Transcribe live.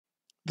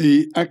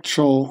The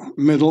actual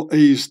Middle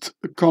East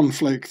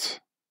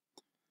conflict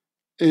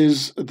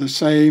is the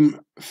same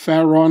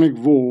Pharaonic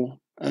war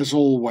as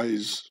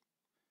always,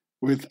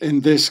 with, in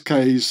this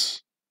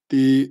case,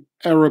 the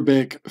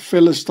Arabic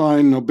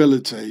Philistine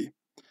nobility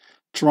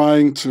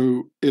trying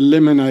to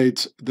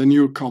eliminate the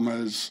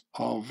newcomers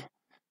of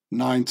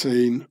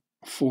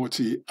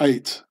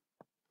 1948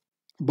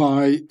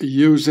 by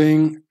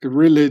using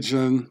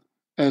religion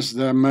as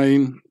their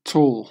main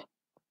tool.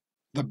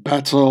 The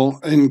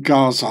battle in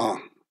Gaza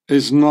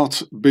is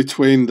not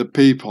between the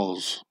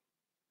peoples,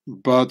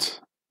 but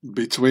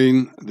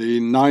between the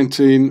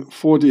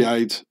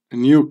 1948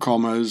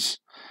 newcomers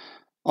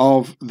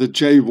of the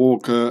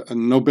Jaywalker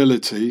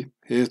nobility,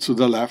 here to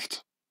the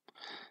left,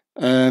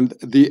 and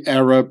the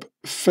Arab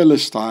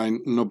Philistine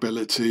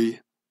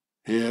nobility,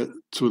 here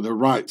to the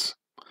right.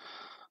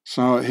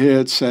 So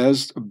here it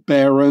says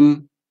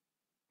Baron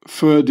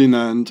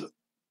Ferdinand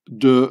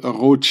de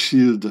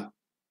Rothschild.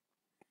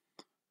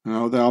 You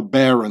know, they are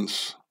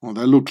barons, or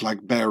they look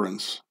like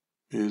barons.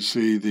 You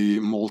see the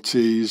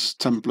Maltese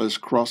Templars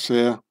cross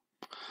here,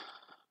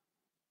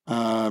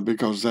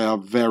 because they are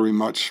very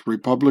much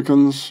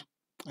Republicans.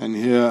 And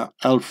here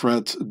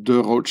Alfred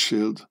de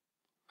Rothschild.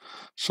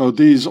 So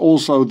these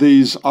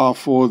are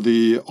for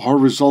the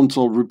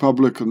horizontal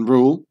Republican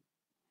rule.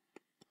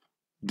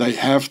 They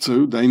have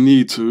to, they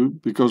need to,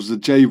 because the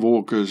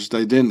Jaywalkers,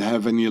 they didn't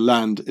have any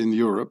land in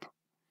Europe.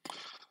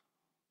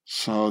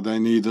 So they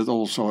needed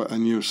also a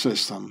new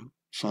system.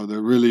 So they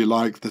really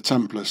like the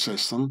Templar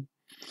system.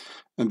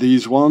 And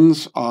these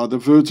ones are the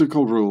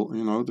vertical rule,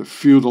 you know, the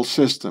feudal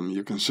system.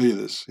 You can see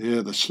this.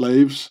 Here the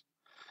slaves,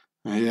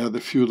 and here the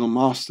feudal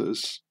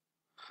masters.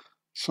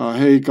 So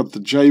here you got the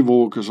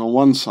Jaywalkers on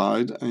one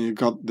side, and you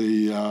got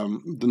the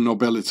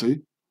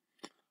nobility,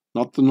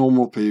 not the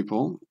normal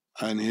people.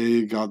 And here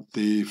you got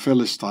the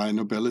Philistine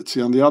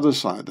nobility on the other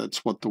side.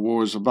 That's what the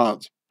war is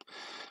about.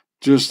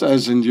 Just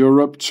as in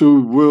Europe,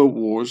 2 world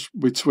wars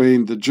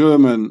between the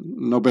German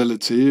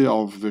nobility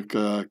of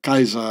the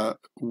Kaiser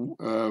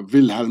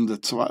Wilhelm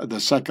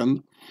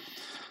II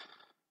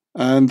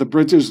and the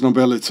British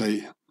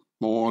nobility,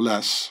 more or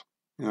less,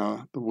 you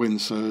know, the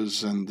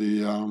WindSARs and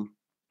the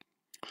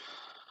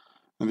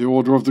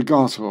Order of the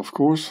Garter, of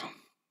course.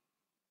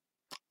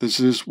 This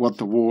is what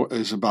the war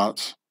is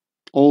about.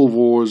 All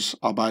wars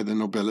are by the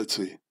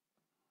nobility.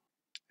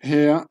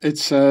 Here it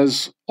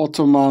says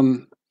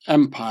Ottoman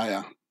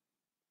Empire,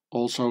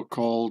 also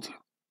called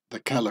the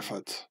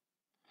Caliphate.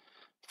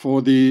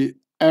 For the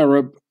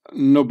Arab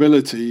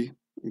nobility,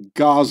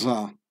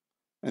 Gaza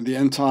and the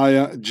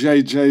entire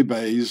JJ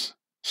base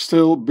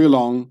still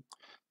belong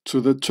to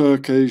the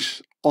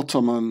Turkish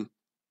Ottoman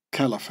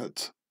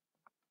Caliphate.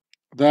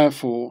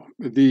 Therefore,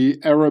 the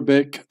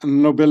Arabic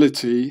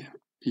nobility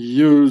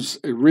use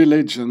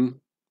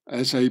religion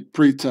as a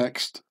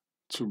pretext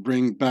to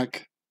bring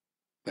back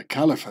the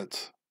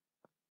Caliphate.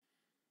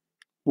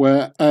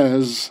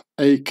 Whereas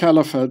a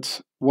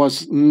Caliphate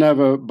was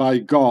never by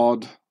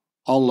God,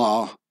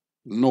 Allah,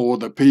 nor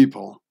the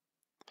people,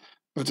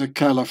 but a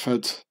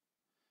Caliphate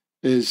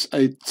is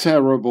a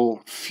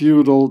terrible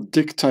feudal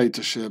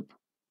dictatorship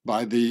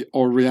by the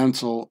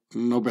Oriental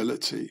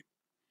nobility.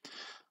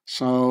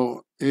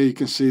 So here you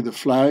can see the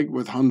flag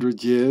with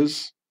 100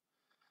 years,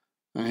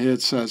 and here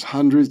it says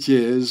 100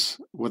 years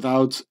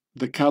without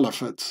the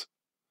Caliphate.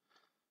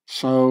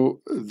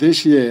 So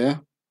this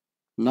year,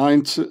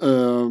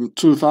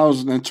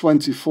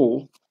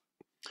 2024,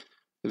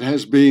 it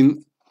has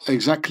been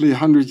exactly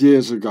 100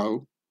 years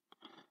ago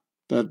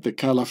that the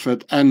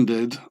Caliphate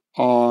ended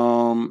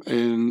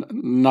in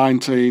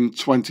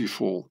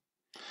 1924.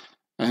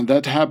 And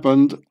that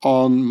happened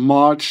on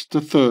March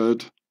the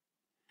 3rd.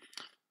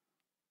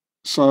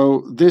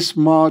 So this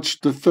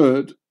March the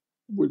 3rd,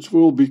 which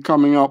will be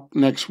coming up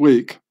next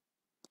week,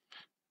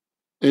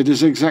 it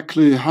is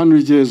exactly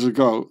 100 years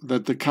ago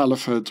that the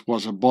Caliphate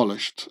was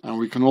abolished. And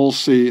we can all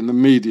see in the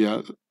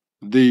media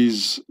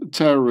these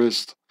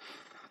terrorist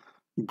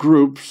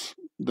groups,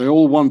 they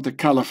all want the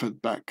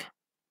Caliphate back.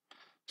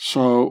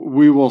 So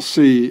we will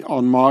see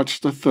on March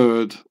the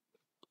 3rd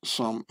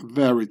some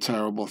very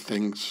terrible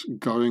things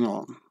going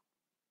on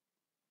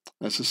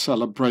as a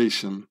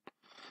celebration,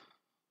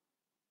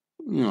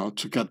 you know,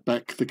 to get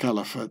back the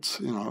Caliphate,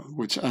 you know,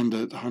 which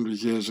ended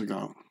 100 years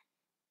ago.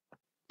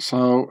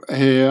 So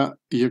here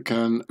you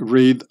can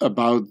read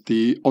about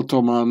the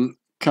Ottoman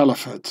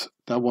Caliphate.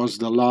 That was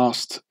the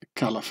last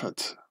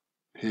Caliphate.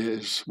 Here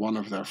is one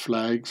of their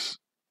flags.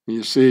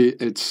 You see,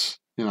 it's,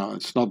 you know,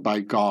 it's not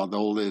by God,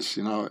 all this,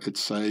 you know,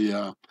 it's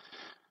a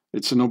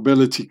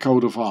nobility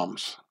coat of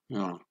arms, you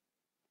know.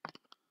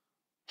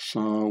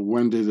 So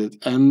when did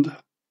it end?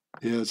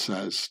 Here it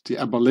says the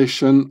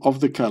abolition of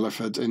the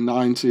Caliphate in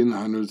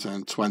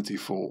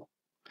 1924,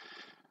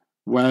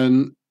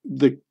 when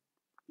the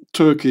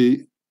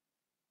Turkey,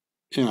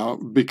 you know,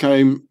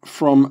 became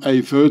from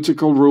a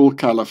vertical rule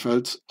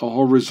caliphate a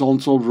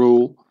horizontal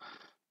rule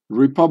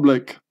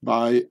republic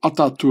by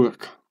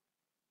Atatürk.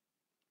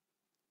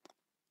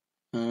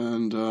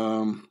 And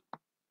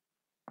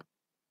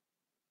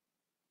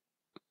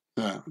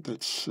Yeah,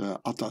 that's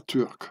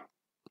Atatürk.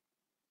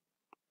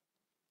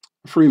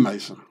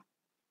 Freemason,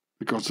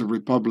 because the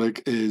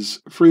Republic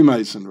is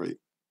Freemasonry.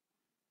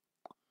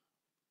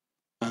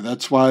 And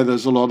that's why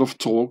there's a lot of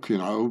talk, you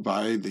know,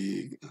 by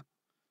the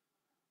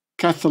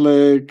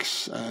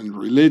Catholics and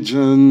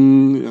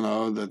religion, you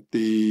know, that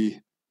the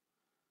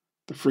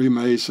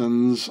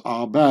Freemasons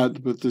are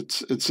bad, but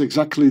it's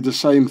exactly the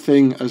same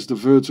thing as the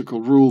vertical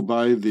rule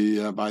by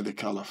the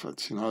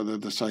Caliphate. You know, they're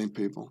the same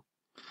people.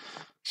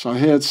 So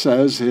here it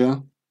says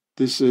here,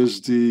 this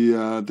is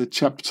the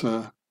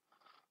chapter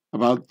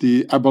about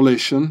the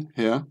abolition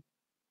here.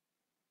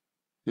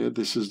 Here,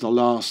 this is the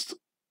last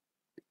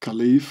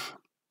caliph,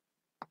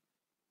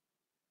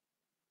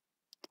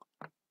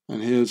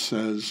 and here it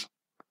says,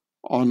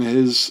 on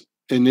his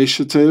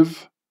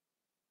initiative,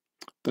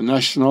 the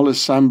National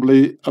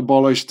Assembly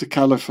abolished the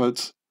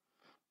Caliphate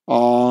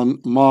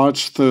on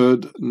March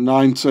 3rd,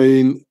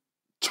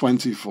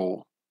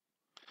 1924.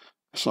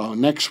 So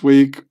next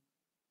week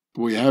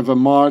we have a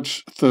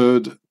March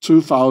 3rd,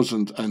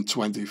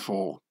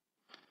 2024.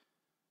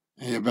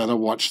 You better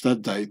watch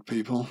that date,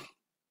 people.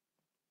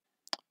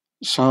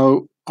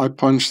 So I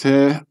punched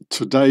here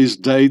today's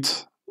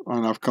date,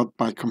 and I've got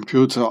my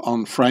computer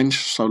on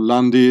French. So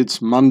lundi, it's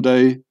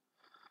Monday,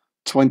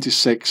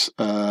 26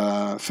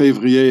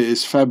 février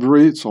is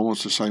February. It's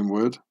almost the same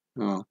word,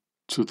 you know,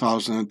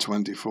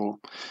 2024.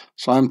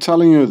 So I'm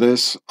telling you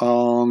this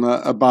on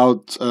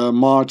about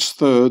March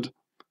 3rd,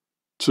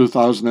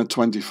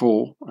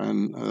 2024,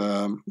 and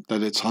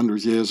that it's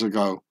 100 years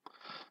ago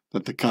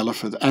that the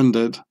Caliphate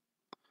ended,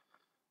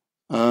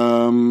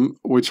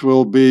 which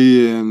will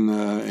be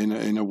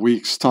in a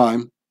week's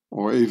time,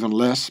 or even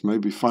less,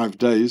 maybe 5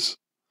 days.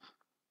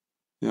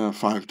 Yeah,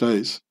 5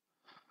 days.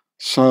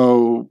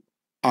 So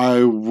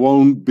I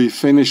won't be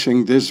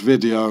finishing this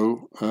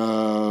video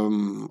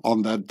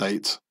on that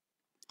date.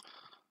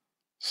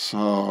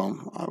 So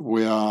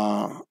we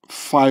are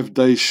 5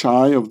 days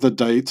shy of the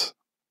date,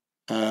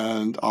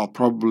 and I'll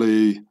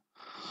probably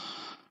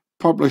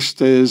publish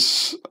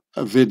this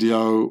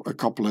video a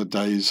couple of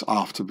days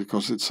after,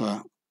 because it's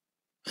a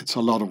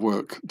lot of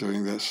work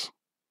doing this.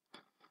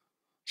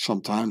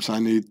 Sometimes I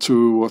need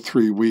 2 or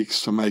 3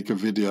 weeks to make a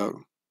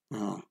video. You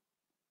know.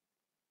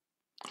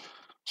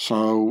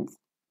 So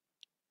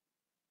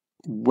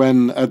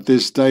when at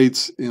this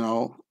date, you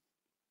know,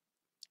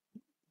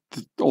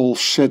 all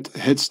shit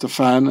hits the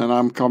fan, and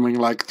I'm coming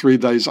like 3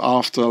 days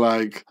after,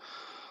 like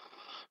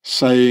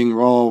saying,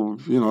 well,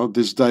 you know,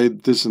 this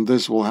date, this and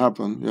this will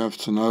happen. You have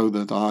to know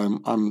that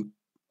I'm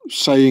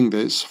saying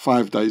this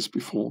 5 days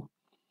before.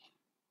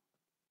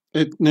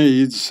 It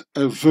needs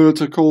a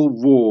vertical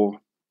war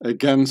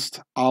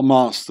against our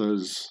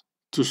masters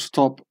to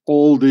stop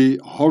all the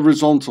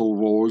horizontal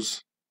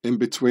wars in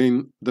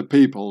between the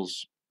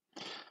peoples.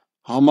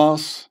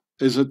 Hamas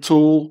is a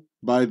tool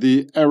by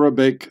the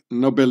Arabic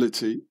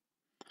nobility,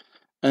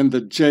 and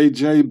the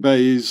J.J.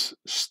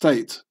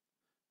 state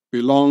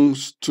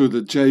belongs to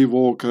the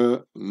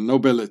J.Walker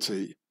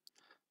nobility,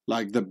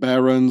 like the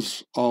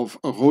barons of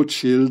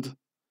Rothschild,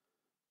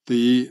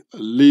 the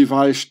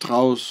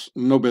Levi-Strauss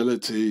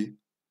nobility,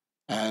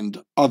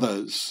 and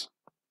others.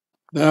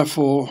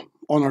 Therefore,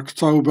 on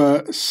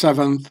October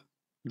 7th,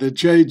 the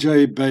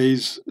J.J.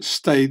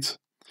 state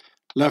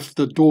left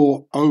the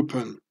door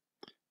open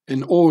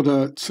in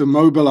order to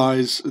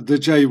mobilize the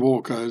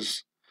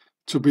J.Walkers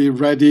to be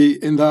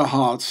ready in their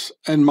hearts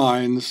and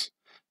minds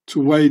to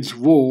wage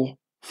war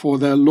for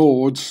their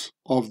lords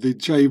of the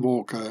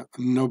J.Walker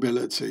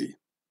nobility.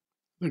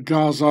 The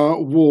Gaza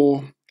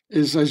war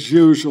is, as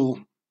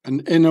usual,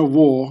 an inner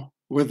war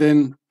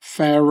within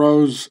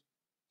Pharaoh's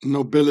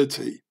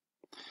nobility,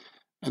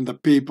 and the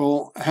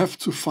people have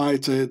to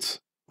fight it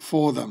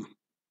for them.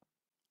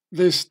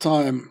 This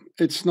time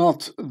it's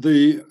not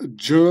the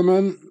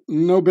German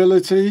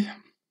nobility,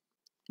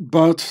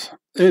 but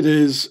it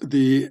is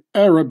the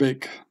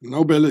Arabic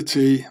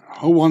nobility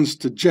who wants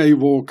the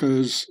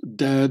J.Walkers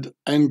dead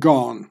and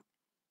gone.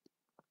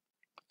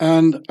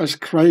 And as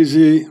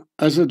crazy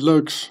as it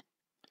looks,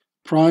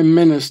 Prime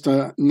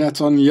Minister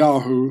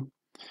Netanyahu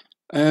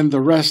and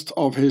the rest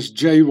of his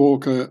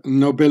J.Walker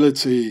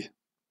nobility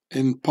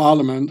in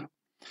Parliament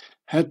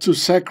had to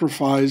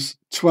sacrifice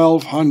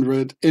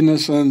 1,200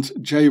 innocent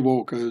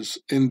J.Walkers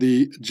in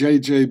the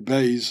J.J.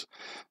 base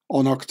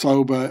on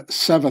October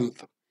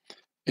 7th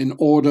in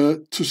order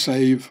to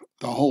save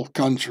the whole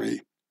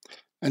country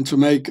and to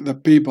make the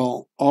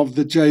people of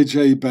the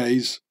J.J.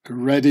 base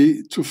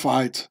ready to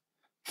fight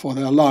for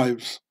their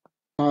lives.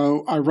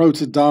 So I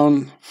wrote it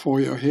down for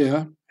you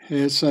here.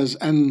 Here it says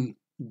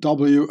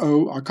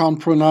NWO. I can't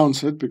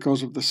pronounce it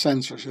because of the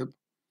censorship.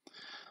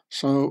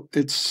 So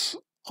it's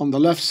on the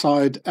left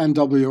side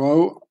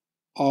NWO,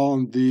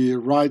 on the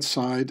right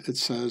side it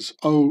says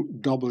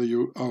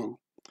OWO.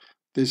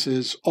 This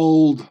is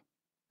old,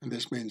 and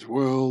this means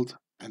world,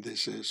 and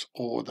this is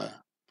order,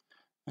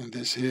 and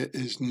this here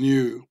is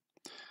new.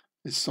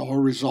 It's the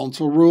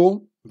horizontal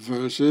rule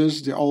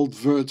versus the old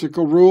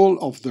vertical rule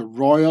of the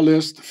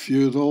royalist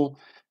feudal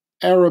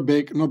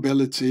Arabic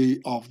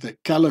nobility of the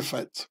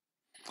Caliphate.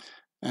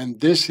 And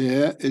this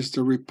here is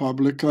the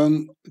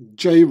Republican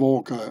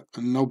jaywalker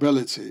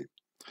nobility.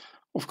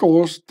 Of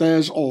course,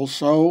 there's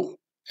also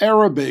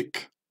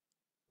Arabic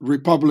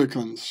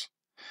republicans,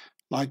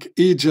 like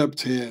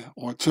Egypt here,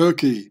 or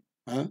Turkey.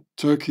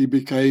 Turkey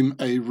became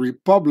a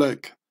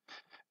republic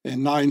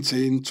in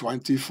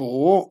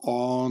 1924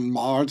 on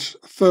March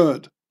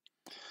 3rd.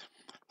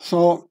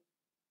 So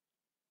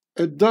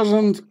it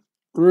doesn't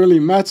really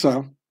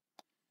matter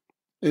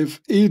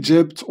if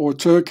Egypt or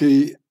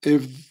Turkey,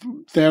 if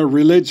their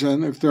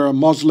religion, if there are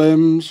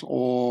Muslims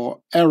or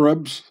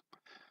Arabs,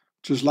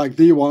 just like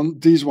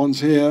these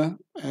ones here,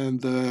 and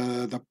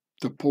the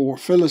poor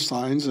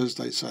Philistines, as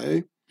they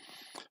say.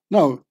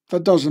 No,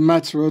 that doesn't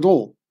matter at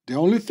all. The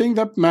only thing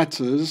that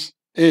matters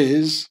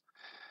is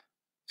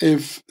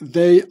if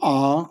they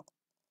are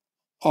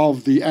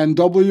of the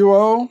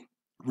NWO,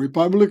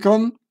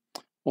 Republican,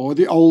 or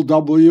the old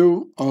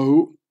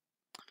WO,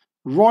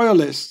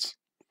 Royalists,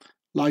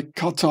 like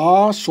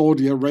Qatar,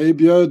 Saudi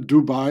Arabia,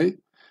 Dubai.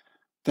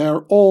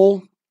 They're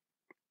all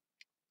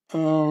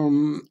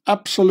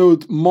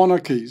absolute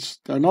monarchies.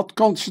 They're not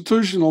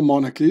constitutional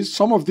monarchies.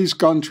 Some of these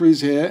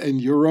countries here in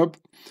Europe,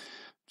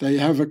 they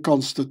have a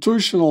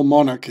constitutional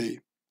monarchy,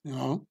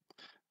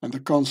 and the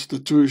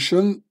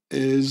constitution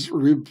is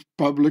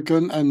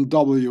Republican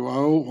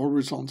NWO,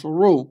 horizontal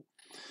rule.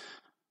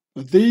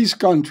 But these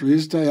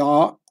countries, they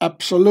are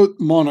absolute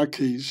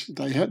monarchies.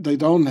 They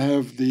don't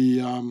have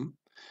the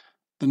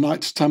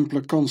Knights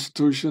Templar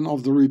Constitution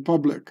of the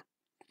Republic.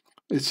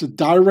 It's a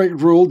direct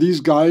rule.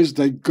 These guys,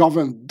 they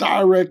govern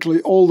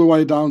directly all the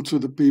way down to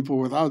the people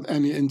without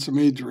any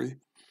intermediary.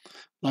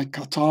 Like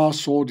Qatar,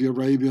 Saudi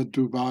Arabia,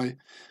 Dubai.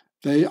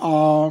 They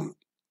are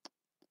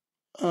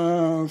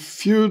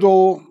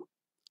feudal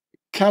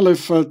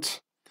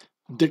caliphate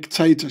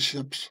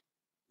dictatorships,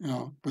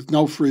 with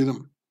no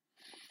freedom.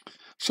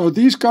 So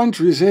these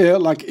countries here,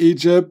 like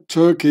Egypt,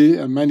 Turkey,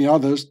 and many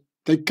others,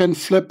 they can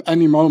flip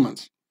any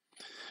moment.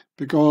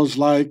 Because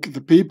like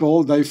the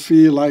people, they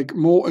feel like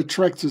more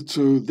attracted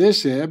to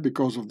this here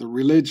because of the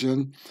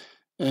religion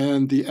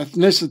and the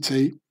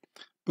ethnicity.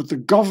 But the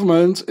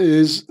government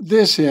is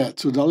this here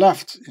to the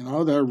left,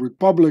 they're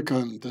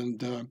Republican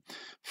and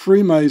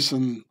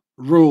Freemason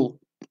rule.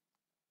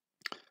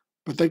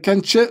 But they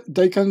can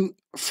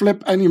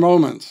flip any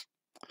moment.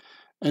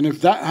 And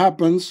if that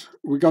happens,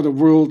 we got a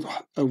world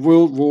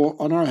war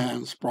on our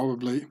hands,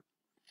 probably.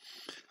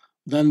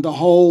 Then the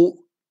whole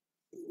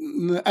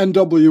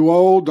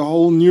NWO, the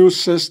whole new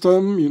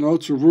system,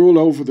 to rule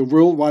over the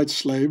worldwide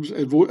slaves,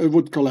 it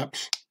would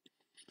collapse.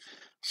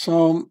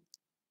 So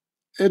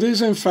it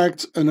is in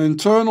fact an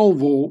internal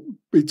war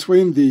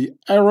between the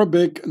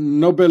Arabic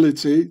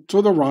nobility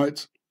to the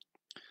right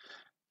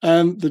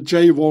and the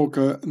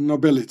jaywalker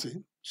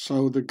nobility.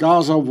 So the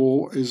Gaza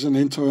war is an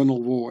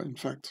internal war, in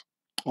fact,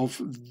 of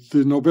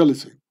the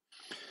nobility.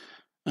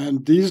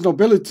 And these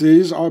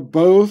nobilities are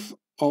both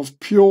of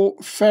pure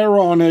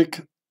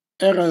Pharaonic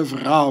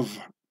Erev Rav,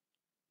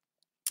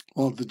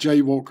 or the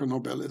jaywalker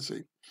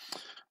nobility,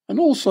 and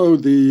also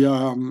the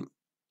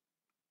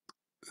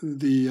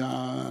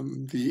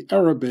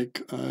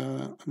Arabic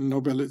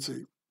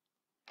nobility.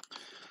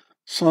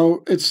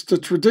 So it's the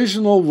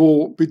traditional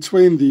war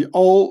between the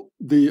OWO,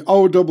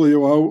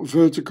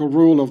 vertical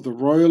rule of the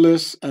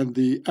Royalists, and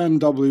the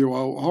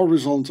NWO,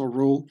 horizontal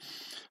rule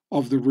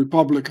of the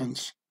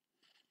Republicans.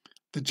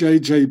 The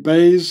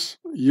JJBs,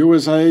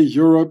 USA,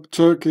 Europe,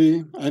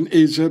 Turkey, and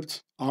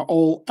Egypt are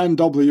all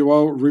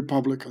NWO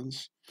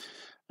Republicans.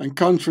 And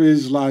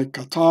countries like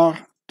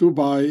Qatar,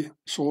 Dubai,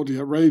 Saudi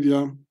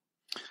Arabia,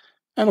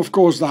 and of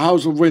course the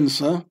House of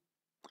Windsor,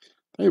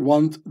 they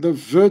want the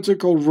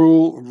vertical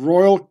rule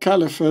royal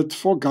caliphate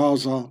for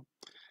Gaza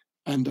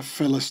and the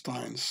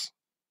Philistines,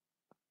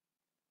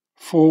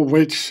 for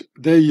which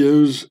they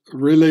use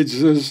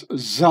religious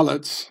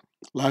zealots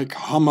like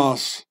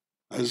Hamas,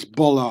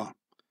 Hezbollah,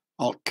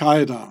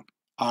 Al-Qaeda,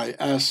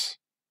 IS,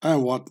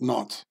 and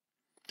whatnot,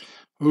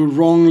 who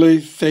wrongly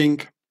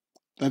think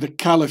that a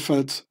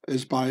caliphate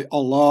is by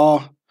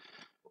Allah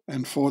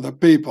and for the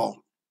people.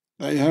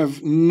 They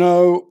have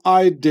no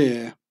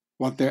idea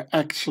what they're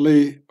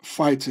actually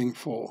fighting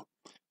for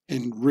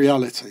in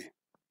reality.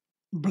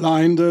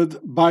 Blinded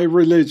by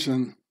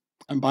religion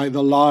and by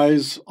the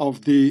lies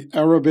of the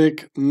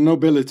Arabic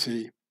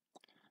nobility,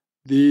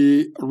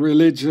 the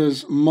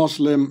religious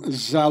Muslim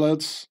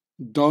zealots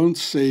don't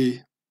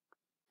see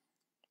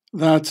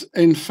that,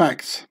 in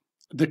fact,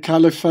 the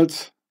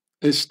caliphate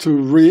is to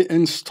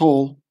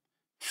reinstall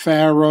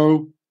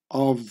Pharaoh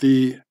of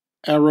the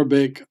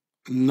Arabic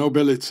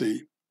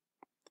nobility.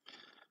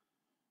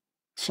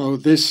 So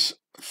this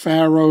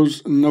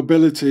Pharaoh's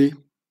nobility,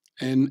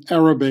 in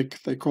Arabic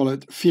they call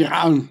it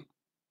Fir'aun.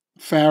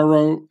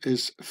 Pharaoh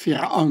is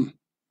Fir'aun.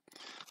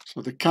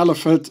 So the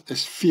caliphate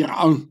is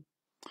Fir'aun.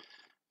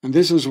 And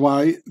this is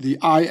why the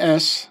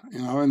IS,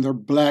 in their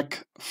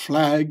black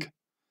flag,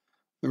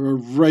 they were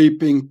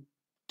raping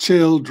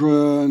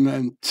children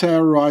and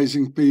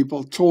terrorizing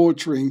people,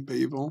 torturing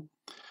people.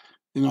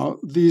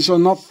 These are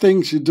not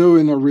things you do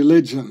in a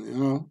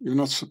religion, you're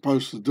not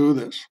supposed to do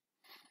this.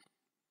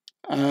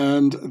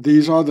 And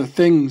these are the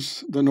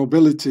things the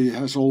nobility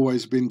has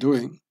always been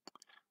doing.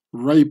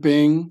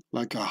 Raping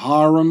like a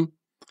harem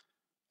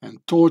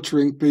and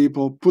torturing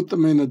people, put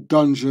them in a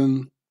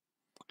dungeon.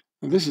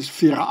 And this is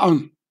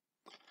Fir'aun.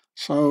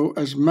 So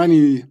as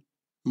many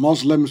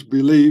Muslims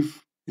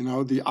believe,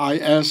 the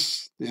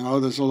IS,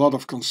 there's a lot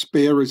of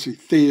conspiracy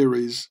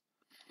theories.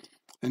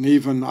 And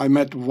even I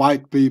met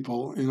white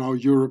people,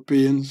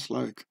 Europeans,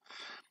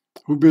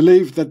 who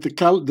believe that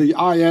the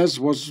IS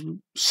was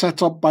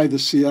set up by the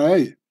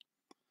CIA,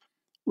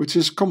 which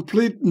is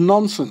complete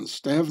nonsense.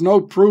 They have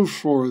no proof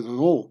for it at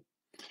all.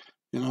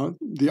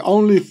 The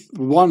only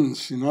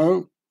ones,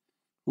 who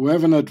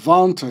have an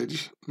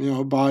advantage,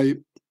 by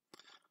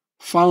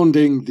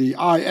founding the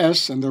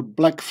IS and their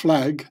black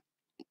flag,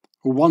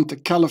 who want the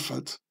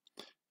Caliphate,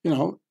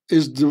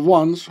 is the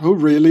ones who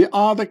really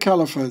are the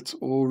Caliphate,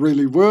 or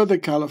really were the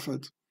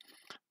Caliphate,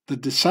 the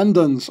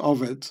descendants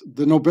of it,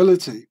 the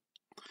nobility.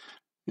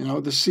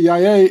 The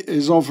CIA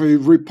is of a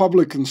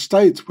republican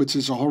state, which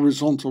is a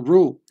horizontal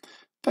rule.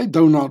 They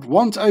do not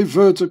want a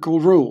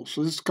vertical rule,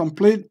 so it's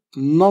complete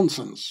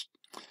nonsense.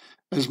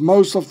 As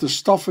most of the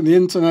stuff on the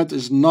internet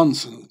is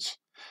nonsense.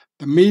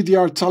 The media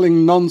are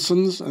telling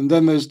nonsense, and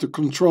then there's the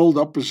controlled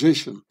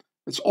opposition.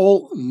 It's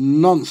all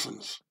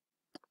nonsense.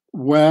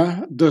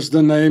 Where does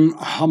the name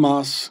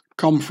Hamas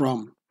come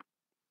from?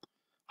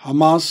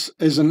 Hamas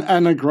is an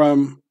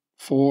anagram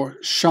for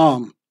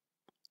Sham,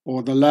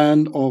 or the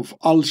land of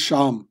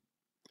Al-Sham,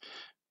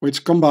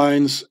 which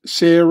combines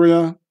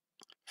Syria,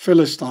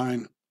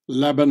 Philistine,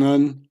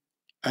 Lebanon,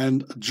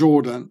 and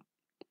Jordan,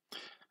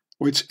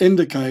 which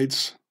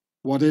indicates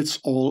what it's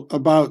all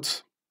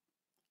about,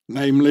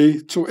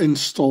 namely to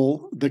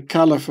install the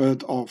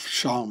Caliphate of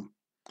Sham,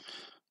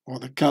 or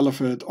the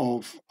Caliphate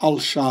of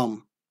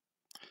Al-Sham,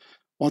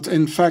 what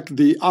in fact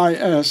the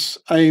IS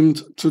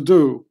aimed to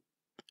do,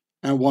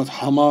 and what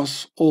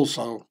Hamas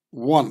also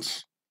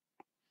wants.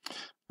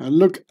 Now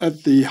look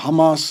at the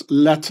Hamas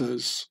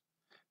letters,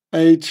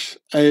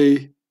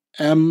 H-A-M-A-S.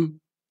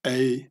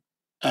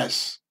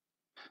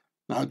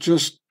 Now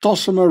just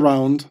toss them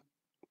around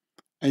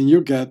and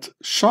you get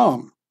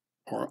Sham,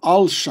 or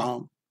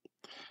Al-Sham,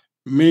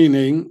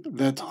 meaning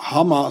that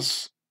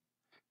Hamas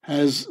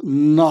has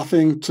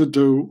nothing to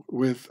do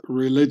with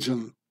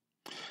religion,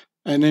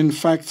 and in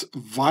fact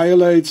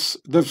violates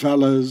the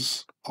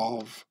values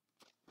of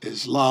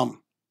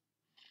Islam.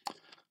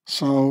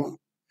 So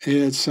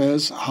here it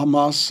says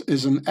Hamas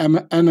is an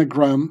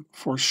anagram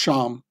for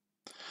Sham.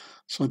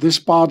 So this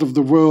part of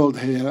the world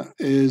here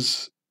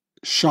is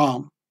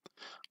Sham.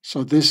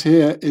 So this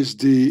here is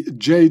the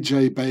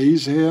JJ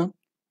base here,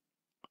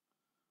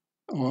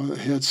 or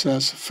here it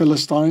says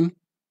Philistine.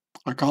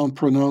 I can't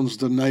pronounce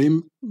the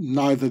name,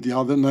 neither the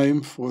other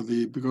name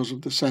because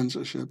of the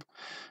censorship.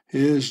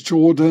 Here's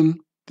Jordan,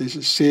 this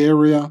is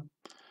Syria,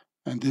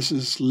 and this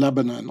is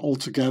Lebanon.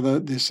 Altogether,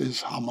 this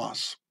is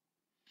Hamas.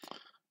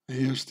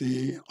 Here's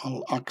the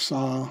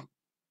Al-Aqsa.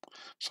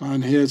 So,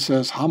 and here it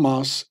says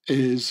Hamas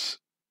is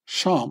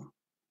Sham.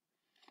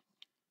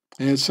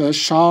 Here it says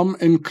Sham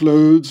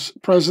includes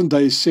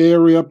present-day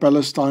Syria,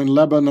 Palestine,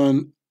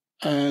 Lebanon,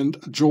 and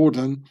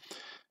Jordan,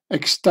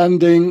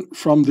 extending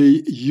from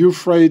the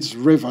Euphrates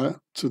River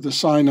to the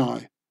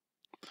Sinai.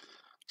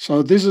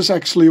 So this is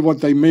actually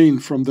what they mean,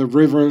 from the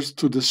rivers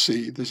to the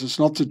sea. This is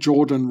not the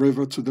Jordan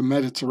River to the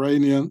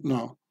Mediterranean,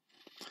 no.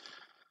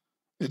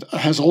 It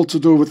has all to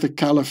do with the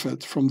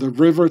Caliphate. From the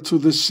river to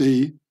the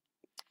sea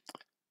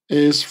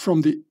is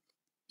from the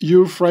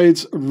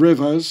Euphrates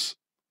rivers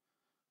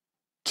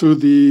to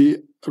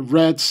the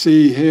Red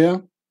Sea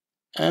here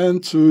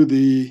and to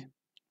the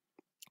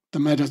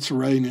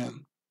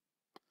Mediterranean.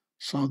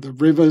 So the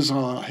rivers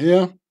are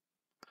here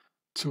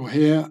to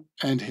here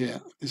and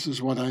here. This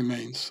is what it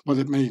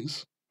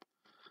means.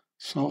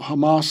 So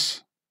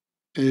Hamas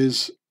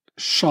is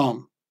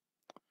Sham.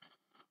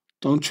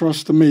 Don't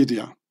trust the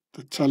media.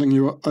 They're telling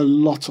you a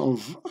lot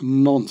of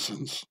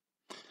nonsense.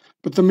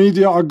 But the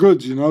media are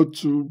good,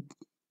 to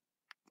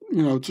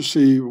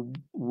see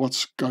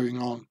what's going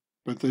on.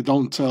 But they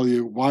don't tell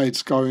you why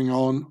it's going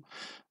on,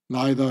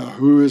 neither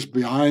who is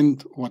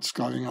behind what's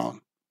going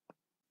on.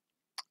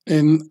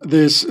 In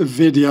this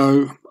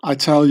video, I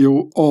tell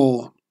you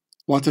all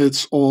what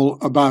it's all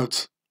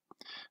about,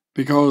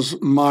 because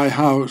my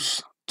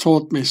house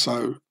taught me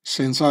so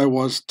since I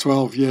was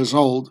 12 years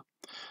old,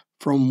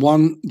 from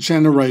one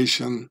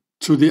generation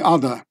to the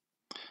other,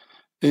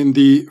 in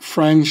the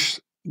French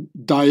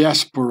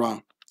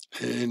diaspora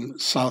in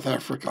South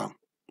Africa.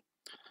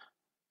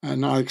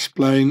 And I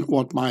explain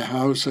what my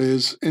house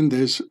is in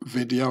this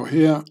video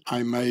here.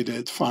 I made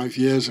it 5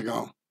 years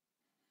ago.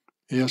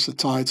 Here's the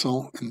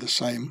title in the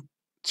same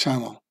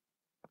channel.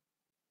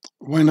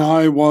 When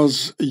I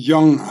was a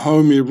young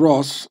homie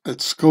Ross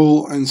at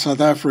school in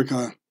South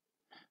Africa,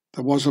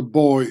 there was a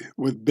boy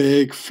with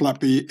big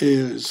flappy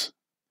ears,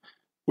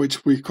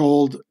 which we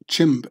called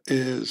chimp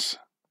ears.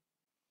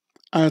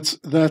 At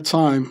that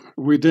time,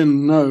 we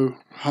didn't know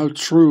how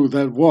true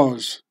that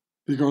was,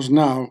 because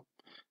now,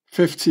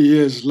 50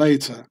 years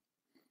later,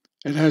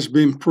 it has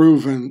been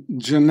proven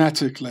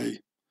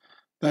genetically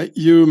that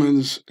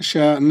humans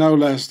share no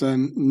less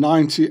than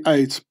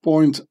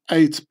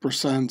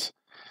 98.8%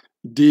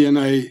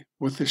 DNA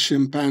with the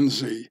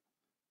chimpanzee.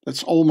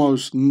 That's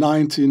almost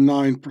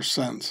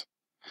 99%.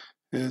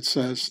 It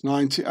says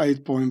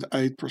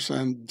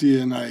 98.8%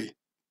 DNA,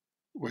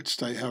 which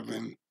they have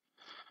in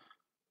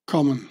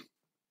common.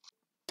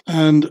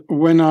 And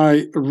when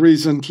I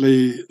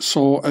recently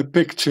saw a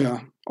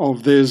picture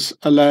of this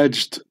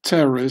alleged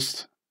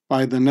terrorist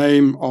by the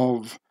name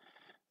of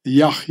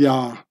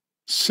Yahya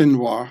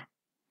Sinwar,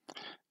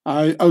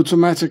 I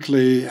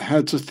automatically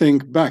had to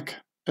think back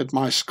at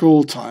my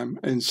school time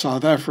in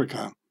South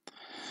Africa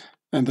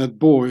and that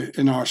boy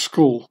in our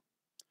school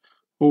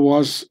who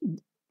was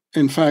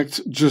in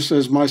fact just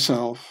as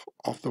myself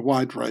of the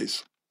white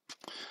race.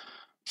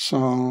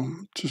 So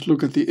just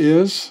look at the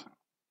ears,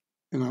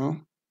 you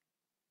know,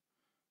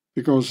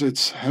 because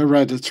it's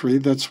hereditary,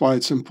 that's why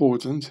it's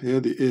important.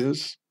 Here the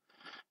ears,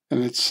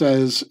 and it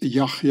says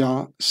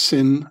Yahya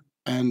Sin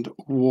and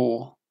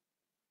War.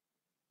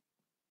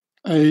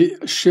 A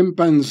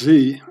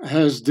chimpanzee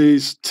has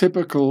these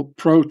typical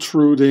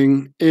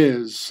protruding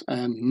ears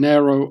and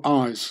narrow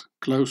eyes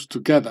close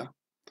together,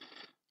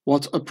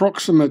 what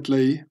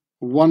approximately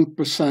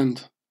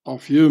 1%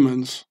 of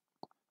humans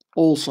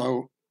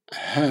also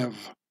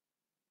have,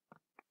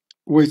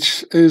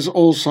 which is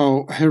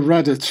also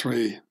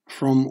hereditary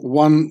from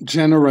one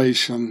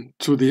generation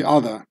to the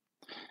other,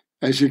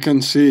 as you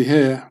can see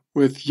here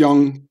with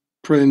young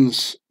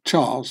Prince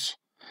Charles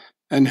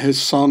and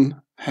his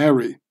son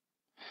Harry.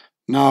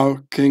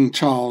 Now King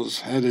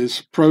Charles had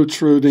his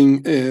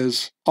protruding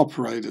ears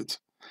operated,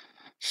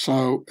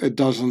 so it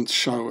doesn't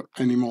show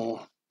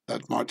anymore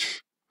that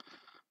much.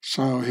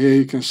 So here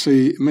you can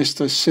see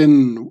Mr.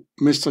 Sin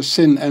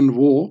and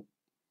War.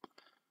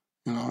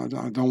 You know,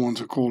 I don't want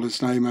to call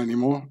his name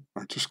anymore.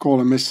 I just call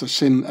him Mr.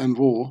 Sin and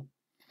War.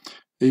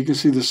 You can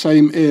see the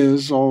same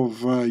ears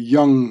of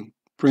young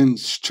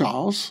Prince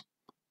Charles.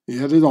 He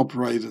had it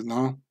operated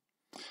now.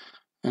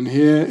 And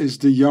here is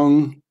the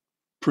young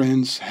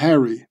Prince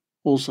Harry,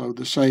 also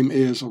the same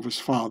ears of his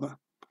father.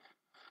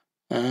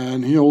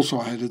 And he also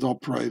had it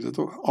operated,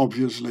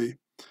 obviously.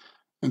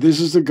 And this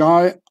is the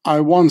guy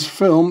I once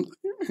filmed,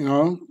 you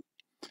know,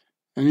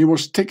 and he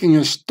was sticking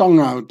his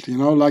tongue out, you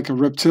know, like a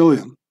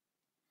reptilian.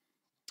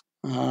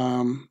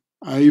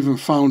 I even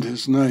found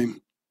his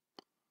name.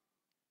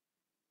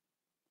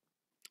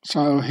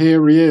 So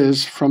here he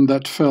is from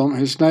that film.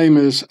 His name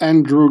is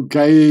Andrew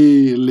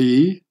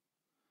Gailey,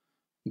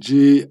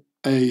 G-A-I-L-E-Y.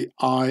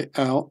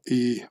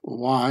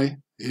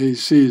 You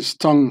see his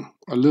tongue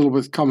a little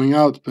bit coming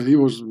out, but he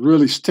was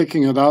really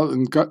sticking it out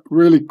and got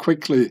really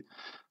quickly,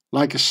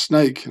 like a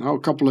snake, you know,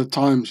 a couple of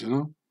times, you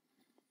know.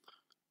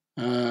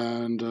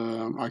 And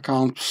I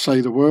can't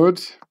say the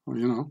word,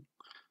 you know.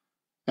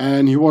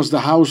 And he was the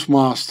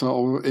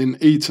housemaster in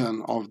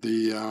Eton of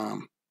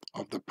the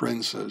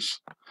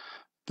princes.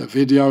 The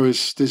video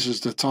is, this is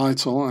the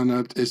title,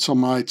 and it's on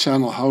my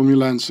channel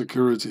Homeland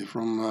Security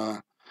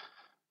from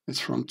it's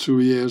from 2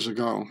 years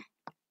ago.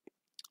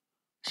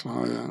 So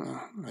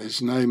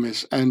his name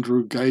is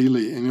Andrew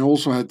Gailey, and he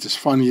also had this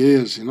funny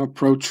ears, you know,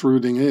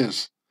 protruding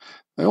ears.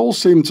 They all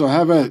seem to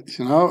have it,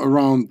 you know,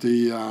 around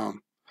the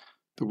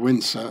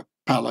Windsor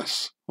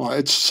Palace. Well,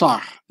 it's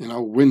Tsar, you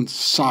know,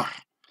 WindSAR,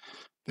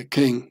 the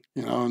king,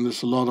 you know, and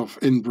there's a lot of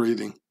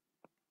inbreeding.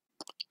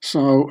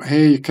 So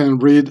here you can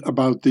read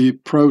about the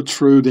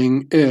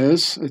protruding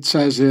ears. It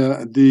says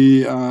here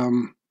the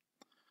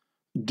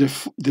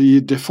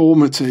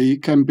deformity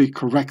can be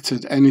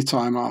corrected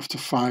anytime after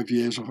 5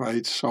 years of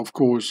age. So of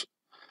course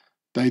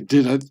they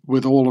did it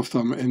with all of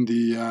them in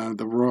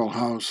the royal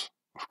house,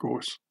 of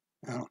course.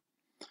 Yeah.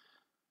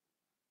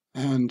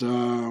 And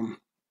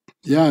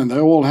yeah, and they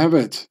all have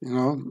it, you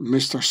know,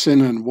 Mr. Sin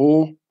and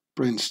War,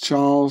 Prince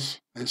Charles,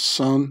 his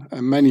son,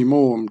 and many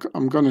more.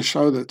 I'm going to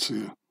show that to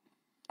you.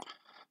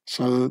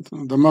 So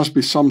there must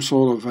be some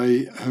sort of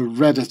a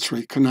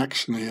hereditary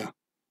connection here.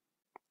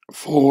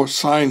 For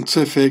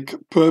scientific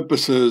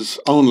purposes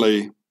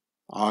only,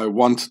 I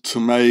want to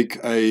make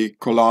a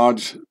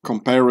collage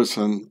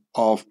comparison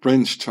of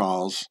Prince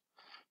Charles,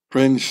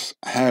 Prince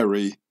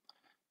Harry,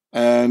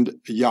 and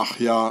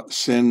Yahya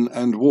Sin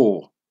and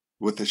War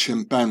with the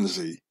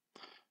chimpanzee,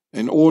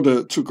 in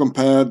order to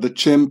compare the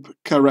chimp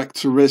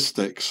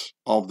characteristics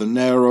of the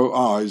narrow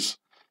eyes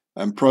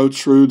and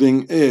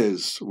protruding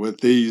ears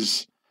with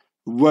these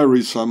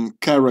worrisome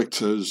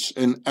characters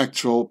in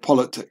actual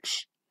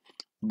politics.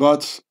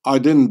 But I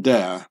didn't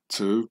dare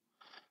to,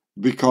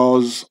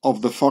 because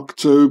of the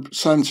FuckTube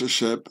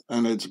censorship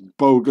and its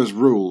bogus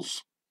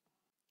rules.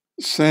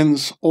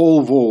 Since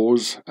all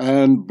wars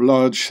and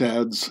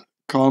bloodsheds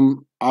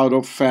come out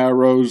of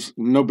Pharaoh's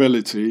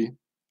nobility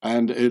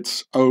and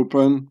its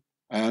open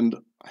and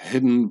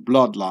hidden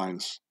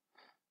bloodlines,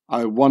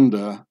 I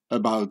wonder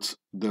about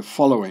the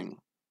following.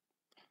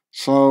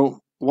 So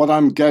what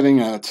I'm getting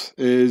at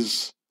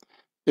is,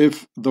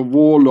 if the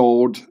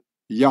warlord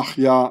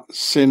Yahya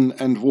Sin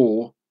and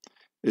War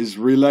is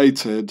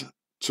related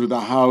to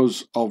the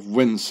House of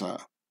Windsor,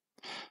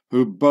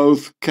 who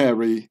both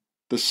carry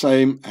the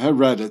same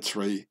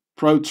hereditary,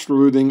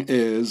 protruding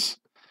ears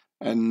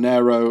and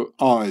narrow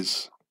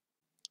eyes.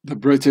 The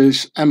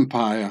British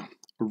Empire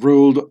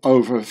ruled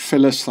over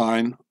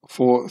Philistine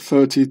for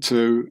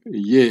 32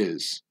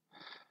 years,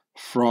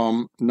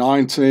 from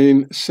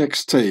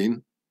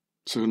 1916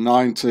 to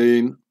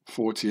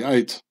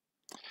 1948,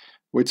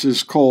 which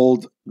is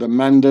called the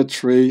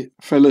Mandatory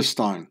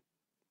Philistine,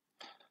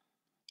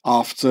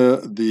 after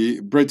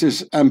the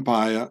British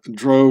Empire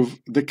drove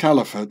the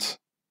Caliphate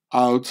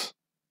out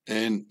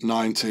in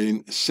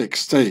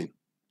 1916.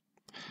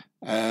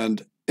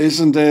 And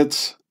isn't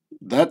it,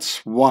 that's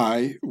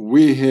why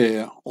we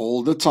hear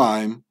all the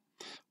time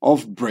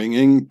of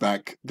bringing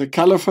back the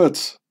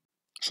Caliphate.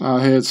 So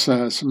here it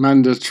says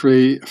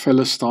Mandatory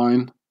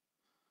Philistine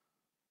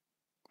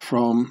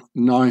from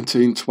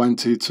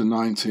 1920 to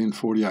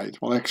 1948.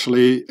 Well,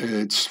 actually,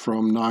 it's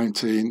from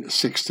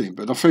 1916,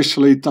 but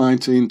officially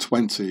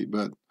 1920.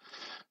 But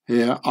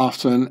here,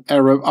 after an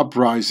Arab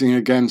uprising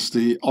against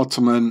the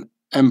Ottoman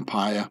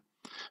Empire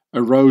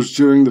arose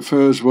during the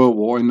First World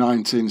War in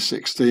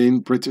 1916,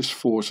 British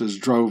forces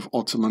drove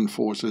Ottoman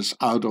forces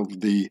out of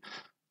the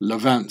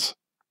Levant.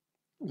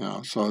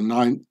 So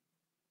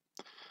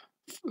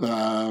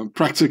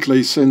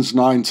practically since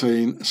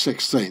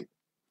 1916.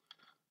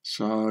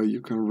 So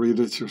you can read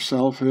it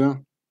yourself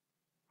here.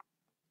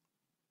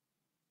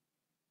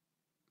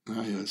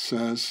 Here it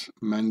says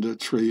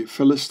Mandatory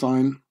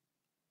Philistine.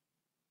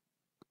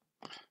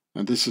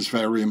 And this is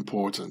very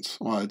important.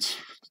 Well, it's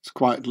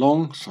quite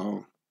long,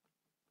 so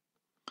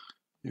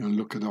you can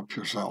look it up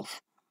yourself.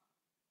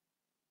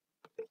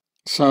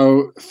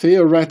 So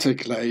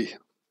theoretically,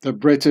 the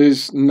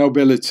British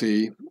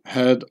nobility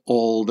had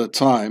all the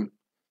time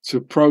to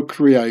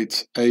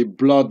procreate a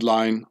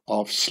bloodline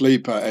of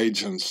sleeper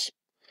agents,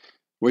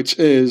 which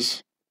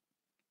is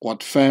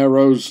what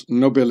Pharaoh's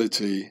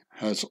nobility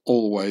has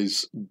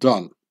always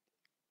done,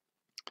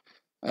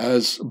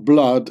 as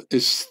blood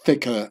is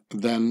thicker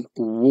than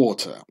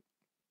water,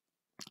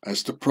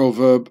 as the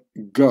proverb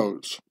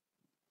goes,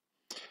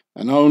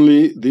 and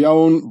only the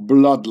own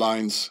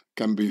bloodlines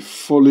can be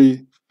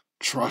fully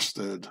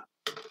trusted.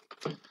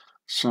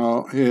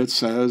 So here it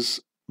says,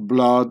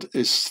 blood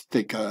is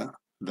thicker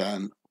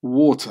than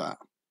water.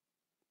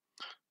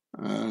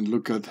 And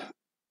look at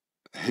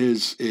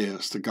his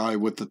ears, the guy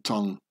with the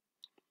tongue,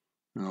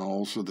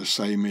 also the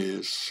same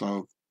ears,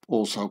 so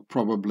also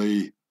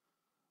probably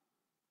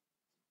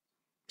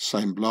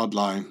same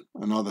bloodline,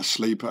 another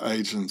sleeper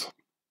agent.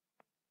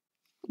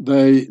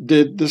 They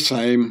did the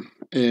same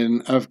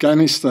in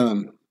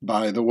Afghanistan,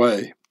 by the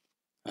way.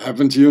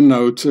 Haven't you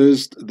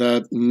noticed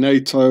that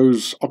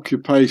NATO's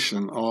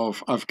occupation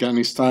of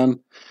Afghanistan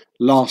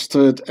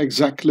lasted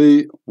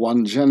exactly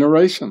 1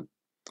 generation?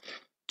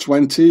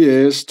 20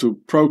 years to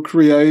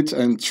procreate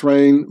and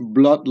train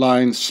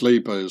bloodline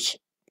sleepers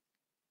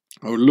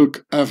who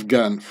look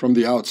Afghan from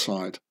the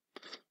outside,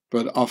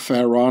 but are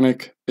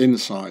Pharaonic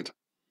inside.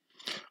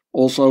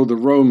 Also, the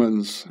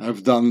Romans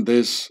have done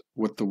this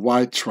with the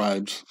white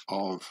tribes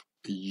of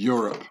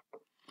Europe.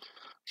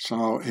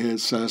 So here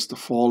it says the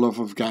fall of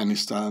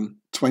Afghanistan,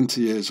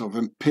 20 years of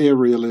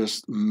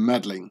imperialist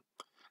meddling.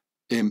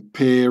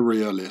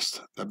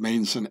 Imperialist, that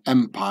means an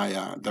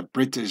empire, the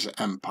British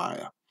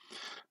Empire.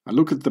 And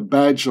look at the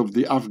badge of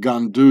the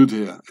Afghan dude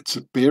here. It's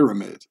a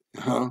pyramid,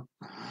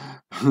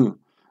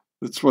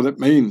 That's what it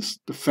means.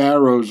 The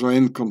pharaohs are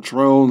in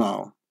control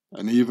now.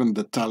 And even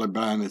the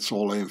Taliban, it's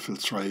all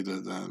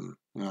infiltrated, and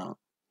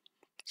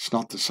it's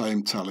not the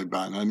same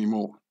Taliban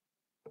anymore.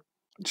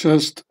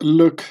 Just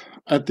look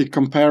at the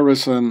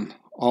comparison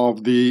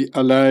of the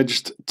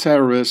alleged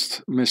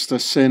terrorist Mr.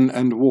 Sin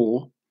and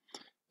War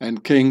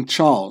and King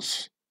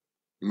Charles.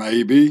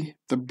 Maybe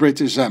the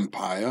British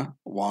Empire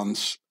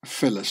wants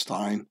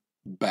Philistine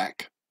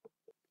back.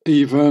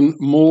 Even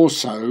more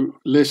so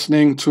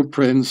listening to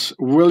Prince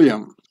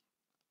William,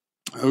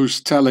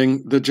 who's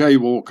telling the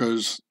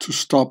jaywalkers to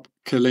stop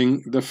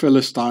killing the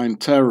Philistine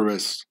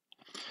terrorists,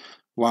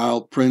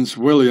 while Prince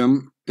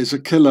William is a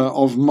killer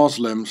of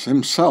Muslims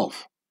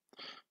himself,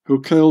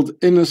 who killed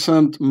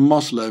innocent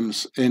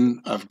Muslims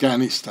in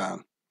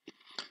Afghanistan.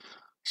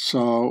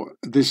 So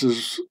this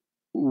is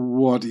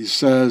what he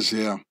says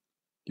here.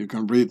 You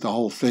can read the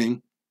whole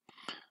thing.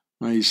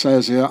 He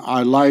says here,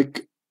 I,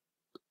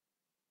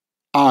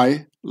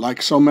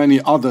 like so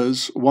many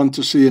others, want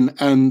to see an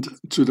end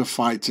to the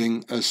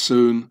fighting as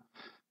soon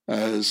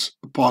as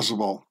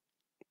possible.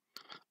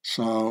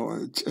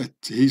 So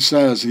he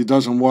says he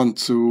doesn't want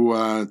to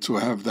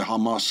have the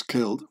Hamas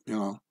killed,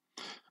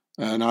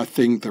 And I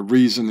think the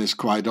reason is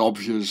quite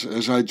obvious,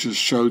 as I just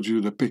showed you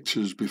the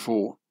pictures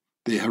before,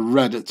 the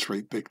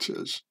hereditary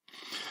pictures.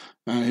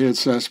 Here it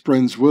says,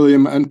 Prince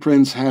William and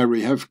Prince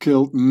Harry have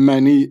killed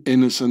many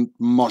innocent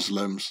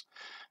Muslims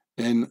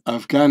in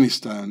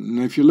Afghanistan. And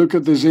if you look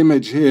at this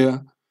image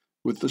here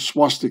with the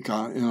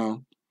swastika,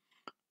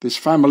 this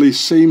family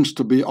seems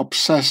to be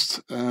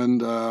obsessed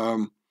and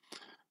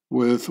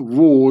with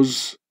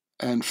wars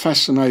and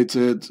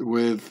fascinated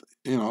with,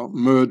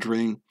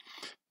 murdering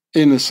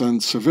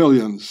innocent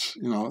civilians,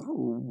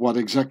 what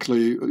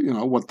exactly,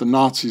 what the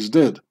Nazis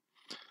did,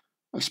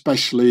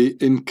 especially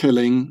in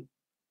killing,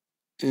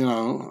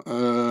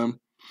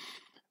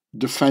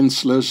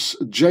 defenseless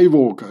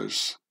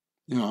jaywalkers,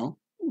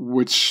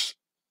 which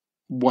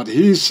what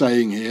he's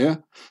saying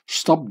here,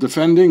 stop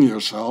defending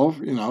yourself,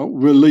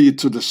 will lead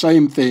to the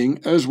same thing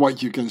as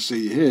what you can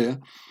see here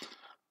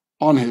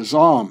on his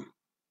arm.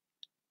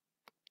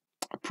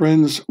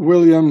 Prince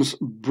William's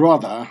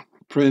brother,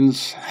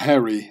 Prince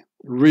Harry,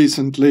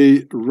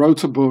 recently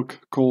wrote a book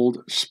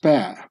called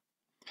Spare,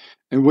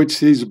 in which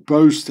he's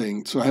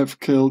boasting to have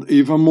killed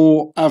even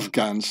more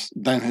Afghans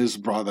than his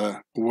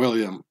brother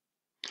William.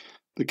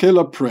 The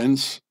killer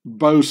prince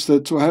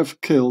boasted to have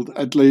killed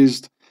at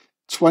least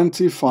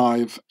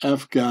 25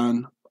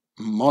 Afghan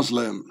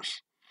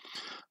Muslims.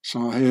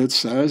 So here it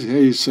says,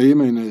 here you see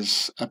him in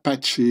his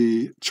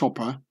Apache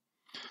chopper.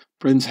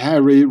 Prince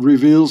Harry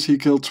reveals he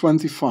killed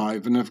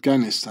 25 in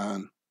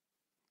Afghanistan.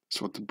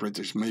 That's what the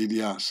British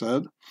media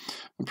said.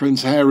 And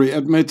Prince Harry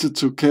admitted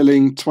to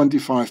killing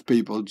 25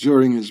 people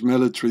during his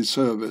military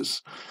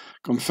service,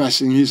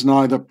 confessing he's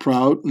neither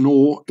proud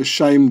nor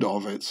ashamed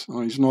of it.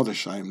 Oh, he's not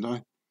ashamed, eh?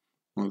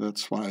 Well,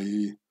 that's why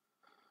he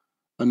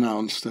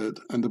announced it.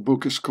 And the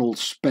book is called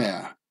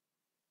Spare.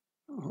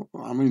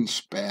 I mean,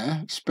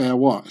 spare? Spare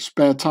what?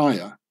 Spare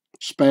tire?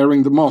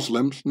 Sparing the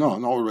Muslims? No,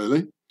 not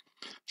really.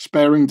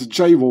 Sparing the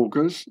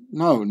jaywalkers?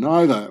 No,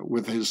 neither,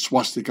 with his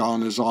swastika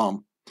on his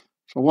arm.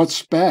 So what's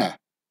spare?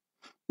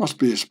 Must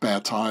be a spare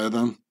tire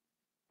then.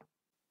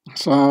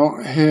 So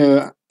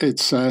here it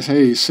says,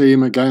 hey, you see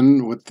him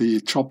again with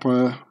the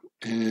chopper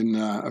in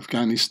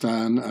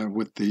Afghanistan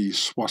with the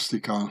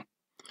swastika.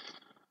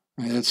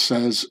 It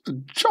says,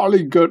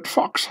 jolly good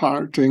fox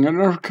hunting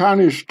in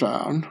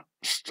Afghanistan,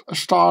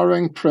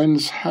 starring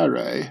Prince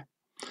Harry.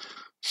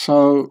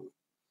 So,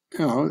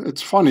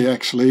 it's funny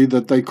actually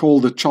that they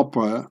call the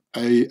chopper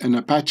an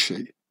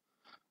Apache.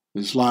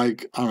 It's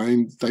like,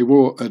 they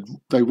were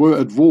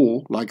at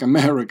war, like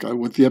America,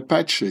 with the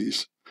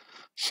Apaches.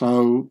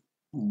 So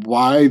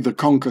why the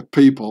conquered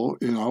people,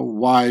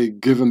 why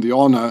given the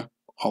honor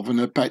of an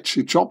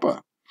Apache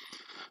chopper?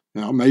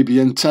 Maybe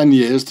in 10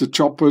 years the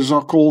choppers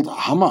are called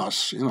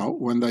Hamas,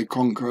 when they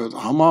conquered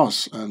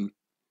Hamas. And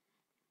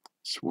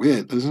it's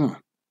weird, isn't it?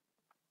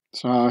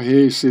 So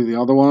here you see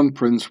the other one,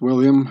 Prince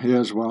William, here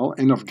as well,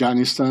 in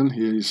Afghanistan.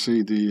 Here you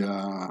see the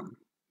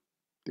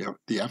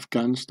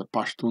Afghans, the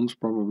Pashtuns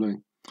probably.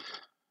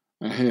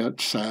 And here it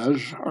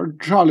says, a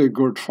jolly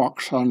good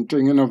fox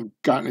hunting in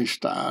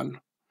Afghanistan.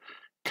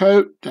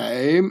 Code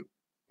name,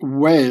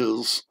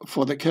 Wales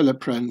for the killer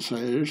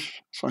princes.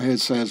 So here it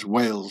says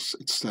Wales,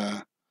 it's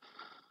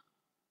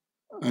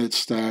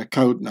their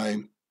code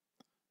name.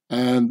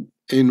 And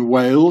in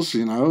Wales,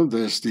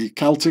 there's the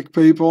Celtic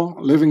people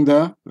living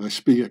there. They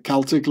speak a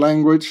Celtic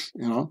language,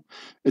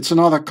 It's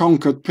another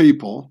conquered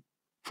people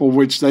for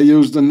which they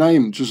use the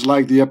name, just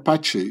like the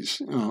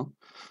Apaches,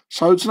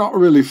 So it's not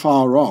really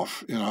far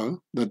off,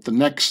 that the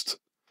next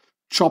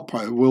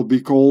chopper will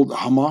be called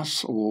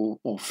Hamas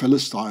or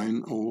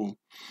Philistine or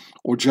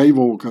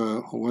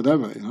Jaywalker or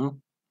whatever,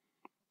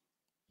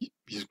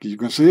 You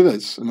can see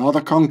this.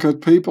 Another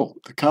conquered people,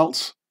 the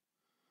Celts.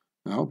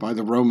 By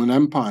the Roman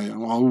Empire.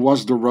 Well, who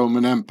was the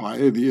Roman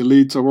Empire? The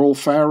elite are all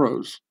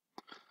pharaohs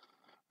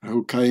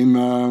who came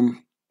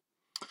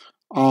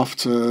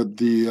after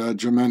the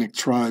Germanic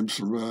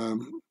tribes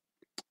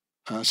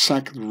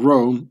sacked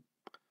Rome.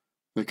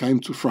 They came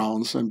to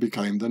France and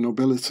became the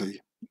nobility.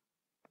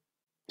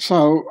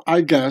 So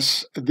I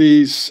guess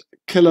these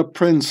killer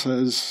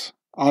princes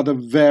are the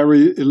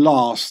very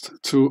last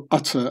to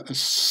utter a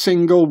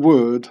single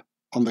word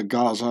on the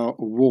Gaza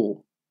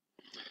war.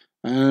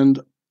 And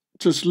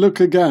just look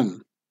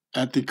again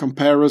at the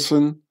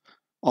comparison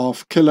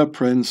of Killer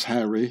Prince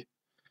Harry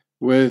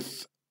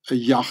with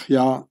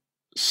Yahya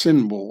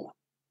Sinwar,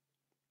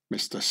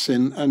 Mr.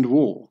 Sin and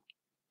War.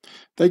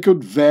 They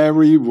could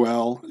very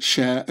well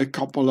share a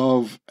couple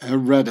of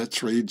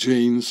hereditary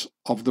genes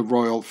of the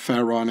royal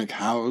Pharaonic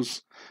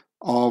house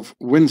of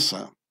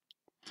Windsor.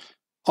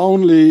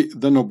 Only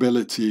the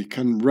nobility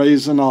can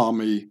raise an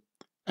army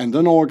and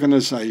an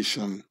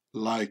organization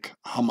like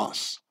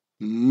Hamas.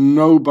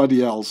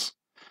 Nobody else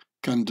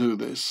can do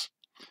this.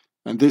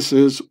 And this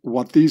is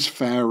what these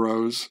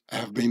pharaohs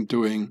have been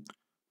doing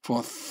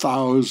for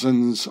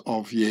thousands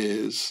of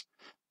years.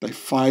 They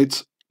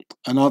fight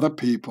another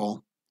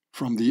people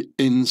from the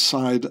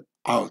inside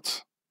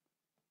out.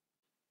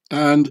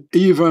 And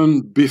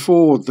even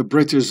before the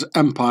British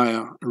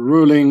Empire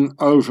ruling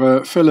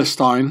over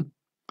Philistine,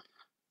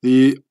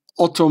 the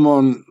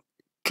Ottoman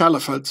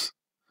Caliphate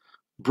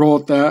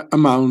brought their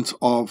amount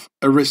of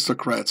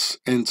aristocrats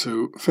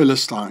into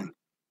Philistine,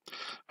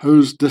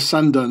 whose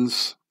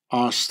descendants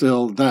are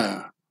still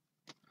there,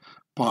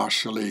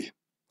 partially.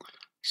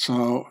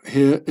 So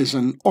here is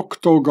an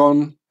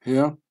octagon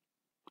here.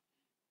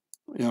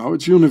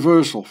 It's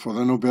universal for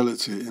the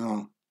nobility,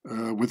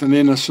 with an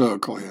inner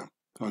circle here.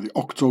 So the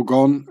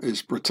octagon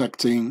is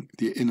protecting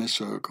the inner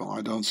circle.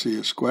 I don't see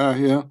a square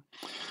here,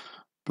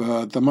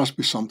 but there must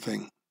be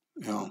something,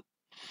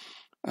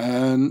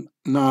 And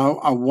now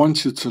I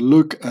want you to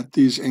look at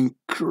these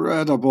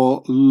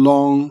incredible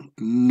long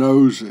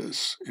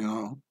noses, you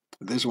know,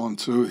 this one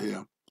too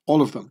here,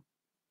 all of them.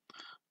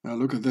 Now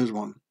look at this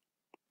one,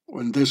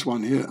 and this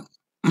one here,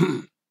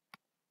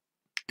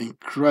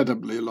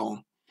 incredibly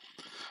long.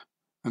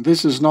 And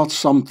this is not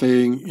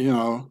something, you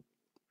know,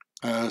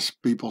 as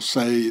people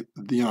say,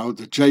 you know,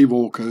 the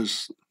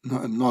jaywalkers,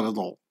 not at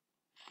all.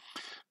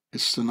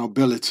 It's the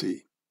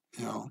nobility,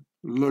 you know,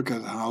 look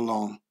at how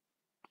long.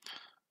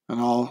 And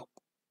I'll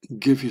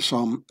give you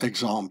some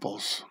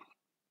examples.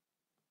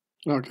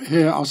 Look,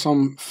 here are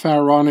some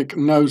pharaonic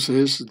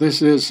noses.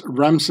 This is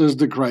Ramses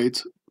the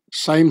Great.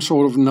 Same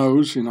sort of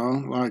nose, you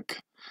know, like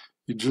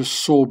you just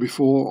saw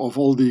before of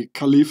all the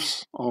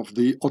caliphs of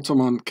the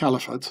Ottoman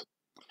Caliphate.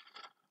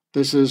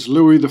 This is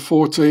Louis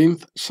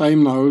XIV,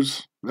 same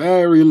nose,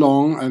 very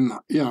long, and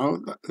you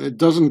know, it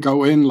doesn't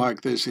go in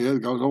like this here,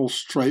 it goes all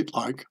straight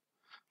like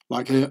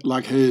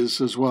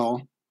his as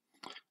well.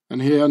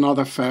 And here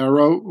another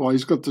pharaoh, well,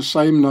 he's got the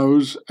same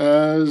nose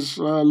as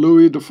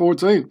Louis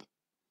XIV.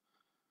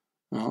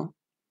 You know?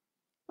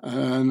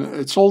 And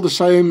it's all the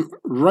same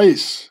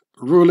race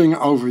ruling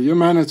over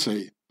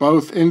humanity,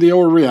 both in the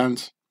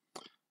Orient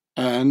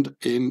and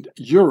in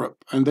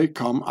Europe. And they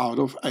come out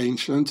of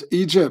ancient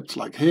Egypt,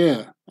 like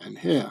here and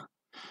here.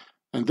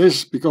 And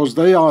this, because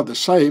they are the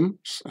same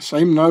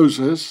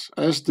noses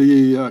as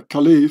the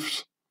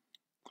caliphs.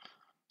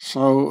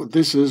 So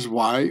this is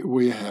why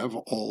we have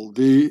all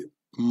the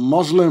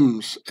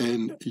Muslims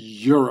in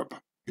Europe,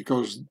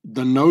 because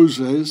the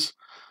noses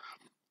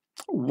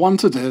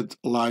wanted it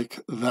like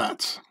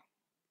that,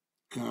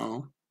 you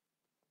know.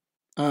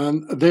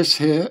 And this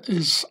here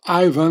is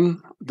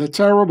Ivan the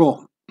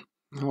Terrible.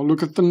 Now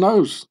look at the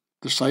nose.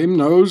 The same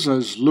nose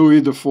as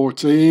Louis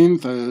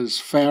XIV, as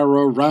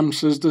Pharaoh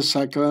Ramses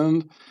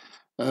II,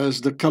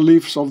 as the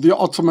caliphs of the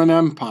Ottoman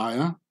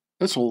Empire.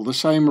 It's all the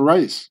same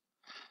race.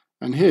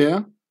 And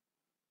here,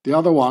 the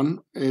other one,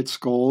 it's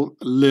called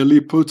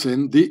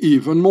Liliputin, the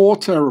even more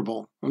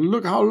terrible. And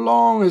look how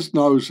long his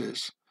nose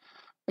is.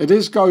 It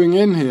is going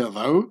in here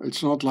though.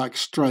 It's not like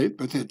straight,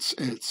 but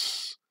it's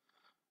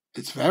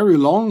very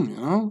long, you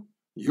know.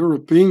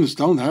 Europeans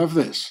don't have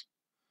this.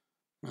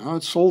 You know,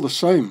 it's all the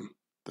same.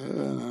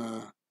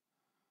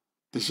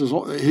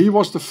 He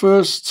was the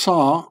first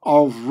Tsar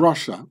of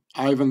Russia,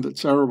 Ivan the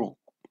Terrible.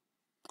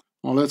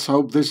 Well, let's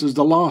hope this is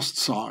the last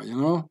Tsar, you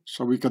know,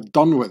 so we get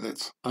done with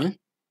it, eh?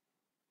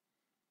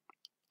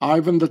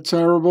 Ivan the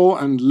Terrible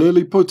and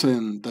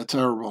Liliputin the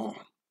Terrible.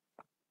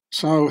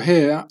 So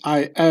here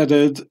I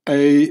added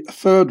a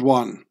third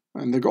one,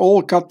 and they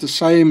all got the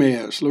same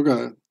ears. Look at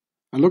it.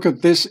 And look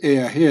at this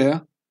ear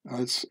here.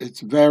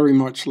 It's very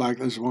much like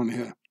this one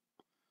here.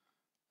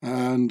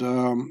 And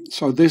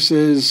so this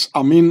is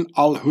Amin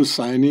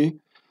al-Husseini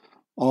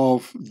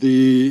of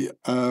the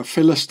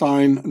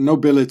Philistine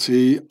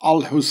nobility,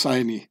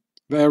 al-Husseini.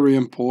 Very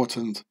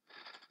important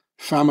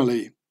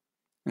family.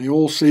 And you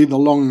all see the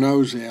long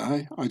nose here,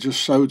 eh? I just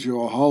showed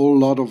you a whole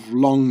lot of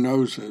long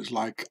noses,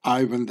 like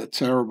Ivan the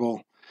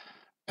Terrible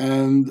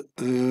and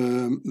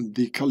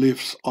the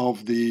caliphs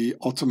of the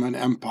Ottoman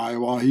Empire.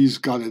 Well, he's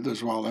got it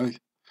as well, eh?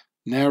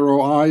 Narrow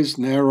eyes,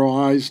 narrow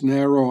eyes,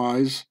 narrow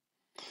eyes.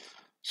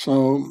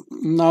 So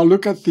now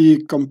look at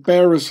the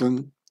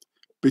comparison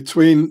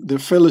between the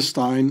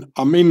Philistine,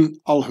 Amin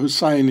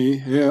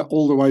al-Husseini, here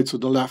all the way to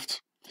the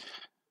left,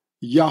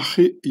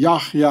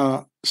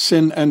 Yahya,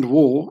 Sin and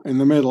War in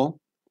the middle,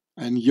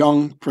 and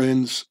young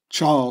Prince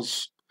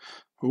Charles,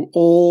 who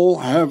all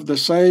have the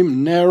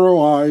same narrow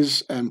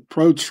eyes and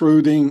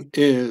protruding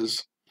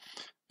ears,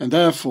 and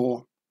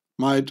therefore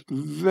might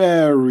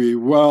very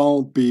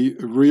well be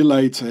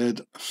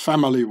related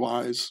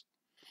family-wise.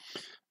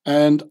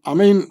 And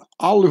Amin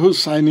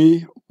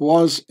al-Husseini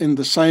was in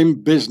the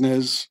same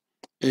business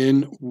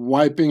in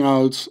wiping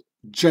out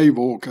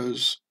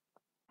jaywalkers,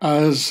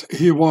 as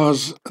he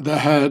was the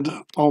head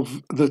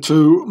of the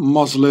two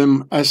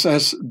Muslim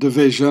SS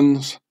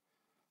divisions,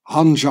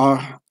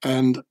 G.I.U.R.E.H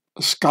and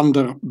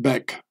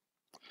Skanderbeg,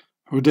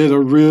 who did a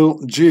real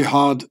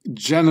jihad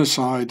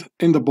genocide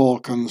in the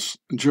Balkans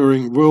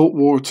during World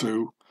War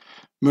II,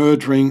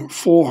 murdering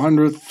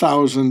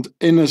 400,000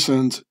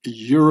 innocent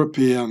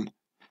European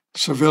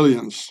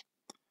civilians,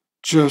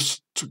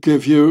 just to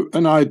give you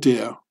an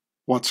idea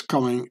what's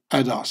coming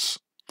at us.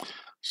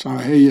 So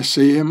here you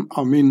see him,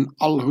 Amin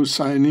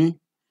al-Husseini,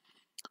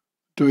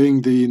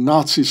 doing the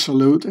Nazi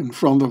salute in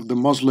front of the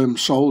Muslim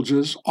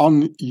soldiers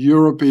on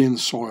European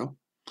soil.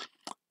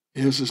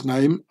 Here's his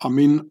name,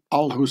 Amin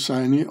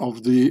al-Husseini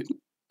of the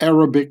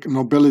Arabic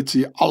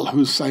nobility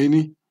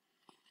al-Husseini.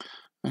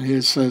 And here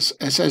it says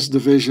SS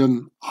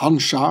Division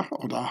G.I.U.R.E.H,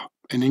 or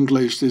in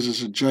English this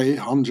is a J,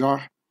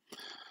 G.I.U.R.E.,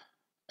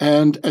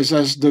 and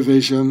SS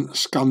Division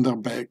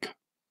Skanderbeg,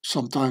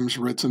 sometimes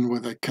written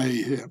with a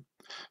K here.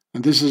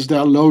 And this is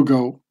their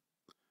logo.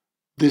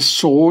 This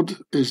sword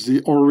is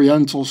the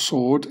Oriental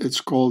sword.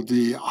 It's called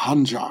the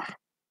G.I.U.R.E.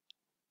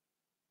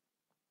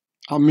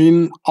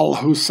 Amin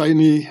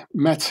al-Husseini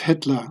met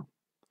Hitler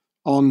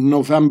on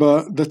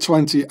November the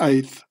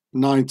 28th,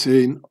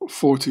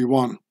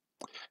 1941,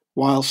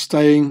 while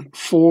staying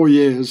 4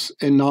 years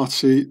in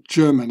Nazi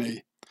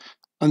Germany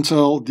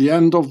until the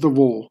end of the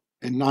war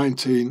in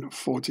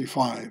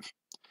 1945.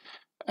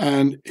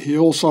 And he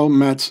also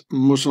met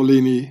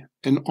Mussolini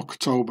in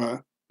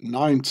October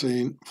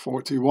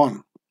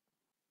 1941.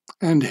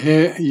 And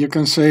here you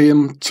can see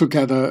him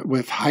together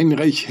with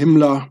Heinrich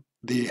Himmler,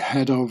 the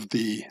head of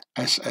the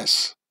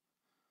SS.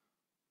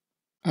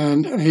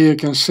 And here you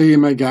can see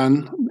him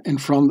again in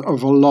front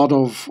of a lot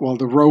of, well,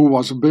 the row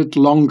was a bit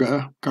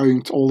longer,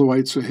 going all the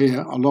way to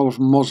here, a lot of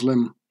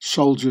Muslim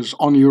soldiers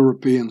on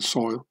European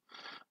soil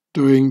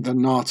doing the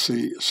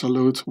Nazi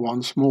salute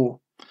once more.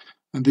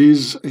 And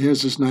here's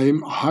his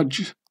name,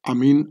 Hajj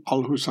Amin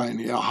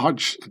al-Husseini. A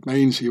Hajj, it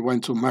means he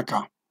went to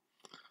Mecca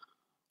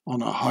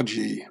on a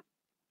Hajji.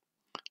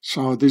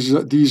 So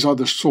these are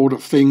the sort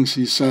of things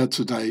he said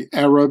today.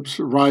 Arabs,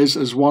 rise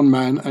as one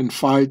man and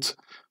fight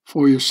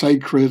for your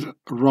sacred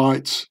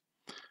rights.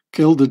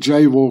 Kill the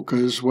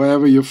jaywalkers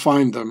wherever you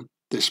find them.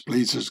 This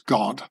pleases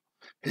God,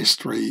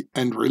 history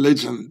and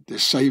religion.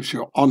 This saves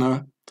your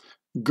honor.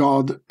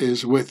 God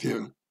is with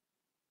you.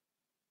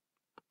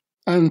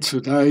 And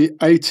today,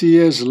 80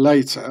 years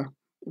later,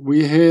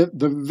 we hear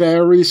the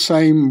very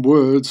same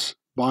words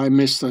by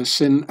Mr.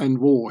 Sin and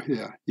War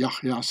here,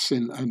 Yahya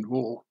Sin and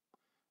War,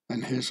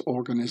 and his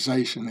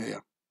organization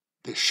here,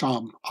 the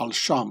Sham,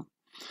 Al-Sham.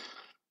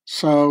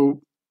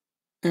 So,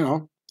 you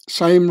know,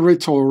 same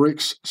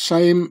rhetorics,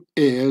 same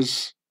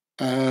ears,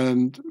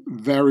 and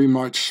very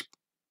much,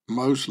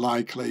 most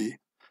likely,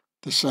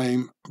 the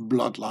same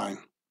bloodline.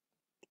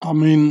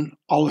 Amin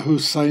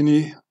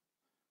al-Husseini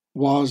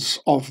was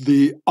of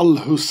the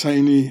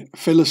Al-Husseini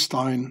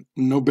Philistine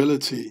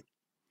nobility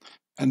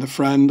and a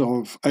friend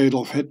of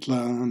Adolf Hitler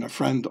and a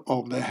friend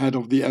of the head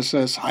of the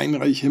SS,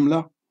 Heinrich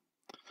Himmler.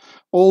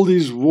 All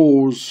these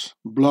wars,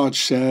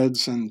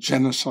 bloodsheds and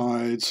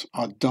genocides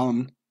are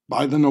done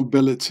by the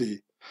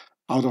nobility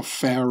out of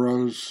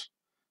Pharaoh's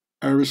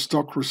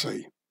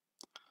aristocracy.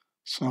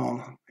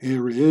 So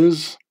here he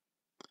is,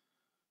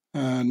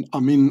 and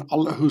Amin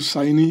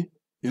al-Husseini,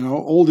 you know,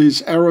 all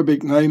these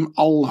Arabic names,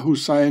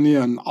 Al-Husseini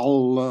and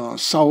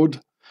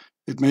Al-Saud,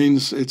 it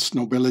means it's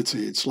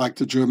nobility. It's like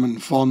the German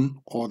von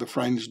or the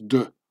French de,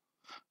 you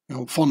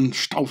know, von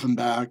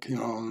Stauffenberg, you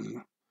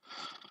know,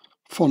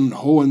 von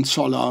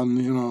Hohenzollern,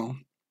 you know,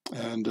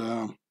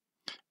 and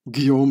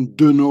Guillaume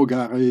de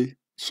Nogaret.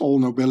 It's all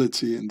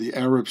nobility. And the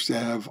Arabs, they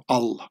have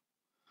Al.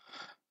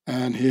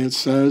 And here it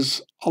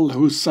says,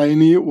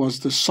 Al-Husseini was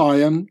the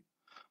scion.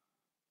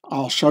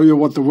 I'll show you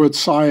what the word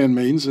scion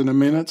means in a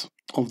minute.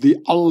 Of the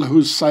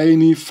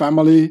Al-Husseini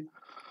family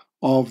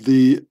of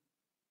the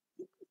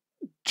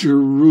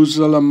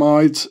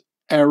Jerusalemite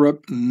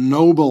Arab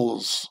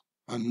nobles,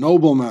 a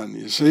nobleman,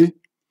 you see,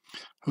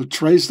 who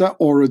trace their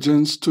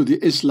origins to the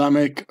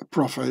Islamic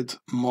prophet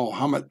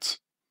Muhammad.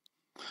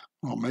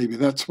 Well, maybe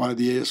that's where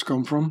the ears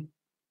come from.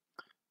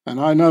 And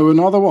I know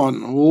another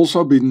one who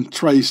also been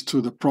traced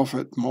to the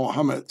prophet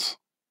Muhammad.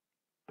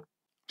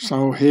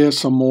 So here's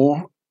some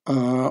more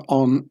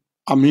on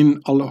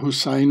Amin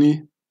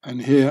al-Husseini.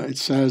 And here it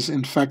says,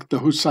 in fact, the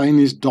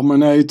Husseinis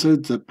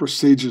dominated the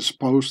prestigious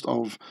post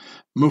of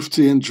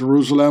Mufti in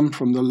Jerusalem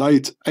from the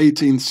late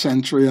 18th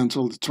century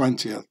until the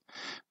 20th,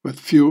 with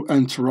few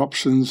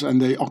interruptions,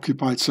 and they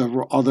occupied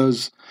several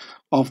others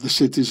of the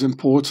city's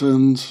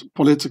important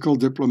political,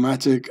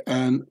 diplomatic,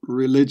 and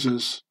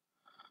religious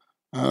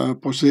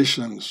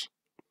positions.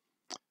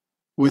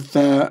 With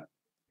their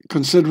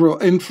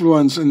considerable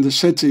influence in the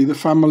city, the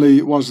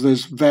family was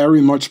this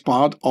very much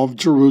part of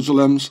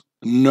Jerusalem's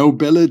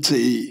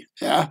nobility.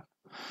 Yeah,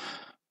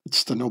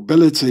 it's the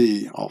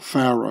nobility of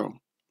Pharaoh.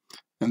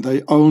 And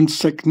they owned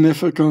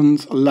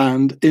significant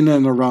land in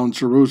and around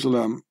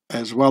Jerusalem,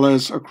 as well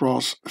as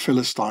across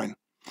Philistine.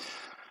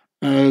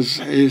 As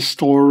a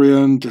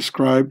historian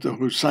described the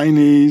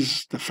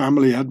Husseinis, the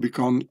family had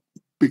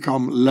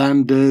become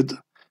landed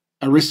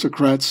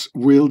aristocrats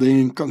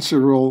wielding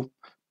considerable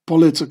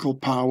political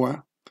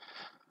power,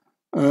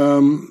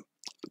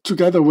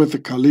 together with the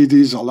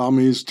Khalidis,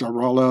 Alamis,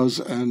 Jaralas,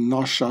 and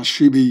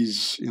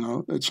Nashashibis. You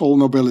know, it's all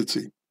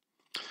nobility.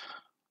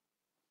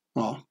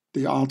 Well,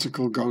 the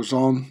article goes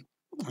on,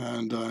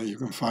 and you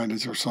can find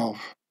it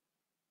yourself.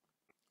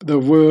 The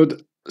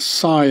word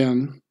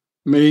scion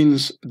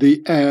means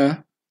the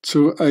heir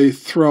to a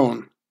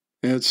throne.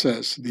 It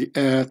says the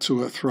heir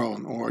to a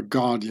throne, or a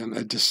guardian,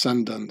 a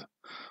descendant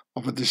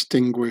of a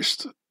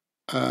distinguished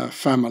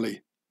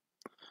family.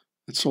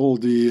 It's all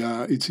the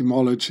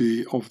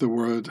etymology of the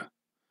word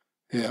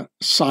here,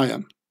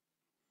 scion.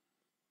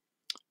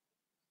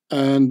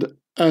 And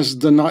as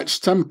the Knights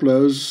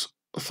Templars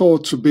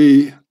thought to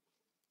be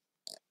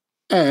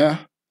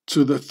heir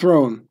to the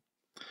throne,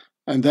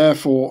 and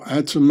therefore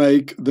had to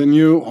make the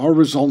new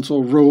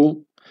horizontal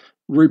rule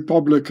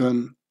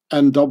Republican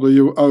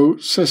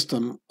NWO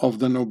system of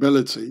the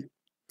nobility.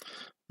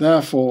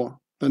 Therefore,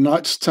 the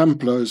Knights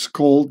Templars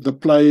called the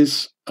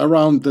place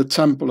around the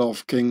temple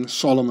of King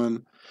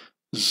Solomon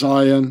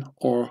Zion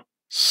or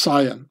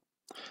Sion,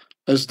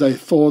 as they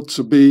thought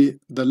to be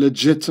the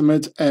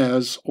legitimate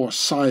heirs or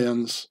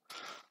scions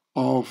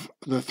of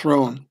the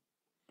throne.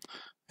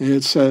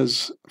 It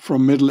says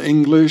from Middle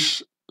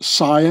English,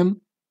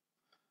 scion,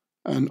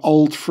 and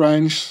Old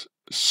French,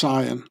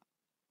 scion.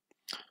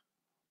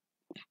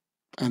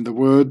 And the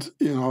word,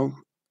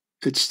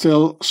 it's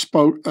still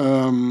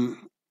spoken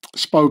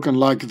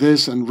like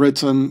this and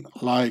written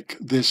like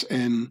this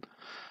in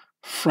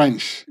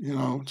French.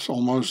 It's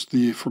almost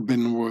the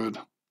forbidden word.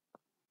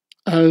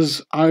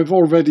 As I've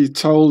already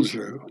told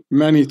you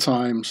many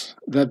times,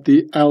 that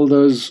the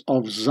elders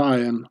of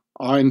Zion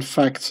are in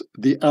fact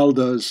the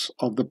elders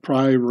of the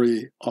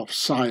Priory of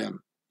Sion,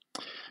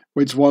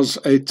 which was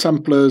a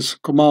Templars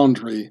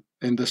commandery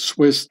in the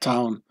Swiss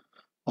town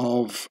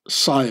of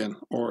Sion,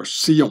 or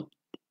Sion,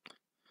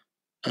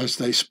 as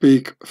they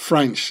speak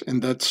French in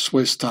that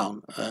Swiss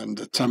town, and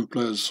the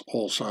Templars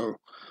also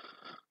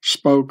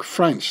spoke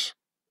French.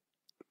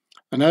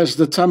 And as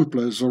the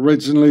Templars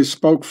originally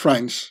spoke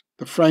French,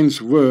 the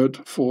French word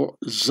for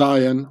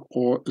Zion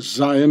or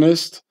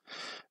Zionist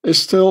is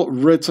still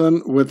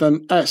written with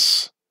an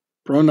S,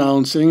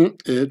 pronouncing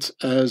it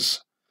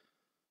as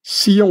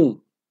Sion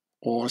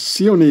or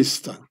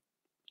Sioniste.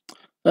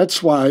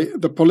 That's why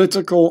the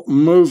political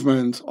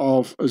movement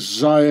of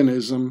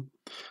Zionism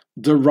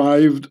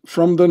derived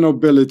from the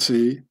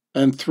nobility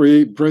and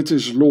 3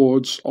 British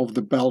lords of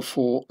the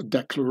Balfour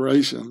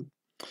Declaration,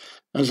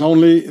 as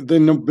only the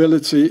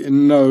nobility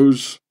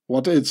knows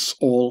what it's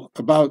all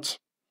about.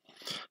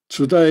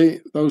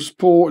 Today, those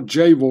poor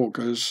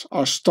jaywalkers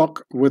are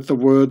stuck with the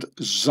word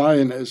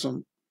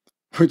Zionism,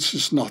 which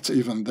is not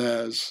even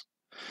theirs,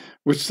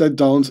 which they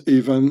don't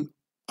even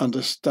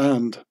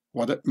understand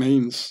what it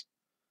means,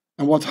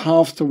 and what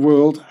half the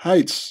world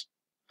hates.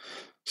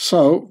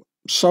 So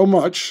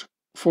much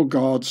for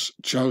God's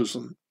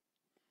chosen,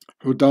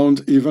 who don't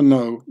even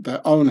know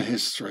their own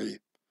history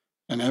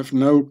and have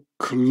no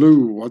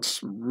clue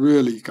what's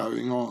really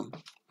going on.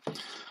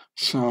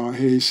 So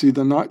here you see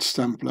the Knights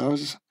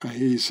Templars,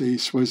 here you see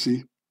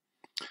Swissy,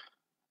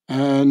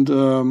 and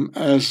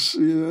as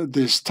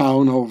this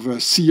town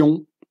of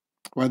Sion,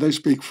 where they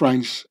speak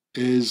French,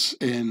 is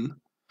in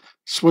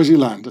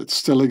Swaziland. It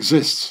still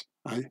exists,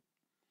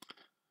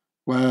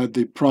 where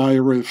the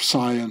Priory of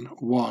Sion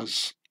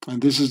was.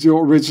 And this is the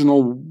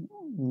original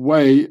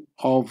way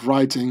of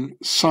writing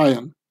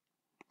Sion.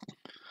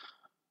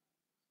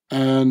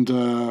 And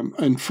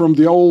from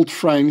the Old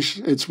French,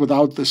 it's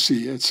without the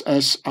C, it's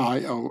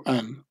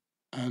S-I-O-N.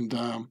 And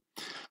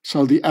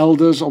so the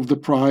elders of the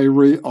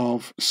Priory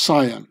of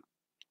Sion.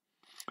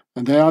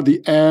 And they are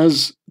the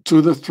heirs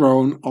to the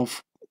throne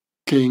of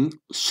King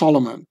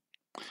Solomon.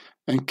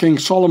 And King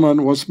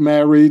Solomon was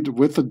married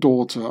with the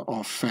daughter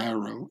of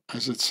Pharaoh,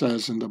 as it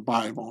says in the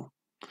Bible.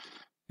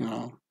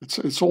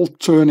 It's all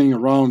turning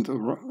around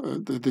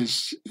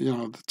this,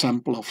 the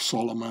Temple of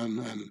Solomon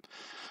and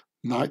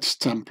Knights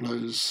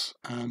Templars,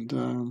 and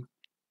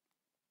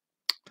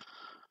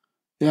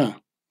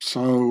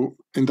so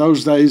in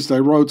those days they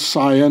wrote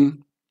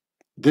Sion,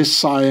 this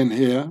Sion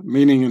here,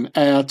 meaning an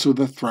heir to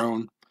the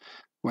throne,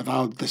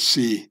 without the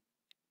C.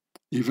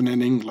 Even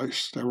in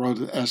English, they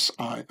wrote it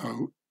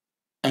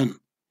S-I-O-N.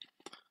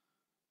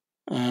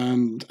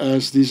 And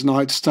as these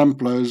Knights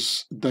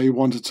Templars, they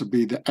wanted to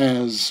be the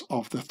heirs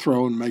of the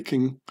throne,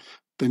 making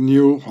the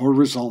new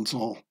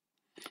horizontal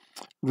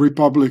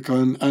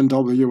Republican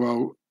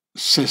NWO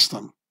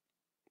system.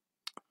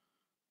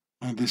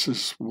 And this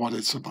is what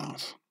it's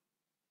about.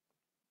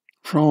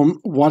 From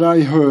what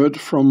I heard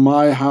from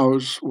my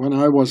house when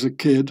I was a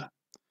kid,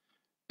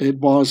 it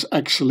was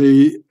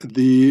actually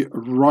the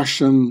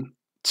Russian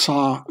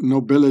Tsar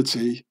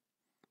nobility,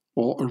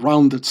 or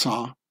around the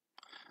Tsar,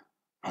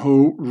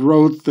 who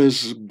wrote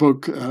this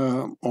book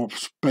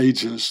of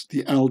pages,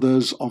 The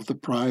Elders of the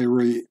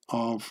Priory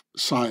of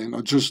Sion,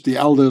 or just The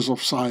Elders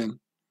of Sion,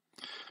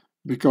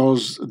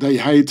 because they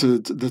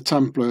hated the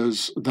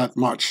Templars that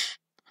much,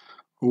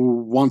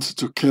 who wanted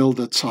to kill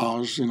the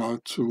Tsars,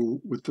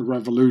 with the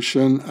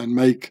revolution and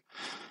make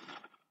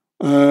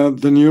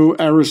the new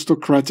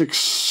aristocratic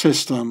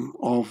system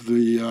of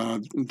the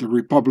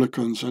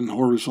republicans and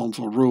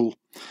horizontal rule.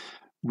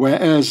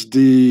 Whereas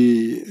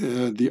the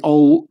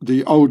OWO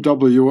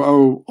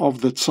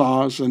of the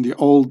Tsars and the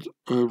old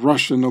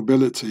Russian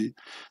nobility,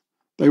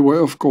 they were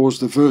of course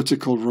the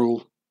vertical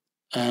rule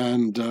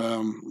and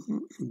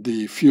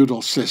the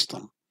feudal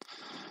system.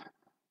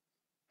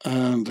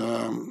 And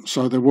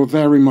so they were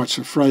very much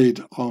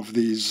afraid of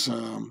these,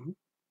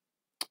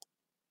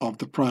 of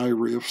the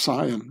Priory of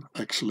Sion,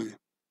 actually,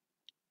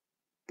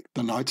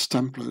 the Knights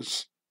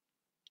Templars.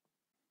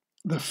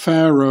 The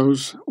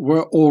pharaohs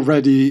were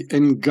already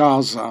in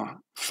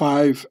Gaza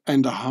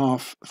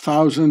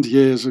 5,500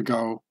 years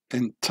ago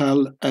in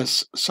Tel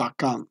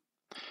Es-Sakan,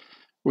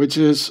 which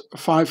is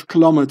 5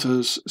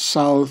 kilometers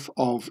south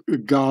of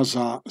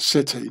Gaza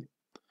City.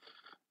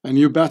 And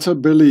you better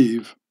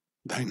believe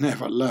they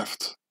never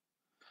left,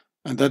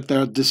 and that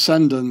their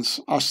descendants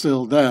are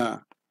still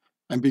there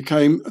and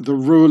became the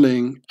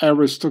ruling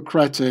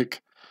aristocratic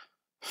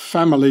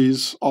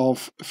families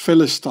of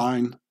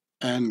Philistine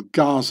and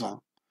Gaza,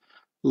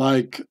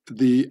 like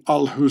the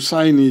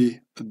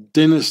Al-Husseini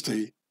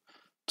dynasty,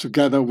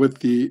 together with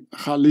the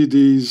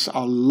Khalidis,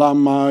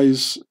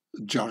 Al-Lamais,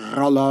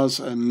 Jaralas,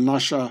 and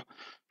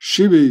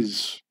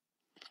Nashashibis,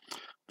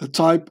 the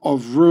type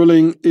of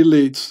ruling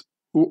elite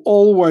who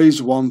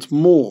always want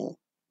more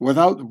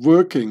without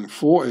working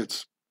for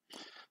it,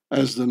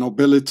 as the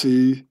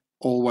nobility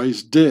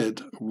always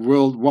did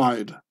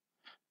worldwide,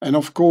 and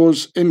of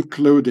course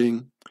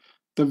including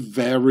the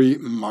very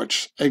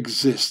much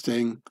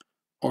existing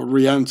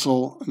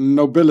Oriental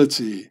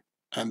nobility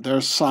and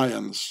their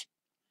science,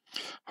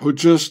 who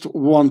just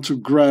want to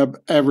grab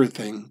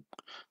everything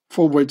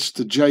for which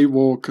the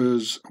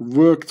jaywalkers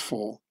worked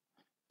for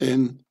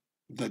in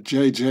the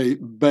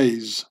JJ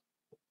base.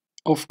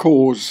 Of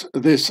course,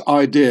 this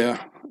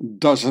idea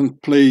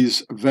doesn't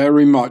please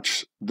very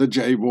much the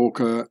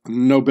jaywalker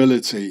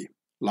nobility,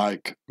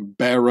 like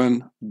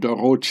Baron de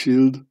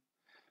Rothschild,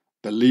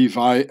 the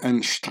Levi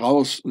and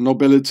Strauss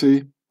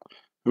nobility,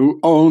 who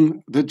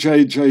own the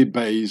JJ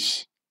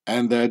base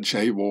and their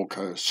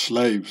jaywalker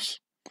slaves.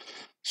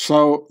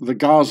 So the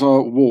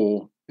Gaza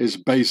war is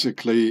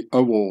basically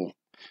a war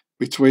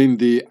between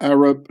the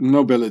Arab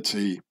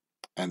nobility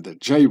and the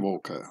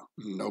jaywalker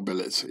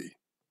nobility.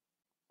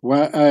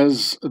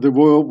 Whereas the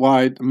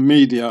worldwide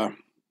media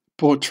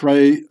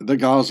portray the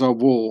Gaza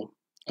war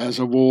as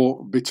a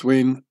war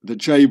between the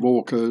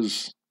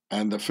jaywalkers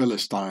and the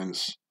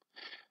Philistines,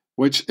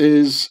 which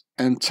is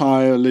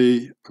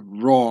entirely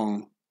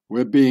wrong.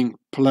 We're being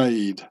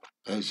played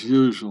as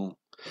usual.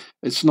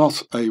 It's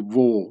not a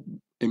war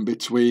in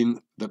between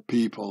the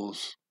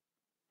peoples.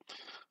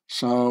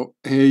 So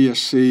here you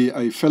see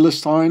a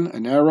Philistine,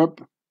 an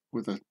Arab,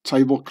 with a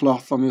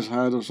tablecloth on his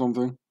head or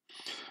something.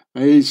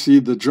 And you see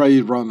the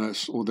J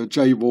runners or the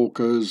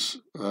jaywalkers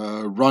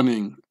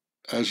running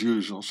as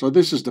usual. So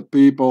this is the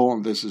people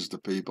and this is the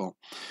people.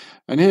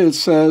 And here it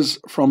says,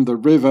 from the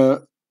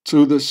river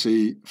to the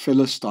sea,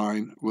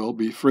 Philistine will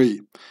be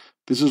free.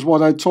 This is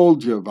what I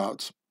told you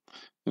about.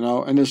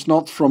 And it's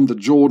not from the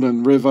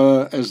Jordan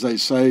River, as they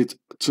say,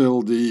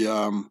 till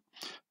the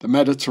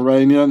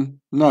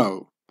Mediterranean.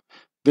 No,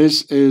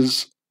 this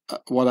is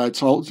what I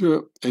told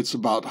you. It's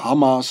about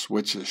Hamas,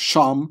 which is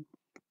Sham,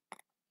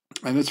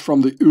 and it's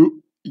from the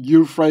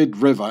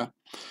Euphrates River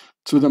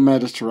to the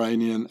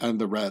Mediterranean and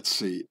the Red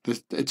Sea.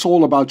 It's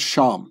all about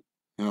Sham.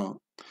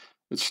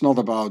 It's not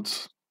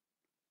about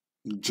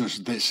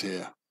just this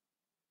here.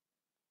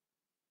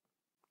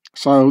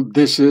 So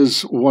this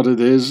is what it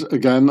is,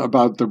 again,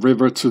 about the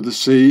river to the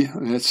sea.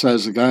 And it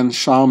says again,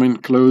 Sham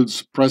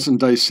includes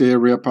present-day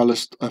Syria,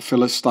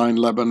 Philistine,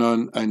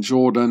 Lebanon, and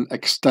Jordan,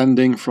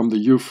 extending from the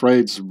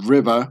Euphrates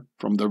River,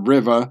 from the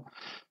river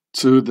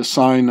to the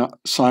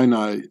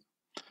Sinai.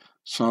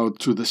 So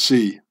to the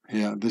sea.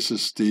 Here, this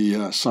is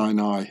the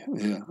Sinai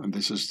here, and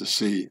this is the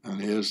sea,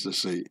 and here's the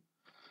sea.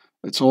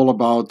 It's all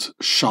about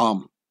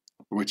Sham,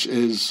 which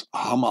is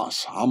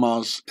Hamas.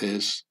 Hamas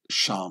is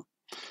Sham.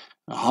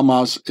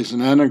 Hamas is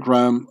an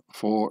anagram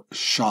for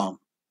Sham,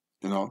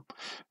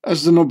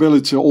 as the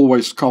nobility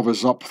always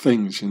covers up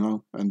things,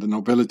 and the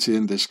nobility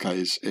in this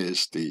case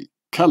is the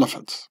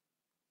Caliphate.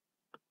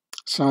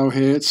 So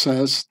here it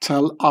says,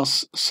 Tel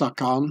As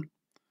Sakan,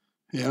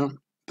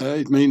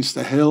 it means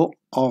the hill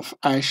of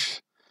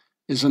ash,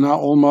 is a now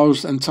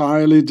almost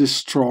entirely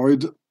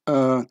destroyed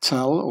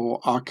tell or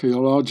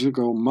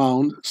archaeological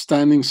mound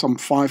standing some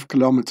 5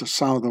 kilometers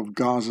south of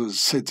Gaza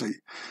City,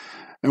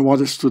 in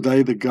what is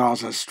today the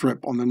Gaza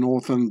Strip on the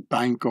northern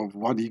bank of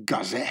Wadi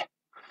Gazeh.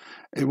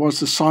 It was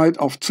the site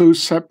of 2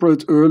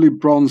 separate early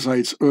Bronze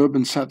Age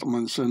urban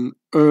settlements, an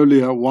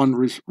earlier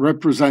one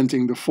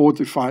representing the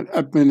fortified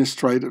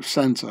administrative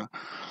center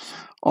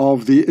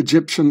of the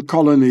Egyptian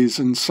colonies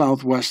in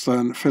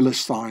southwestern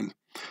Philistine.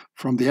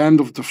 From the end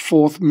of the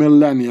 4th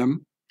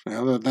millennium,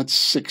 that's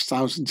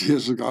 6,000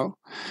 years ago,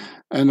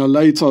 and a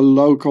later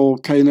local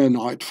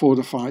Canaanite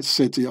fortified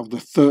city of the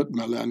 3rd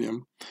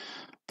millennium.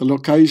 The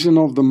location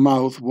of the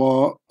mouth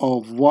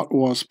of what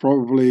was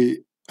probably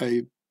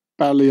a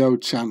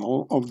paleo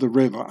channel of the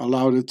river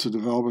allowed it to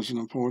develop as an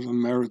important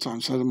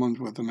maritime settlement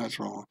with the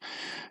natural.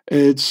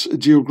 Its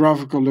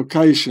geographical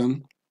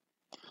location,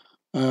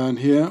 and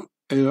here,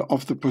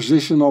 of the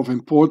position of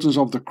importance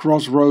of the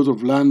crossroad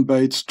of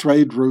land-based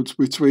trade routes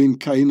between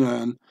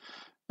Canaan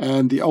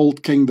and the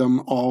Old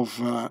Kingdom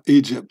of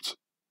Egypt.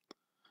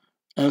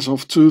 As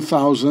of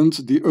 2000,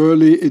 the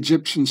early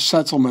Egyptian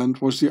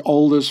settlement was the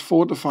oldest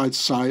fortified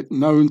site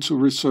known to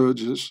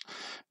researchers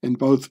in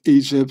both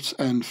Egypt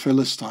and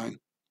Philistine.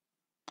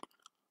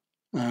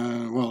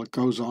 Well, it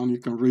goes on, you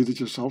can read it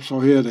yourself. So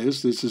here it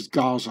is, this is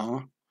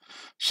Gaza.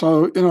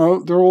 So,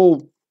 they're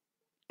all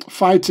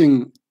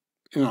fighting,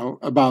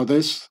 about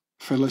this,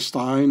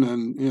 Philistine,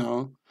 and,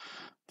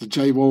 the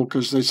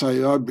jaywalkers, they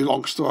say, oh, it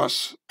belongs to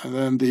us. And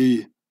then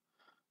the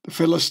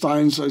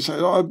Philistines, they say,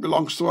 oh, it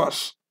belongs to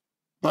us.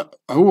 But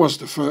who was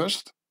the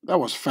first? That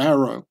was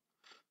Pharaoh.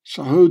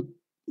 So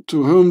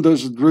to whom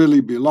does it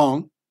really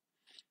belong?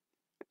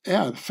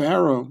 Yeah,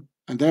 Pharaoh.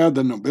 And they're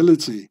the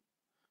nobility.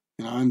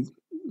 And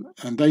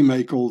and they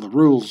make all the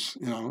rules,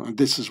 and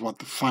this is what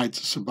the fight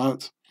is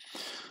about.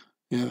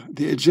 Yeah,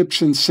 the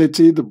Egyptian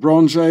city, the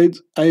Bronze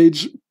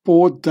Age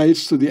port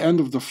dates to the end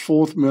of the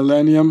 4th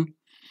millennium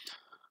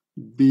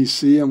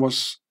BC and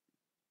was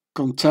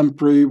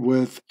contemporary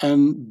with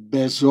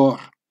En-Besor,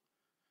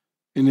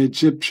 an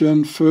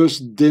Egyptian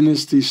First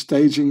Dynasty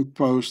staging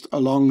post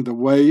along the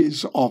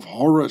ways of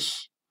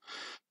Horus,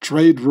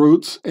 trade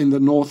route in the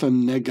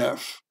northern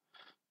Negev.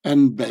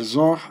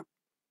 En-Besor,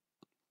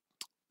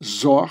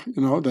 Zor,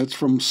 that's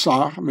from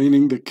Sar,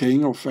 meaning the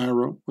king or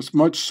pharaoh, was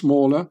much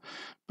smaller,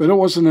 but it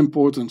was an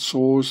important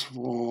source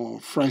for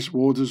fresh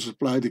water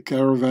supply to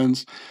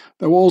caravans.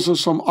 There were also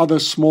some other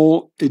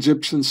small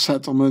Egyptian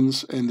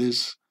settlements in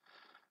this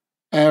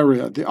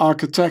area. The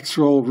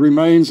architectural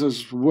remains,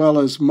 as well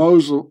as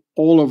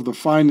all of the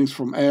findings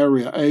from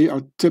Area A,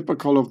 are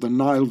typical of the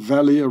Nile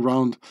Valley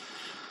around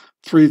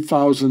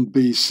 3000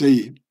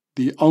 BC.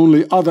 The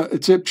only other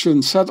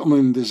Egyptian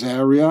settlement in this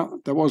area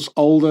that was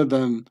older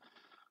than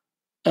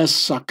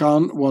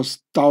Es-Sakan was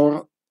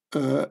Taur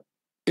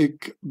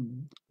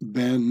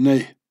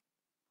Ik-Bene.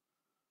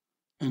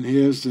 And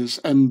here's this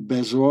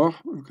En-Besor.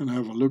 We can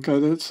have a look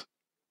at it.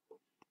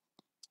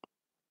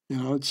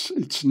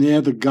 It's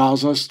near the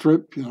Gaza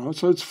Strip,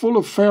 so it's full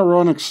of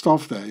pharaonic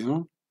stuff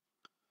there,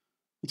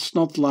 It's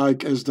not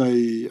like as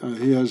they,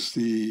 here's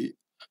the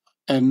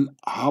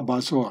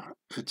En-Habasor.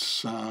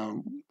 It's,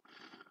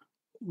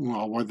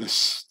 where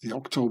the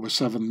October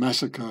 7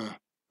 massacre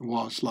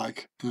was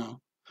like,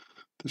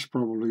 There's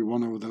probably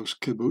one of those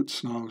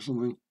kibbutz now or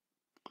something.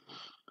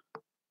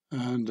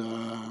 And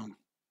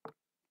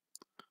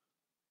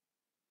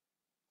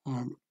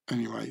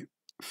anyway,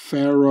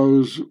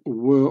 pharaohs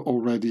were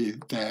already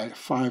there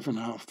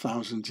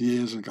 5,500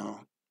 years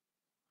ago.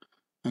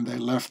 And they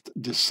left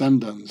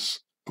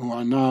descendants who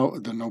are now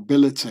the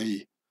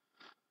nobility,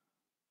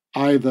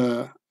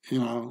 either,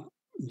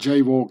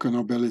 jaywalker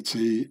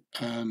nobility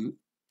and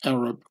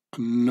Arab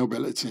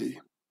nobility.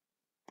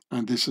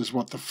 And this is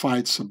what the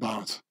fight's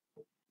about.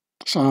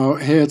 So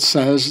here it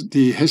says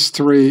the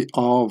history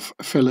of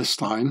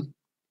Philistine,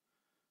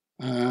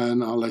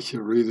 and I'll let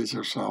you read it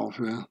yourself.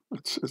 Yeah,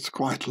 it's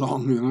quite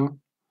long,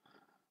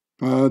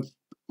 But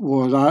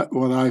what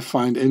I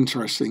find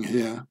interesting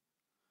here,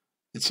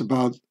 it's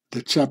about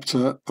the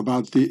chapter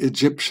about the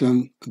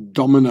Egyptian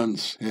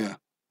dominance here,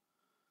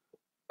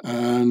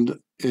 and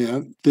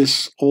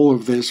all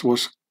of this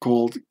was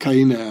called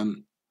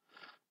Canaan,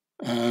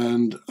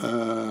 and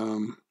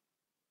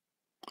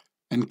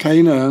in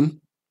Canaan.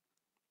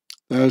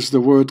 There's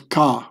the word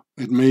ka.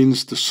 It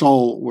means the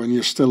soul when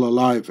you're still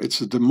alive.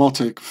 It's a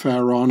demotic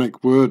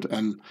pharaonic word,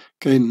 and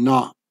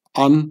na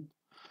an,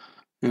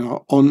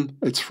 on.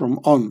 It's from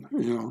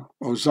on,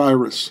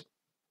 Osiris.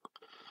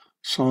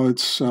 So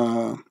it's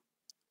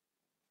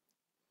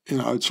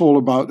it's all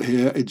about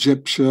here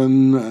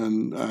Egyptian,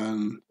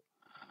 and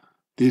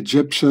the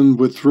Egyptian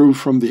withdrew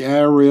from the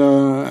area,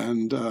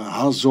 and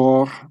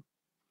Hazor.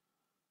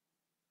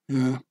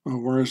 Yeah,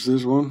 where is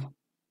this one?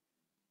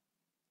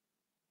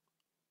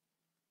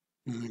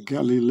 In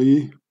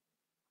Galilee,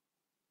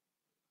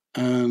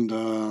 and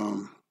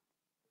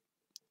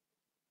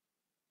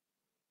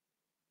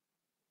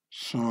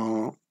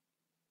so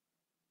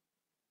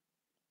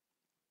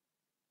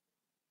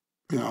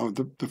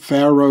the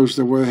pharaohs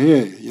that were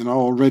here,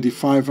 already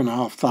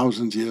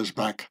 5,500 years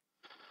back,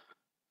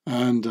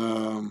 and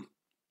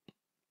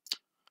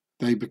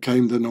they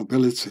became the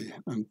nobility,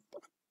 and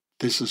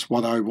this is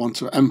what I want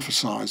to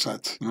emphasize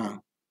at,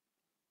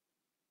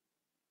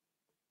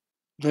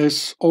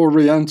 This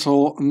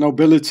Oriental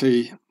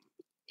nobility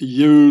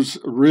use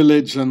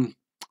religion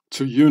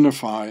to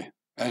unify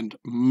and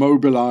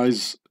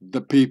mobilize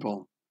the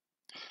people,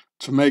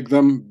 to make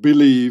them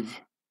believe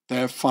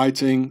they're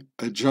fighting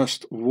a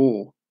just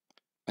war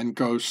and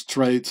go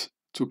straight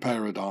to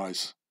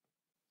paradise.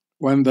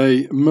 When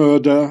they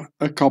murder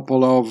a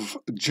couple of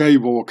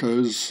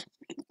jaywalkers,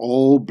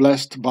 all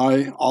blessed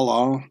by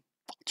Allah,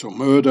 to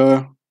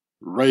murder,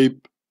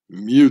 rape,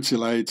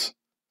 mutilate,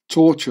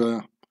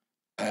 torture,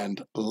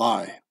 and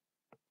lie.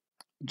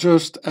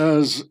 Just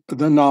as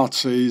the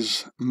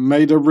Nazis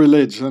made a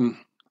religion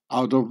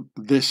out of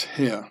this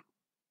here.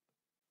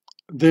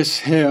 This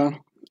here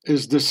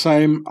is the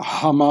same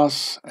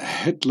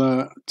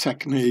Hamas-Hitler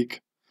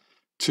technique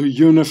to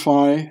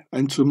unify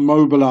and to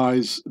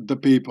mobilize the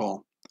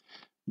people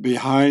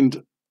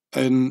behind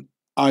an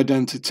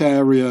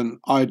identitarian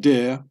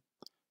idea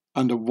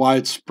and a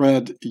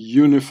widespread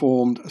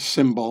uniformed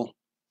symbol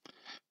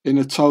in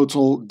a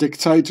total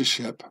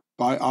dictatorship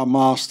by our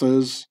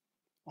masters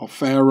of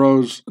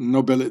Pharaoh's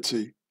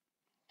nobility,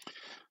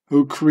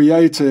 who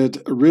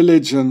created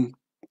religion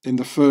in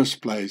the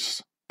first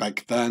place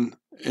back then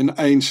in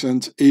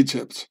ancient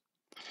Egypt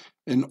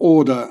in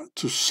order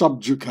to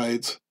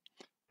subjugate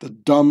the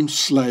dumb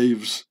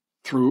slaves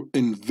through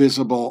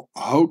invisible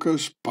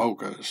hocus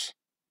pocus.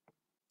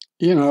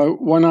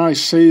 When I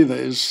see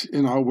this,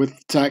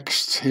 with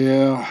text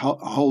here,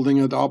 holding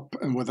it up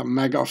and with a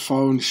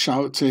megaphone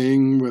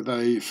shouting with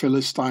a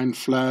Philistine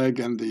flag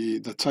and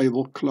the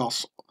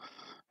tablecloth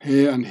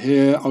here and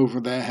here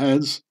over their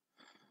heads.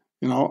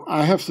 You know,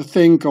 I have to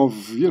think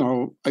of, you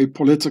know, a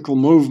political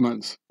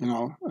movement, you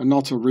know, and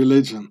not a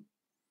religion.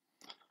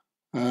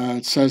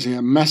 It says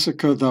here,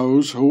 massacre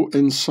those who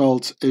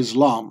insult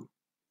Islam.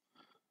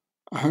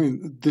 I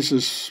mean, this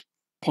is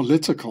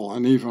political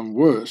and even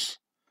worse.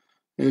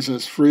 It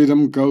says,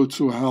 freedom, go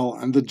to hell.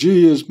 And the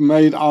G is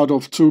made out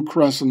of 2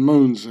 crescent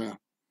moons here.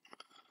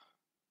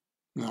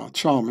 Now,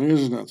 charming,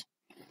 isn't it?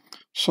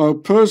 So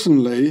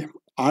personally,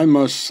 I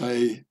must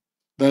say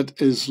that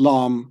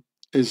Islam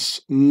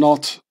is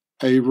not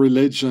a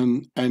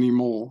religion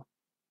anymore.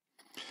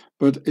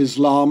 But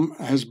Islam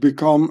has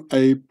become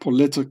a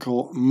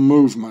political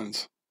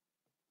movement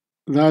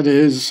that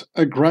is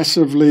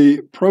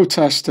aggressively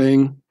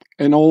protesting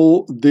in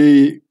all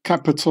the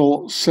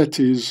capital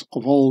cities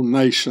of all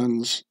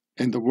nations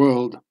in the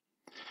world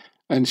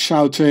and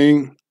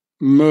shouting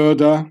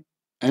murder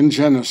and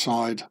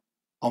genocide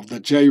of the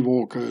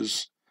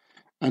jaywalkers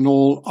and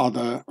all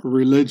other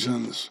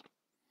religions.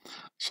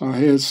 So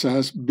here it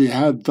says,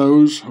 behead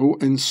those who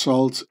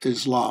insult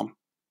Islam.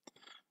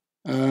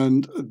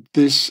 And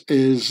this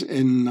is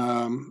in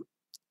a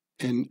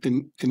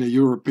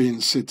European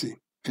city,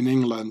 in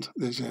England,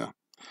 this here.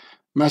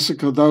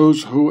 Massacre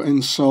those who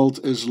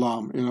insult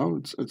Islam. You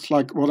know, it's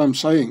like what I'm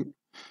saying.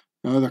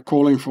 You know, they're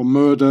calling for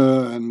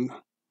murder, and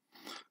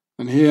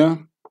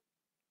here,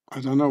 I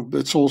don't know,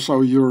 it's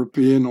also a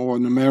European or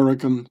an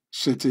American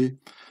city. It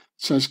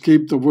says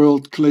keep the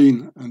world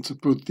clean, and to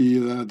put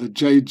the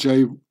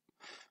JJ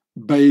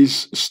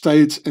base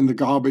state in the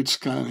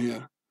garbage can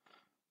here.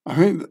 I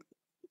mean,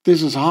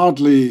 this is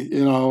hardly,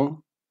 you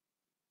know,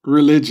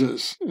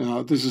 religious. You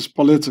know, this is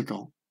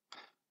political.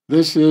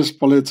 This is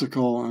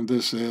political, and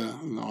this here,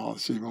 no,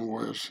 it's even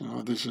worse. You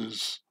know,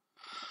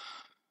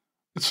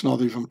 it's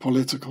not even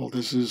political.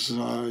 This is,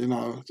 you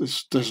know,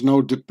 there's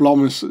no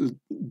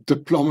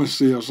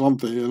diplomacy or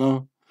something, you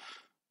know.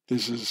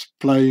 This is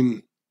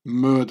plain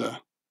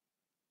murder,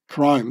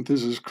 crime.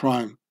 This is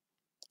crime,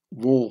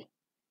 war.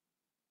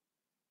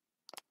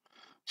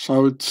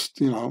 So it's,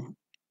 you know,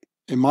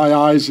 in my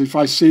eyes, if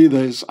I see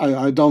this,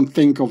 I don't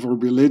think of a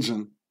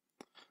religion.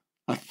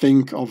 I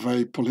think of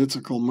a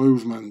political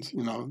movement,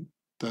 you know,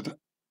 that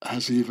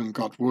has even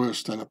got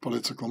worse than a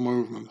political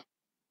movement.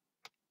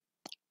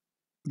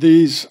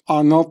 These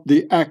are not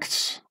the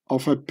acts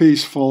of a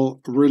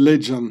peaceful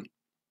religion,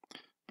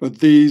 but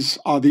these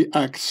are the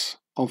acts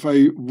of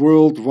a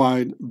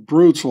worldwide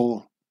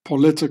brutal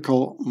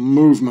political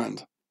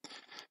movement,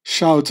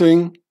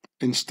 shouting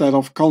instead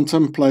of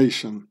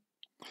contemplation,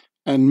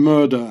 and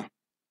murder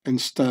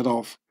instead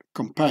of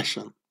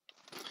compassion.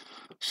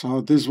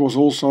 So this was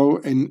also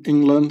in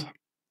England.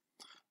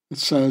 It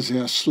says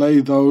here,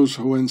 slay those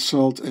who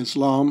insult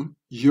Islam.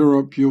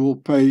 Europe, you will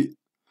pay.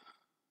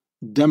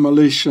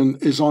 Demolition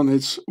is on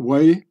its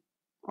way.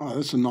 Oh,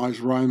 that's a nice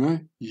rhyme, eh?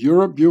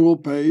 Europe, you will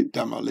pay.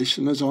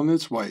 Demolition is on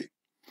its way.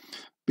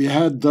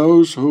 Behead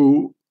those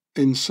who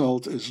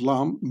insult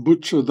Islam.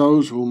 Butcher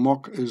those who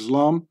mock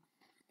Islam.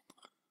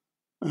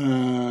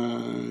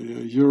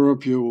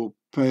 Europe, you will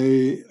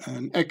pay.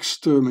 And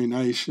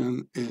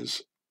extermination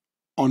is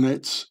on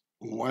its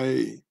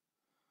way.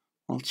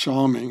 Well,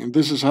 charming. And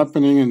this is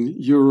happening in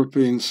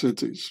European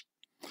cities.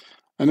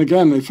 And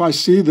again, if I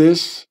see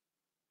this,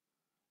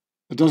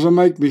 it doesn't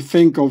make me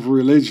think of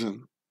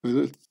religion, but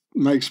it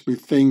makes me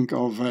think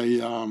of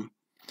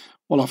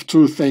of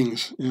 2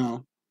 things, you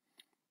know.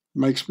 It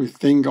makes me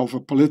think of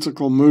a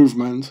political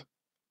movement,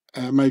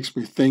 and it makes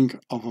me think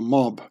of a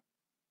mob.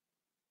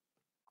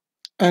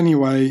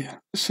 Anyway,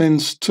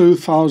 since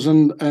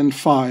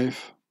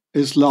 2005,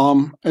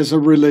 Islam as a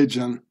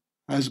religion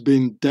has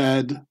been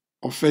dead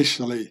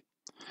officially.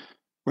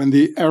 When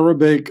the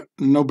Arabic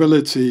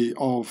nobility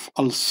of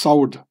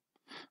Al-Saud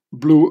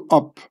blew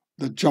up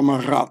the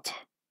G.I.U.R.E.H,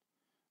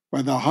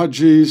 where the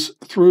Hajis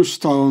threw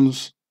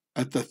stones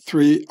at the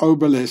 3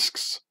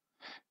 obelisks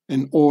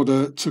in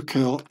order to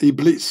kill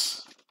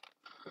Iblis.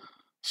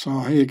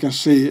 So here you can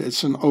see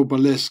it's an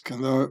obelisk,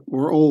 and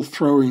we're all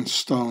throwing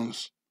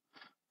stones.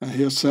 And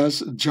here it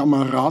says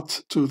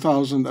G.I.U.R.E.H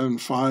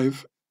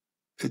 2005,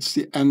 it's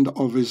the end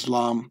of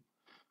Islam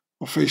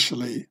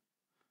officially.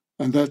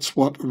 And that's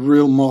what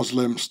real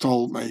Muslims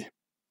told me,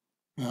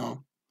 you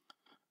know.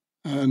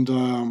 And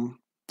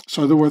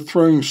so they were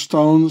throwing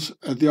stones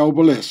at the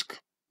obelisk.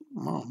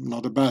 Well,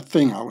 not a bad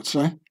thing, I would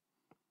say.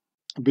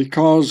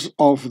 Because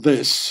of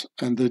this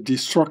and the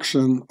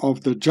destruction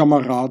of the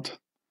G.I.U.R.E.H,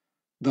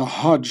 the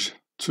Hajj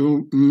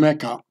to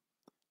Mecca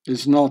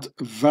is not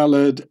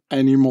valid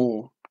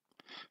anymore.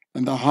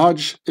 And the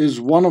Hajj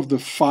is one of the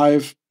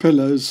 5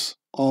 pillars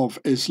of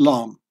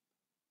Islam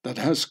that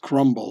has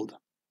crumbled.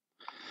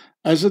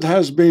 As it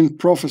has been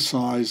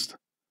prophesied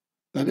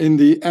that in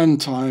the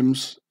end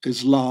times,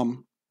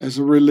 Islam as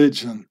a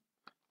religion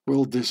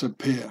will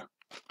disappear.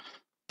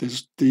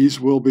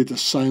 These will be the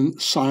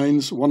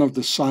signs, one of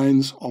the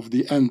signs of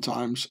the end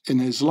times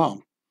in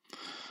Islam.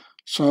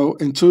 So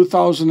in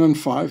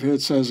 2005, here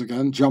it says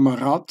again,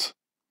 G.I.U.R.E.H,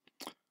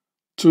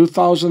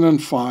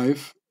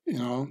 2005, you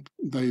know,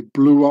 they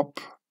blew up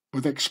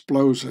with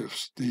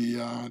explosives,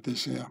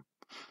 this here.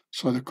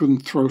 So they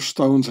couldn't throw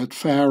stones at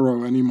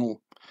Pharaoh anymore.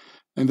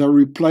 And they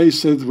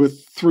replaced it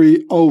with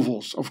 3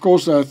 ovals. Of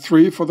course, there are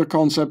 3 for the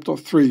concept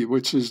of 3,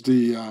 which is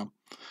the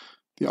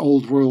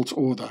old world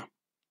order.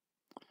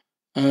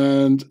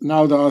 And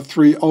now there are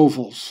 3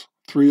 ovals,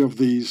 3 of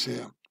these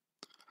here.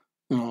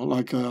 You know,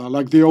 like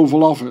the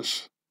Oval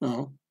Office, you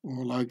know,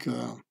 or like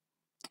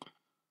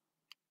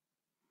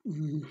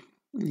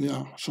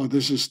yeah. So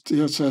this is,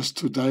 here it says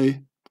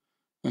today,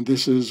 and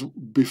this is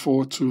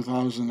before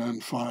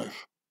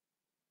 2005.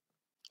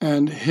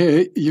 And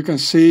here you can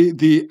see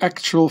the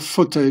actual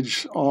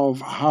footage of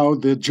how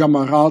the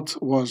G.I.U.R.E.H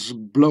was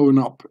blown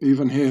up.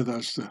 Even here,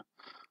 there's the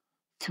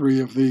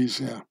 3 of these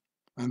here.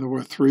 And there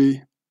were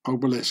 3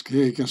 obelisks.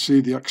 Here you can see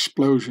the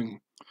explosion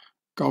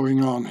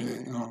going on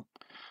here. You know,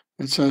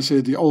 it says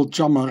here the old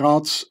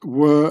G.I.U.R.E.Hs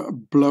were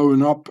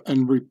blown up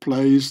and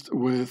replaced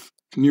with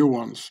new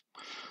ones.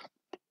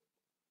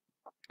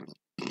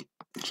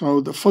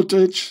 So the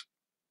footage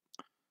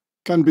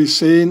can be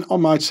seen on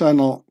my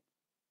channel,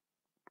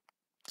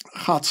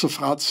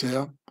 G.I.U.R.E.H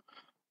here.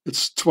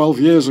 It's 12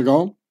 years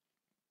ago,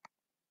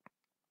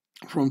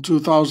 from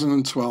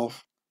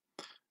 2012,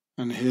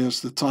 and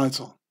here's the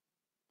title.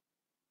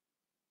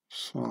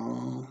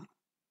 So,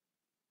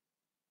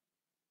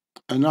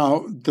 and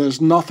now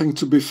there's nothing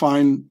to be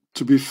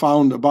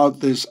found about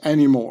this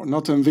anymore.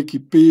 Not in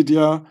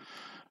Wikipedia,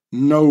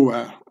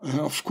 nowhere. And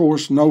of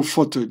course, no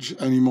footage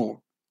anymore.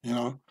 You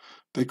know,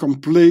 they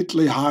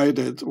completely hide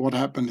it. What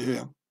happened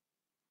here?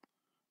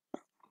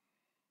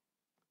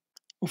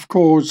 Of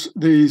course,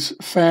 these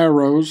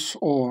pharaohs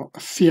or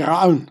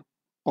Firaun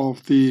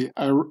of the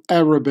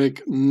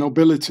Arabic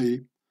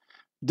nobility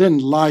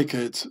didn't like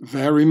it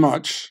very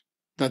much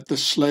that the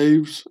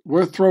slaves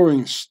were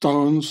throwing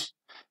stones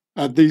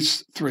at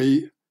these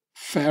 3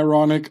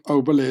 pharaonic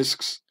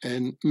obelisks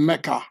in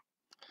Mecca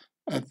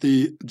at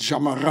the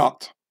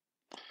G.I.U.R.E.H,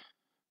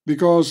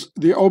 because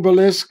the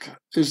obelisk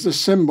is the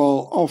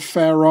symbol of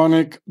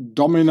pharaonic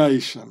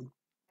domination.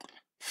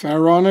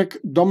 Pharaonic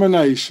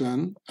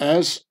domination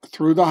as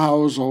through the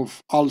house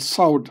of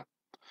Al-Saud,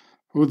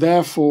 who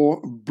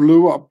therefore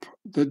blew up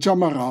the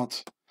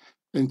G.I.U.R.E.H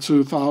in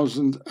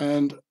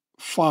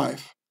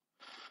 2005.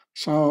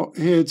 So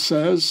here it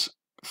says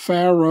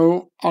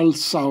Pharaoh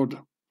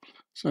Al-Saud.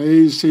 So here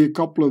you see a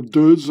couple of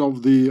dudes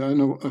of the,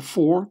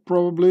 4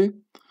 probably,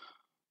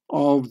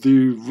 of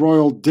the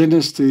royal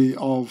dynasty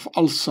of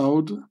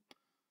Al-Saud,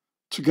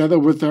 together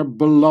with their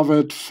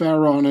beloved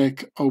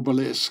pharaonic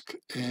obelisk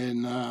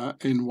in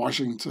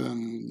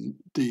Washington,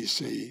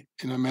 D.C.,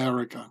 in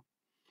America.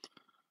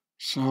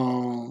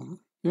 So,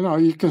 you know,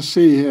 you can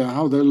see here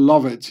how they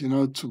love it, you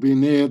know, to be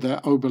near their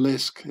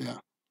obelisk here.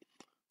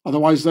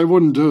 Otherwise, they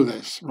wouldn't do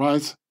this,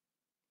 right?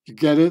 You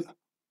get it?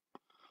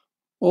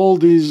 All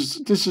these,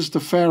 this is the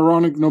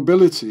pharaonic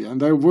nobility,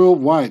 and they're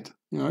worldwide.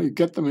 You know, you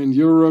get them in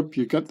Europe,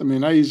 you get them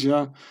in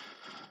Asia.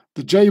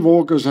 The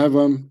jaywalkers have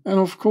them, and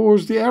of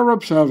course the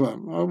Arabs have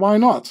them. Why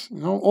not? You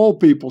know, all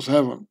peoples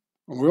have them.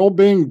 And we're all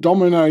being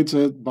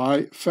dominated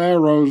by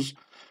Pharaoh's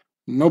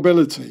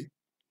nobility.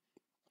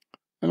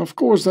 And of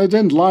course they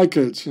didn't like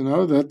it, you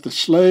know, that the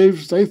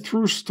slaves, they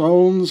threw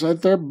stones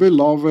at their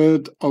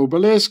beloved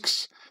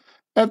obelisks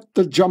at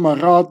the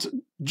G.I.U.R.E.H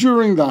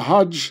during the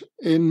Hajj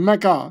in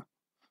Mecca.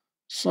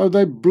 So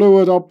they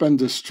blew it up and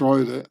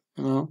destroyed it,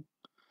 you know.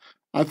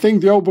 I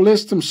think the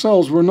obelisks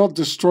themselves were not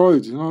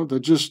destroyed, you know, they're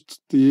just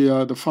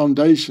the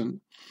foundation,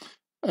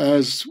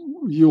 as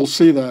you'll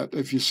see that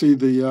if you see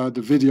the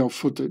video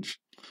footage.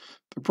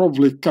 They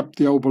probably kept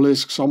the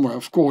obelisk somewhere.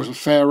 Of course, a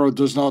pharaoh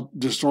does not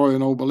destroy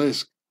an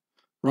obelisk,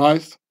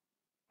 right?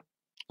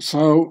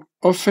 So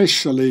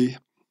officially,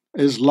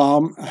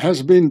 Islam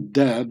has been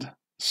dead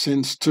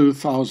since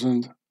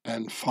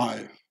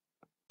 2005.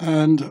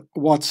 And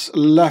what's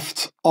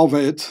left of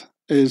it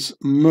is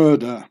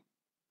murder,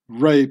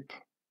 rape,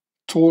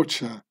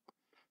 torture,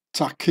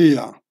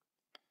 taqiyya,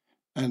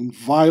 and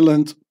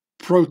violent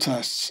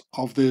protests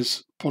of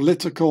this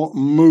political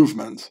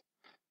movement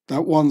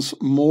that wants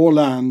more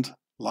land,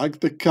 like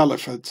the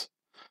Caliphate,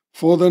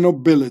 for the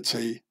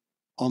nobility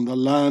on the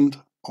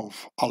land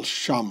of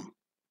Al-Sham.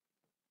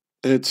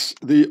 It's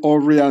the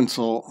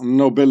Oriental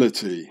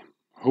nobility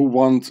who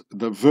want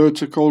the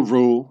vertical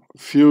rule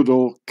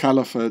feudal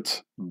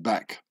caliphate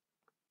back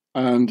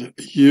and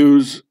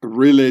use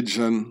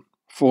religion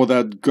for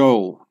that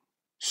goal,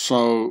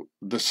 so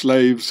the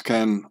slaves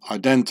can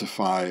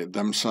identify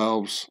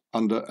themselves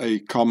under a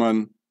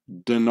common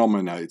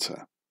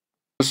denominator.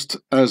 Just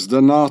as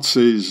the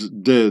Nazis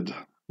did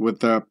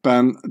with their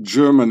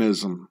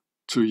pan-Germanism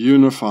to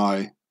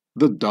unify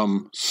the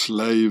dumb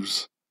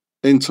slaves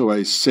into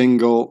a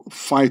single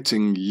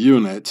fighting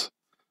unit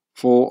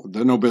for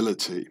the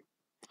nobility.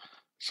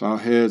 So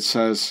here it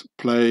says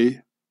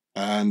play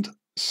and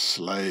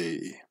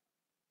slay,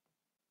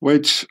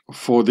 which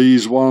for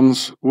these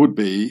ones would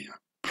be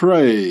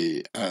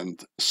pray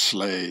and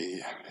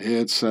slay.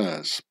 Here it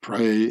says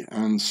pray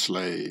and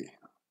slay,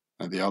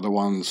 and the other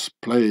ones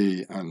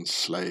play and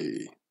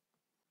slay.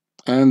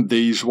 And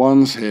these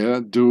ones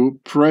here do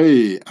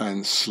prey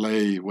and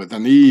slay with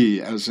an E,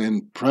 as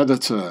in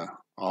predator,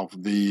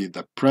 of the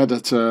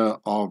predator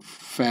of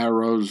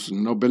Pharaoh's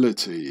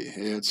nobility.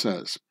 Here it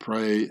says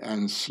prey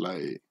and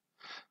slay.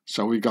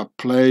 So we got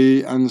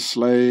play and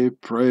slay,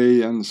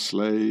 pray and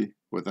slay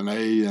with an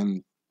A,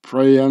 and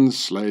pray and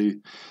slay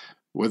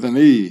with an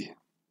E.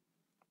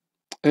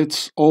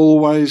 It's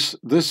always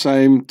the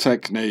same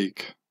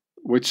technique,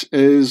 which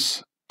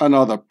is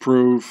another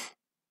proof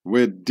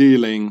we're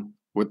dealing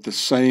with the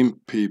same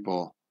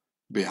people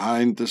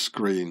behind the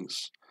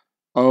screens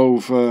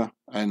over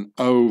and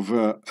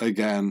over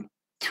again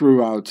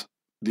throughout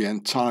the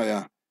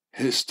entire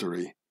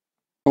history.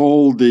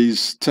 All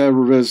these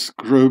terrorist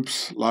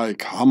groups like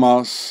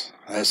Hamas,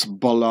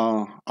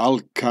 Hezbollah,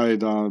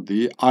 Al-Qaeda,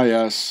 the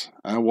IS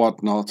and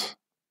whatnot,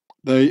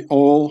 they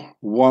all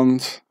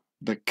want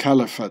the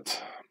Caliphate.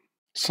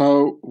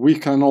 So we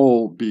can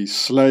all be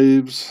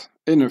slaves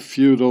in a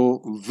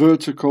feudal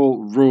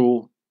vertical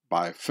rule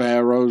by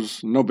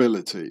Pharaoh's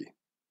nobility.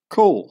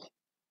 Cool.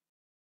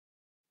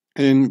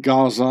 In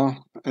Gaza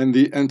and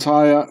the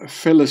entire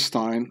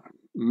Philistine,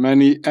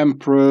 many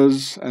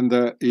emperors and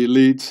their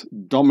elite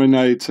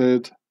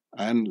dominated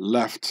and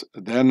left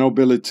their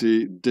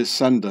nobility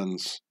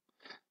descendants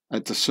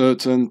at a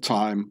certain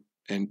time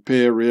in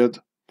period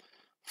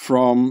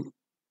from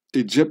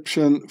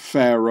Egyptian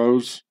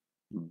pharaohs,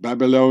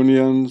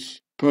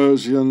 Babylonians,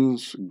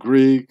 Persians,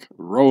 Greek,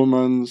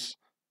 Romans,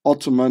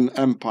 Ottoman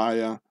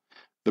Empire,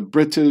 the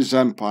British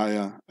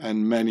Empire,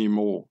 and many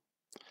more.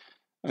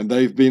 And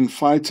they've been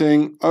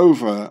fighting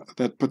over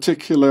that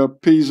particular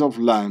piece of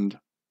land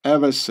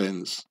ever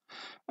since,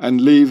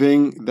 and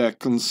leaving their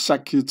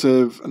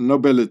consecutive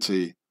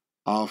nobility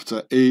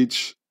after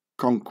each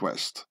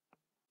conquest,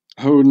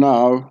 who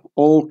now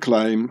all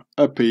claim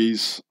a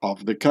piece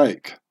of the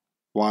cake,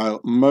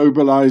 while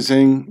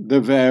mobilizing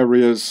the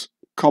various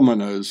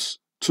commoners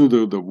to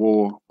do the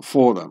war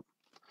for them.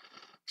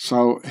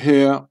 So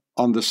here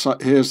on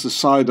here's the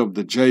side of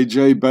the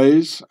JJ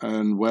base,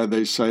 and where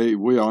they say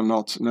we are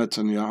not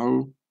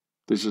Netanyahu,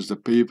 this is the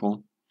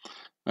people.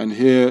 And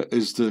here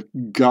is the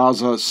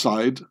Gaza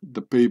side,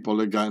 the people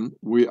again,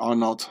 we are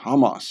not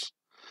Hamas.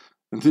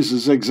 And this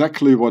is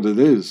exactly what it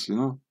is, you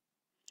know.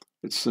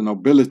 It's the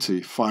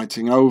nobility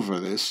fighting over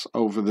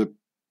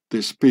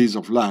this piece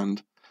of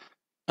land,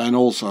 and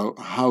also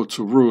how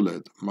to rule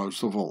it,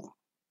 most of all.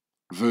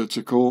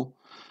 Vertical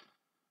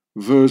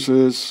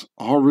versus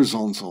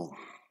horizontal.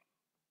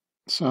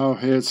 So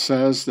here it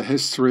says the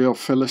history of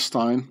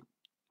Philistine.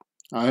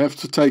 I have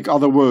to take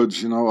other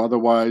words, you know,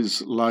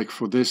 otherwise, like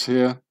for this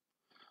here,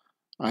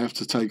 I have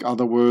to take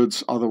other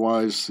words,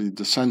 otherwise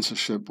the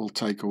censorship will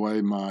take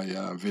away my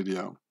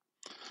video.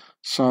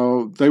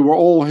 So they were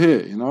all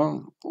here, you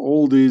know,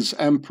 all these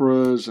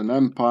emperors and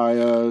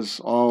empires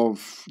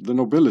of the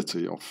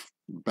nobility, of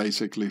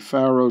basically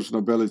Pharaoh's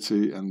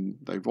nobility, and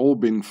they've all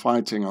been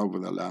fighting over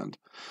the land.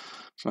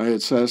 So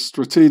it says,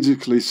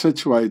 strategically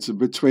situated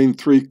between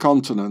three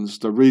continents,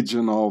 the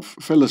region of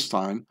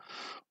Philistine,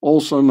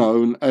 also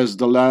known as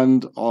the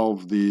land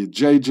of the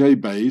JJ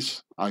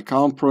base. I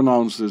can't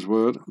pronounce this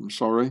word, I'm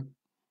sorry.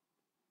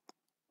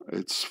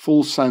 It's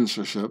full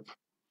censorship.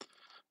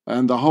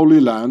 And the Holy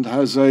Land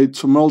has a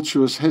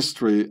tumultuous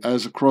history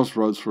as a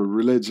crossroads for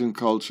religion,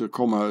 culture,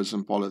 commerce,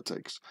 and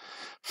politics.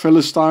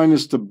 Philistine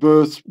is the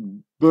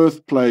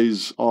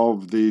birthplace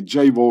of the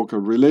Jaywalker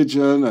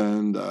religion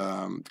and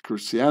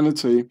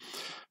Christianity,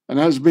 and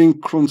has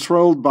been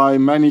controlled by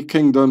many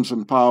kingdoms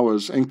and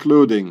powers,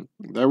 including,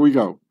 there we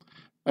go,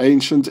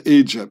 ancient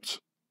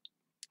Egypt,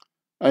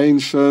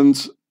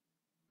 ancient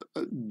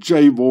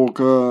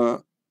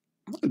Jaywalker,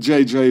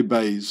 JJ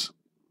base,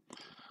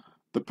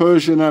 the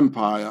Persian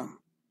Empire,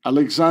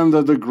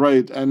 Alexander the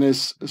Great and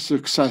his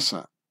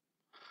successor,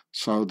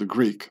 so the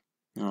Greek,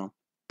 you know,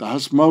 the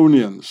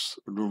Hasmoneans,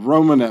 the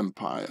Roman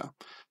Empire,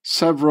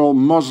 several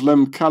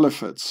Muslim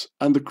caliphates,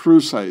 and the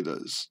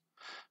Crusaders.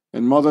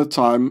 In modern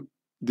time,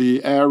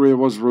 the area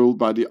was ruled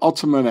by the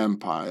Ottoman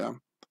Empire,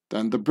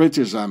 then the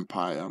British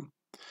Empire,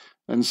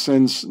 and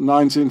since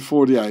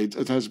 1948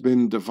 it has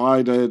been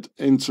divided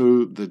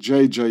into the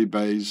JJ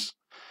base,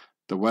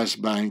 the West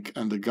Bank,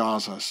 and the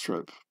Gaza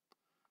Strip.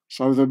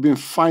 So they've been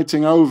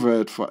fighting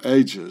over it for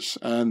ages,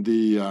 and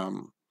the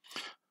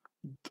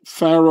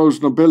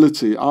Pharaoh's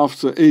nobility,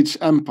 after each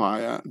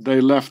empire, they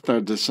left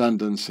their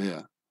descendants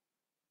here.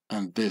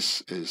 And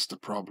this is the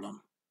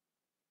problem.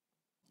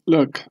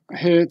 Look,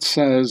 here it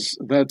says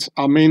that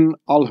Amin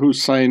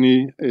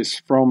al-Husseini is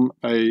from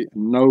a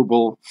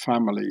noble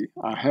family.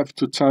 I have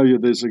to tell you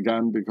this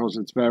again because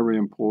it's very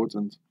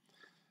important.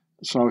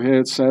 So here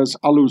it says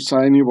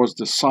Al-Husseini was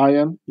the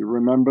scion, you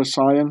remember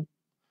scion,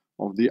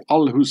 of the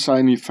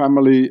Al-Husseini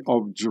family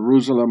of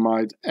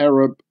Jerusalemite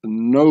Arab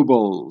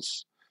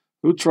nobles,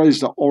 who trace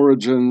the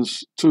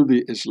origins to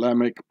the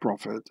Islamic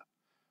prophet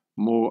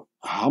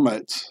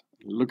Muhammad.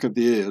 Look at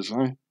the ears,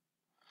 eh?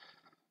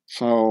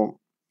 So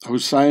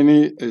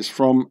Husseini is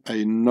from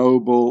a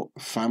noble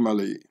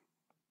family.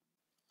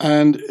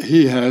 And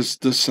he has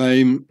the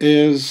same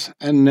ears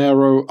and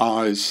narrow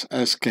eyes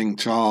as King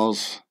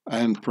Charles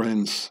and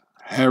Prince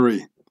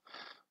Harry.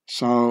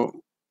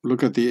 So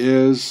look at the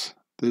ears,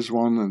 this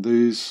one and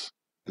these.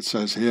 It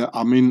says here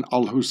Amin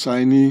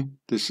al-Husseini,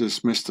 this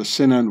is Mr.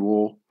 Sin and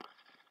War,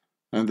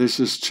 and this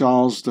is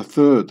Charles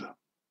III.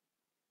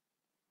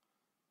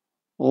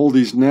 All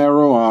these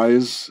narrow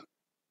eyes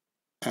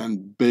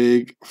and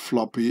big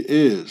floppy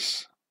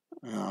ears,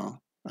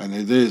 and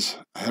it is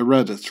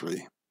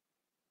hereditary.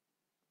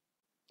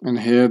 And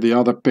here the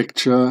other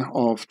picture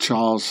of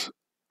Charles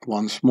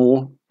once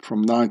more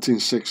from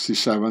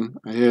 1967.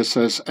 Here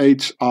says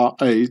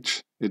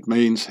H.R.H. It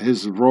means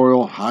His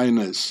Royal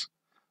Highness,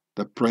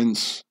 the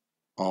Prince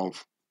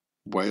of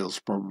Wales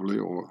probably,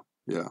 or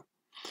yeah.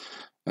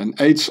 And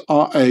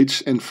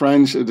H.R.H. in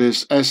French it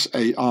is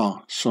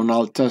S.A.R. Son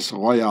Altesse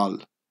Royale,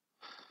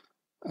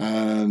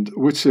 and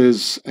which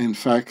is in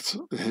fact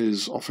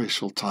his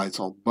official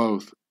title,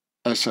 both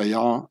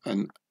S.A.R.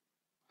 and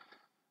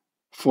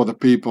for the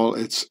people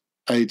it's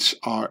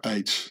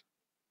H.R.H.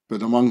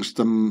 But amongst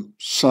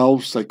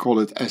themselves they call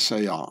it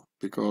S.A.R.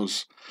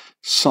 because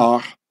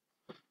Tsar,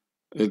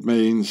 it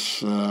means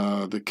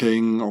the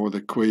king or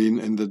the queen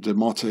in the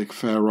Demotic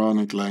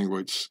Pharaonic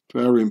language.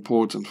 Very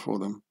important for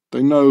them.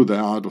 They know they're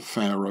out of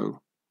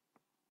Pharaoh.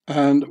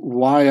 And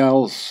why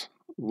else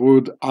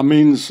would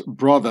Amin's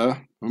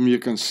brother, whom you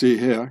can see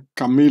here,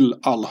 Kamil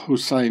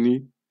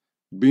al-Husseini,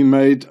 be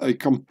made a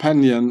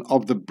companion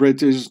of the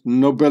British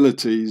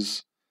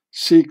nobility's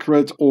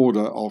secret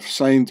order of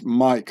Saint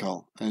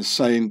Michael and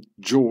Saint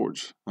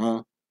George?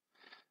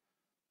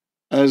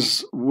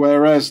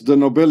 Whereas the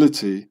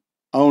nobility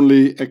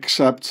only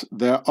accept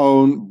their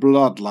own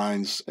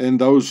bloodlines in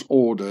those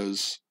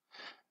orders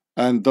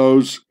and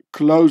those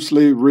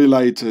closely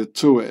related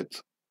to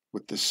it,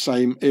 with the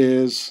same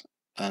ears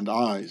and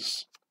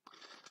eyes.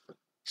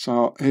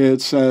 So here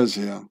it says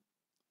here.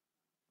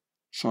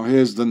 So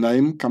here's the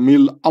name,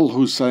 Kamil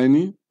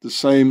al-Husseini, the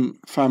same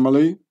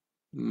family,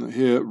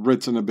 here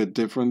written a bit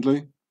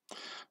differently.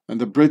 And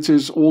the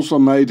British also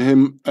made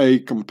him a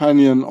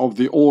companion of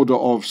the order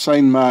of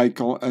Saint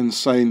Michael and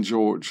Saint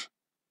George.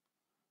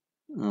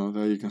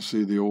 There you can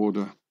see the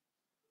order.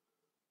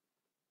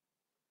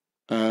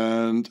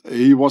 And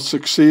he was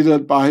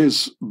succeeded by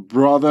his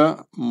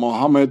brother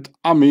Mohammed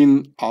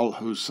Amin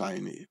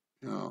al-Husseini.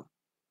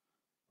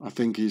 I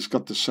think he's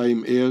got the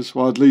same ears.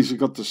 Well, at least he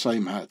got the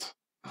same head.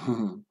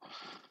 And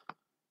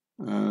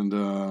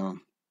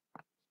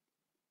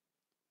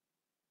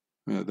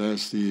yeah,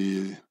 there's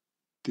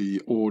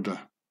the order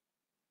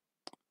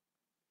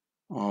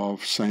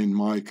of Saint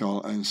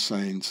Michael and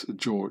Saint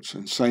George.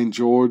 And Saint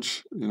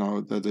George,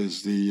 that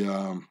is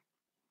the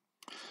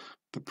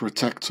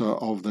protector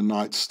of the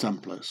Knights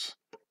Templars.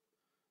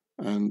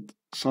 And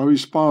so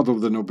he's part of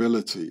the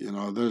nobility,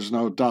 there's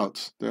no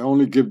doubt. They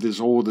only give these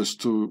orders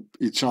to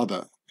each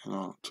other,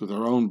 to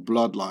their own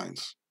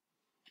bloodlines.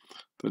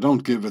 They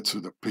don't give it to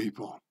the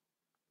people,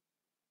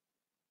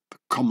 the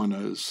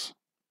commoners.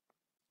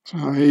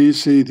 So here you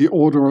see the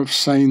order of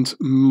Saint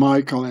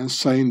Michael and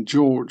Saint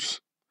George.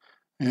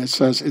 And it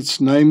says it's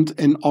named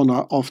in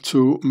honor of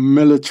two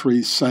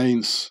military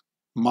saints,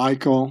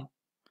 Michael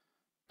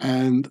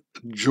and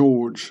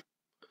George.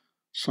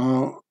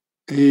 So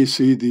here you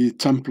see the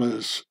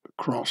Templars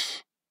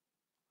cross.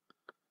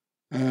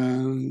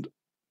 And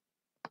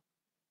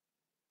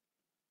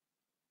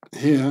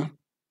here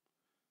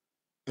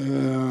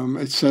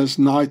it says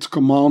Knight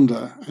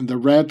Commander, and the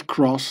red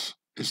cross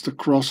is the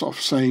cross of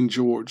Saint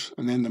George,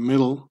 and in the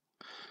middle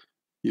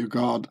you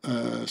got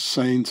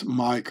Saint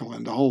Michael,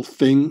 and the whole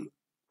thing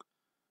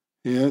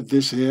here,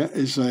 this here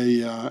is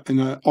in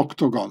an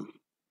octagon,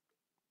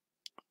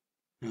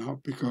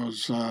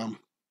 because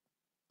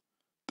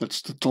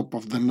that's the top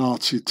of the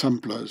Nazi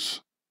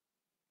Templars.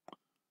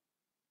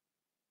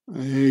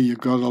 Here you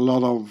got a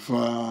lot of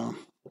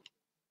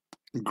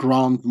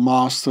Grand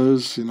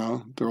Masters,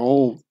 they're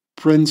all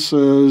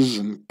princes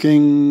and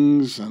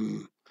kings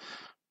and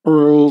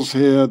earls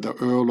here, the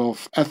Earl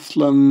of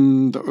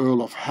Athlone, the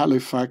Earl of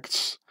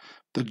Halifax,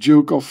 the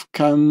Duke of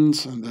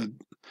Kent, and the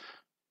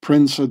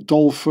Prince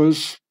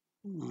Adolphus,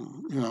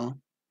 the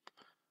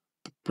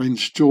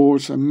Prince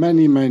George, and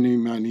many, many,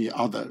 many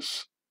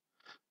others.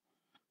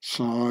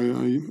 So,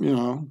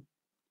 you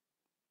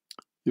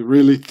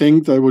really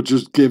think they would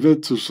just give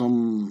it to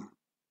some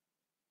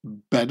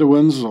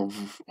Bedouins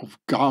of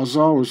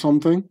Gaza or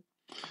something?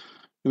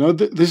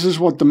 This is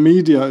what the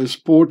media is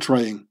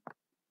portraying.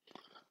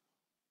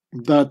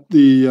 That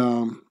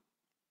here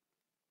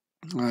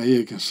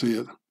you can see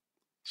it.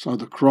 So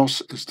the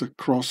cross is the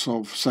cross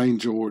of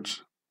Saint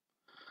George.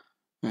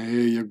 And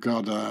here you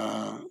got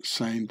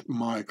Saint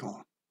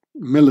Michael.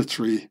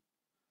 Military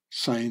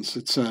saints,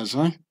 it says,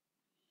 eh?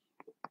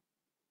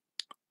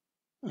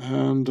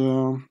 And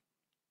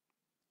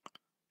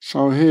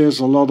so here's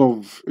a lot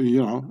of,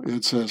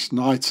 it says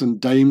Knights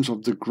and Dames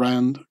of the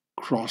Grand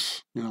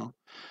Cross,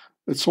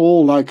 It's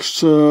all like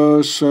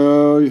sir,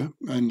 sir,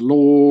 and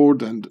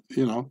lord, and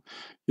you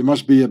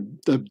must be a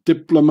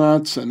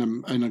diplomat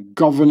and a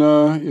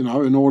governor,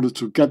 in order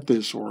to get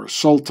this, or a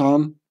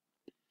sultan.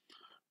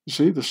 You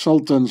see, the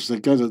sultans, they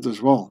get it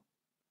as well.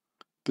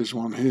 This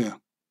one here,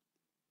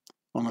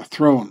 on a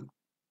throne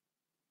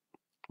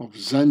of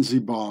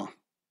Zanzibar.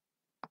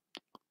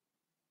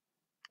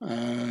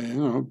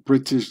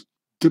 British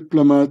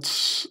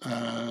diplomats,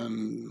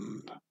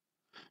 and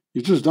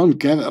you just don't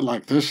get it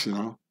like this,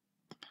 And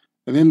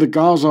in the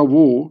Gaza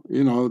war,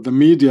 the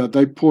media,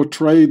 they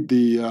portrayed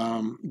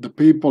the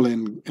people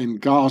in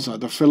Gaza,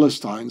 the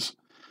Philistines,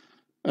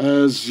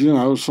 as,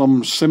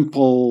 some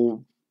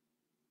simple,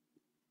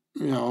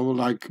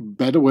 like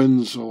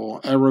Bedouins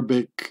or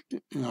Arabic,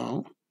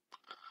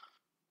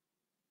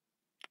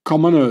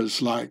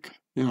 commoners,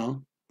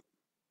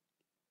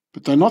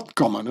 but they're not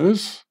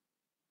commoners.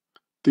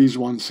 These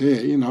ones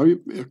here,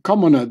 a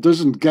commoner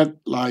doesn't get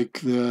like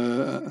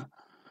the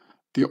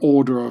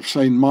order of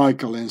Saint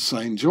Michael and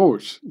Saint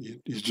George. You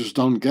just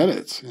don't get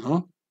it,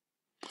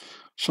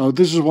 So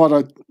this is what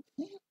I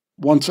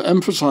want to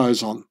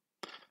emphasize on,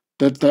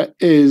 that there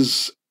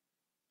is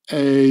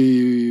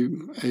a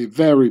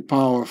very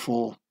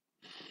powerful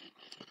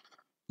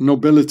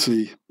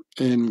nobility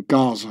in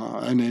Gaza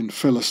and in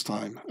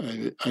Philistine,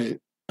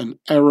 an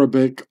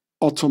Arabic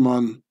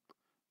Ottoman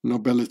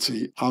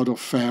nobility out of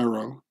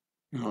Pharaoh,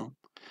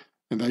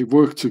 and they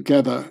work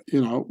together,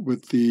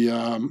 with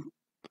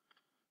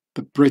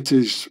the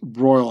British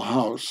royal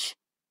house.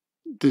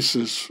 This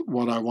is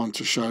what I want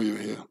to show you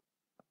here.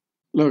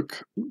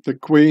 Look, the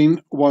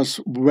Queen was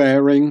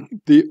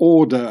wearing the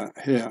order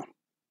here,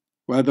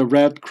 where the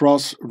red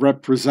cross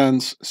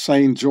represents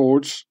Saint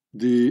George,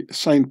 the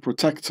saint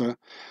protector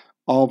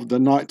of the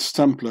Knights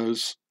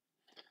Templars.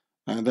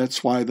 And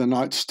that's why the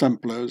Knights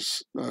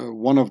Templars,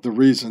 one of the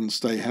reasons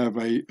they have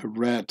a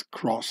red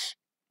cross.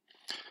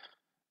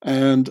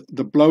 And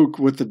the bloke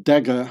with the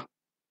dagger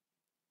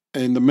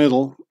in the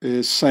middle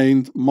is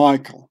Saint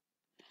Michael.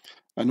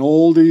 And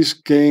all these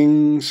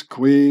kings,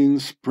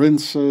 queens,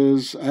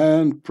 princes,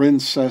 and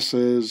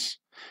princesses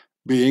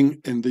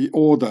being in the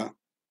order.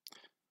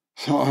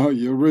 So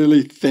you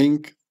really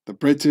think the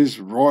British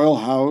royal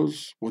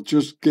house would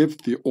just give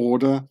the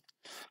order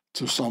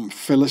to some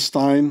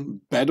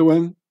Philistine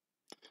Bedouin?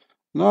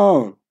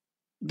 No,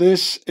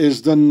 this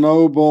is the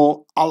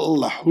noble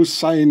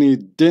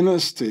Al-Husseini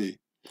dynasty,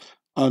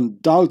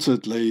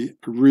 undoubtedly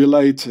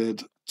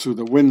related to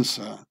the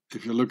WindSAR,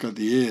 if you look at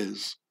the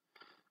ears.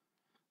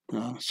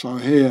 So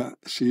here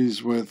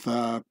she's with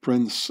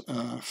Prince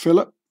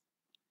Philip,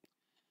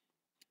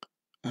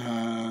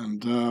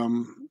 and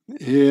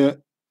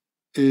here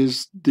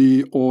is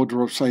the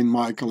order of Saint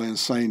Michael and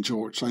Saint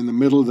George. So in the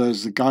middle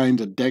there's the guy in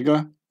the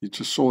dagger, you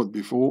just saw it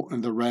before,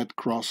 and the red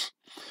cross.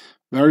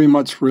 Very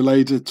much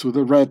related to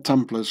the Red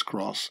Templars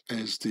cross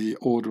is the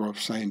order of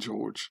Saint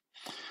George.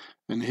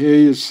 And here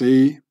you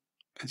see,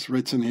 it's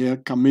written here,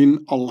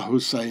 Kamin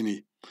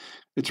al-Husseini.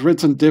 It's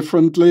written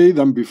differently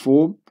than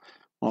before.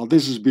 Well,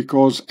 this is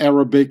because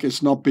Arabic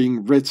is not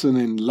being written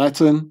in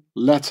Latin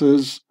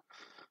letters,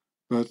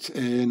 but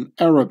in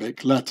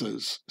Arabic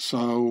letters.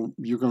 So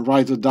you can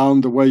write it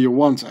down the way you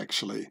want,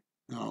 actually.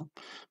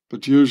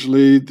 But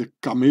usually the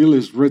Kamil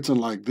is written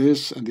like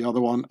this, and the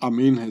other one,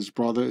 Amin, his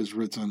brother, is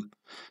written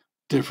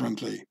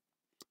differently.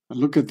 And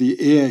look at the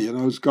ear,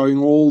 it's going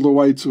all the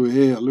way to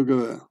here. Look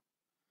at it.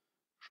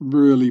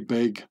 Really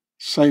big.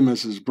 Same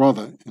as his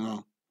brother,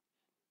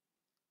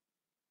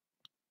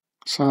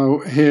 So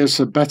here's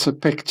a better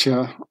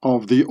picture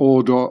of the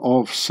order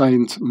of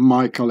Saint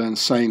Michael and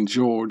Saint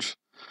George.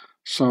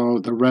 So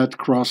the red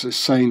cross is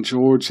Saint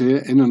George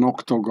here in an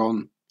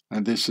octagon,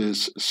 and this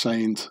is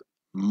Saint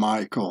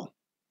Michael.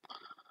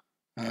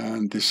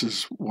 And this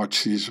is what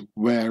she's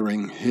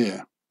wearing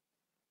here.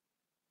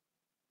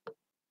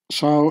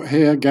 So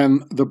here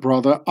again, the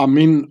brother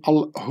Amin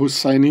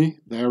al-Husseini,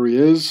 there he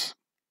is.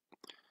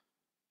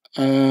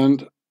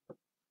 And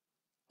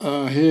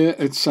here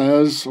it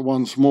says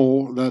once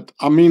more that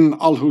Amin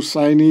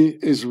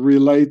al-Husseini is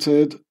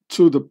related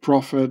to the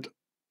Prophet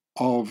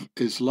of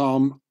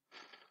Islam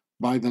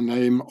by the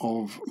name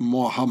of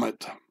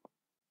Muhammad.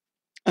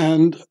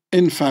 And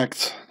in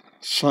fact,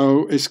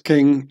 so is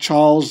King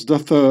Charles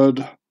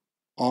III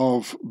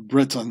of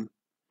Britain,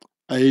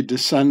 a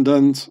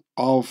descendant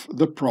of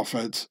the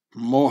Prophet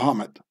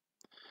Muhammad,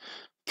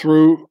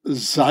 through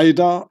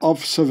Zaida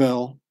of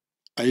Seville,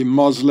 a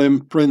Muslim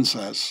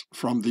princess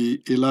from the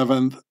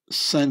 11th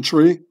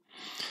century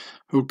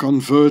who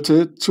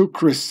converted to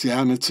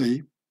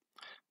Christianity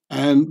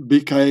and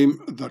became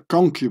the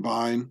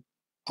concubine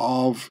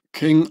of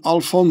King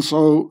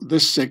Alfonso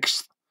VI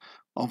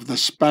of the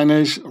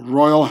Spanish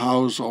royal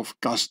house of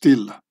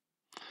Castile.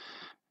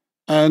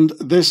 And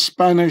this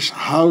Spanish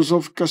house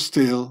of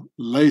Castile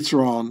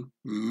later on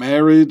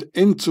married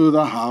into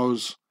the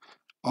house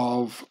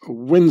of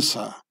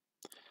WindSAR.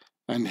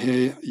 And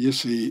here you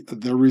see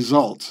the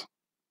result.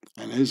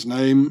 And his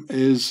name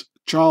is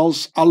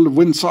Charles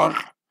Al-WindSAR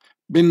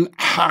bin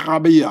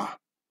Arabiya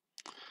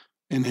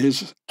in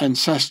his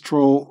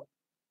ancestral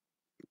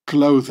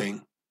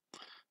clothing,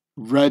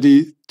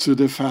 ready to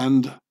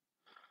defend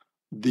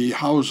the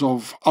house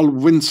of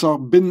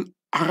Al-WindSAR bin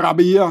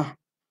Arabiya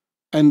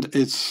and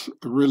its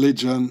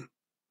religion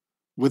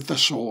with the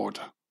sword.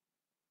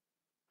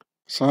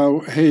 So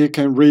here you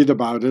can read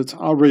about it.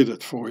 I'll read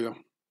it for you.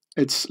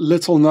 It's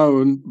little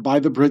known by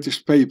the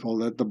British people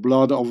that the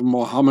blood of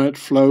Mohammed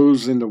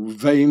flows in the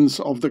veins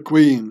of the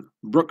Queen,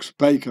 Brooks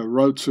Baker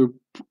wrote to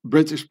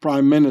British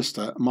Prime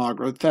Minister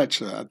Margaret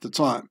Thatcher at the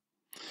time.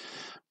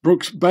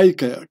 Brooks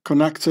Baker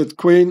connected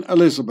Queen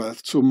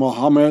Elizabeth to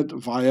Mohammed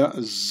via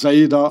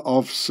Zayda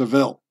of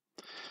Seville,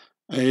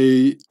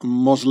 a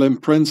Muslim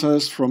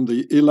princess from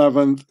the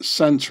 11th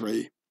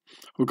century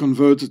who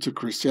converted to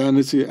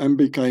Christianity and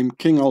became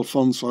King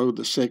Alfonso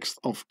VI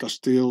of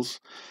Castile's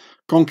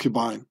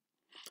concubine.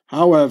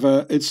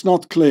 However, it's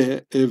not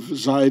clear if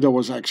Zayda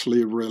was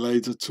actually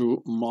related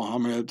to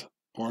Mohammed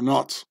or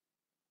not.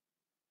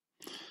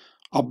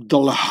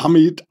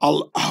 Abdulhamid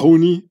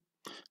al-Houni,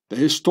 the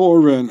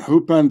historian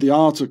who penned the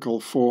article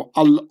for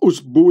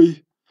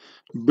Al-Usbui,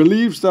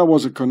 believes there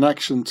was a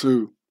connection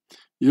too.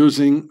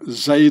 Using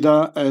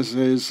Zayda as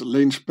his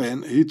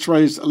linchpin, he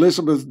traced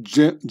Elizabeth's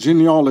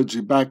genealogy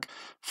back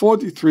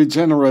 43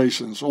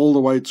 generations all the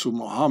way to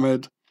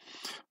Mohammed.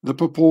 The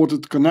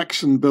purported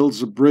connection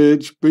builds a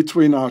bridge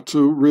between our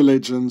two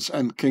religions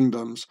and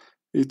kingdoms,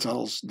 he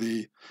tells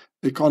The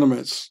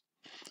Economist.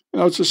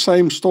 It's the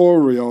same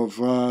story of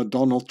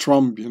Donald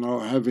Trump,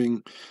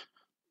 having,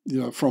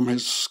 from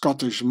his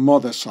Scottish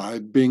mother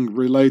side, being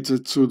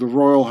related to the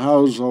royal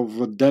house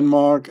of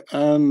Denmark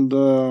and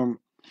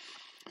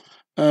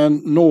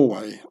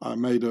Norway. I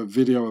made a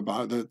video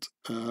about it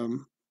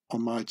on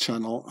my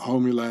channel,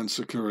 Homeland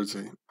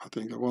Security, I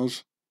think it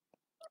was.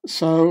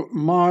 So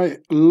my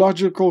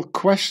logical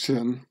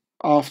question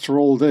after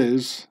all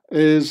this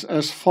is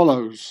as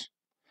follows.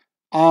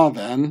 Are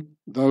then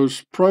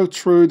those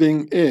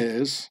protruding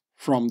ears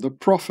from the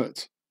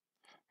prophet,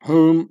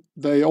 whom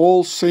they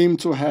all seem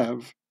to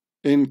have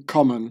in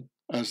common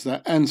as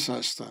their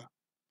ancestor,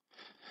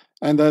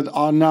 and that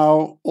are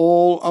now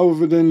all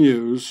over the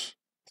news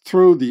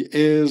through the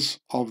ears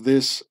of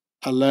this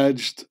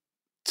alleged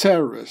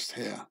terrorist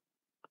here?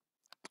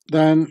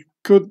 Then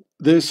could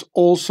this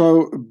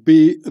also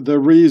be the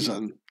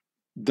reason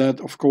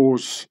that, of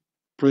course,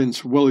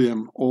 Prince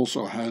William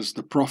also has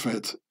the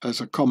prophet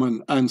as a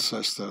common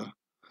ancestor,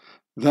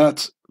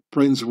 that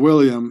Prince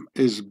William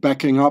is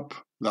backing up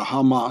the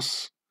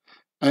Hamas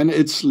and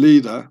its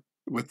leader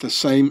with the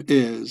same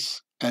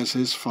ears as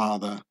his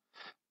father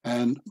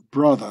and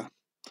brother?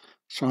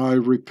 So I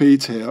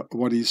repeat here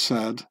what he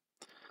said.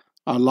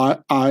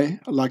 I,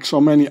 like so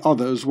many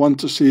others, want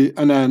to see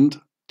an end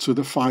to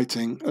the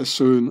fighting as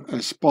soon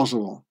as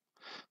possible.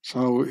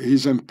 So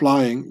he's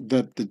implying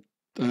that the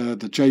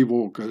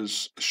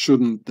jaywalkers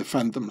shouldn't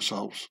defend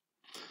themselves.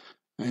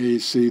 You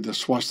see the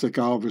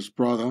swastika of his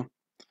brother.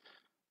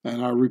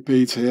 And I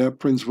repeat here,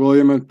 Prince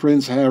William and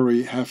Prince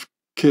Harry have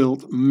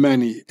killed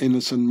many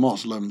innocent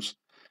Muslims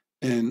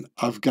in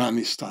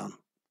Afghanistan.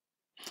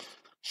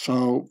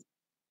 So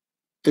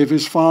if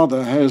his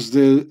father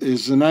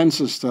is an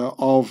ancestor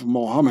of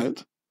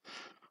Mohammed,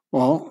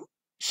 well,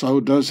 so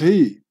does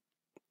he.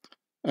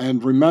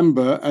 And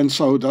remember, and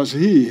so does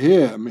he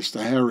here,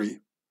 Mr. Harry.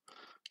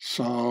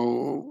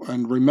 So,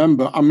 and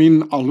remember,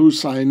 Amin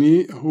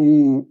al-Husseini,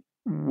 who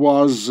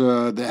was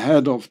the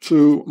head of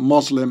 2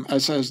 Muslim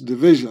SS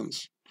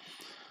divisions,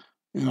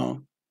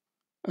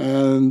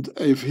 and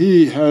if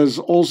he has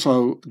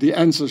also the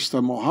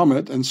ancestor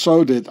Muhammad, and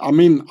so did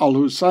Amin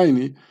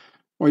al-Husseini,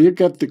 well, you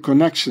get the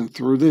connection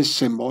through this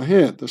symbol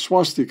here, the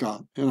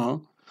swastika,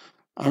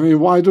 I mean,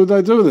 why do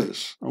they do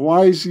this?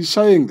 Why is he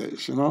saying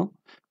this,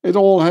 It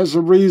all has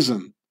a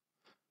reason,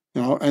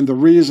 and the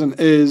reason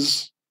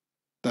is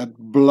that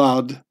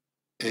blood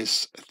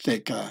is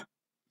thicker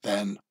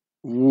than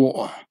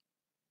water.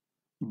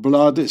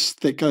 Blood is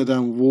thicker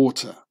than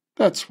water.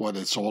 That's what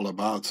it's all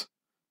about.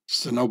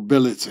 It's the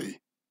nobility.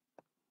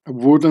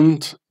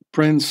 Wouldn't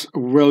Prince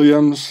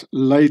William's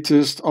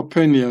latest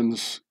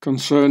opinions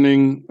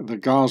concerning the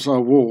Gaza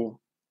war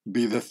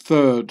be the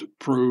third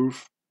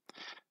proof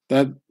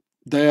that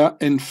they are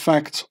in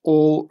fact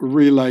all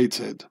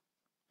related?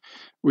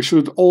 We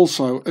should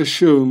also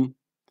assume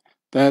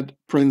that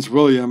Prince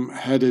William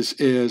had his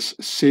ears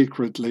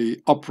secretly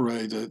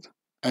operated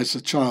as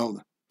a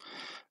child.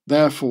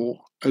 Therefore,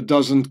 it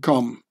doesn't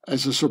come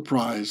as a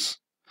surprise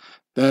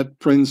that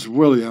Prince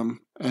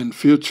William and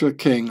future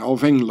King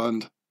of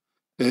England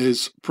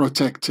is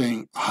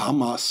protecting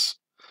Hamas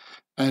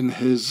and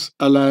his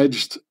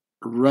alleged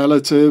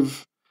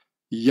relative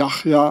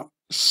Yahya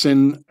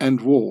Sin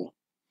and War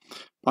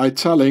by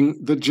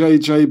telling the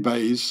JJ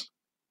Bays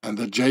and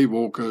the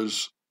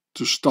jaywalkers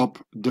to stop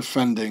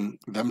defending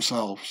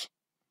themselves,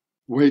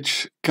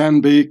 which can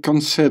be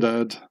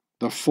considered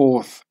the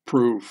fourth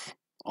proof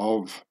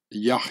of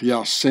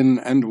Yahya Sin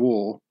and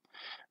War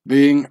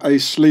being a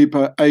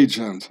sleeper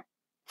agent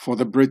for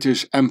the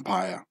British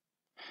Empire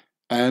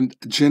and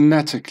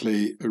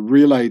genetically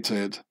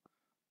related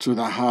to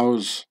the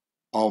house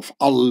of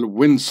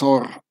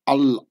Al-WindSAR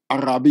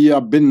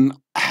Al-Arabiya bin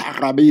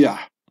Arabiya.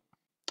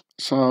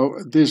 So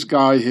this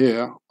guy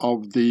here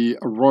of the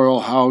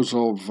royal house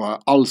of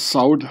Al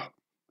Saud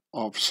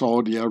of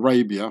Saudi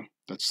Arabia,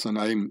 that's the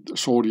name,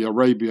 Saudi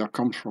Arabia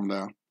comes from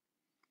there.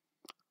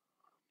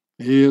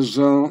 He is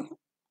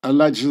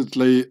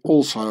allegedly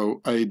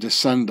also a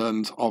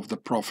descendant of the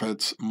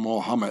Prophet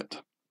Muhammad,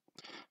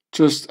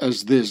 just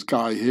as this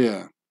guy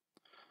here,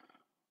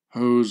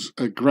 whose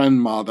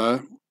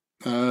grandmother,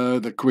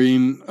 the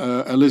Queen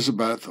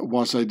Elizabeth,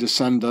 was a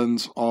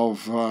descendant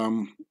of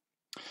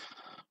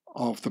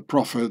the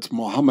Prophet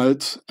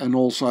Muhammad and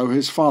also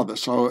his father,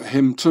 so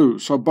him too.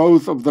 So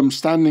both of them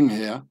standing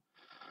here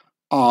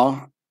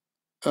are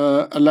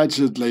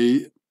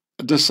allegedly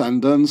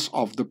descendants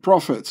of the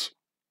Prophet.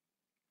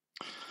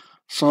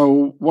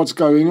 So what's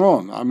going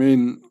on? I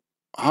mean,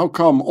 how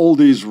come all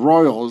these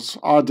royals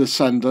are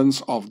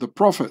descendants of the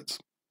Prophet?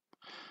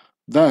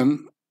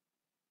 Then,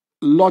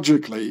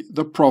 logically,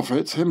 the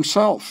Prophet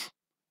himself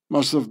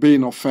must have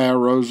been of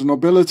Pharaoh's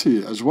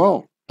nobility as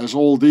well, as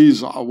all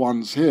these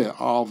ones here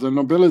are of the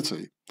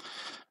nobility.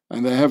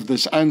 And they have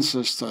this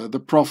ancestor,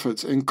 the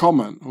Prophet, in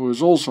common, who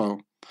is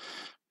also,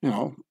 you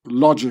know,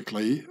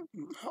 logically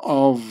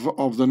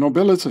of the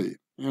nobility,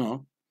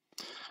 you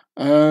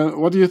know.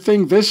 What do you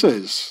think this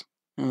is?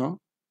 You know,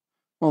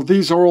 well,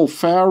 these are all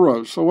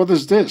pharaohs. So what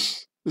is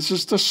this? This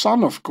is the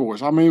sun, of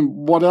course. I mean,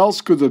 what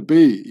else could it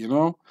be? You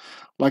know,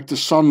 like the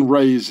sun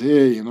rays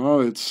here. You know,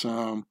 it's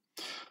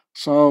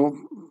so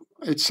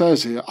it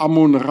says here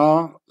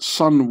Amun-Ra,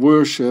 sun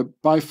worship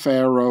by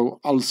Pharaoh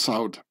Al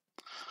Saud.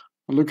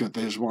 Look at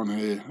this one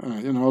here.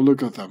 You know,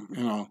 look at them.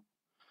 You know,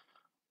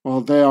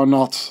 well, they are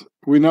not.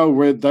 We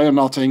know they are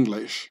not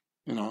English.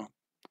 You know,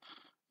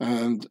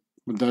 and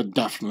they're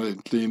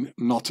definitely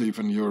not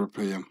even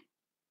European.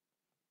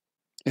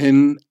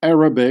 In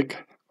Arabic,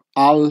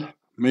 Al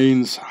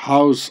means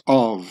house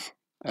of,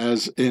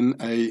 as in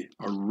a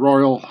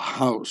royal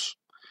house,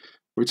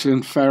 which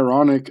in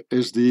Pharaonic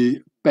is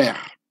the Per,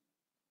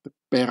 the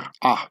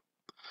Per-A.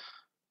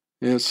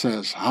 It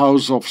says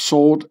house of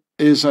sword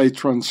is a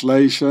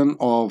translation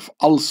of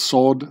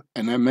Al-Saud,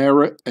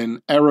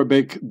 an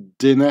Arabic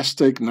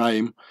dynastic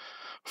name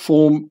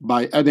formed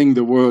by adding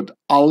the word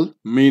Al,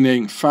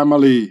 meaning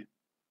family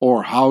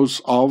or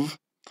house of,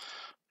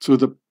 to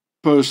the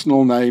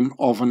personal name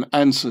of an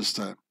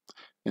ancestor.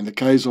 In the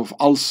case of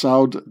Al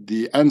Saud,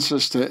 the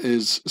ancestor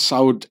is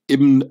Saud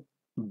ibn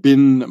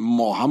bin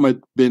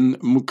Muhammad bin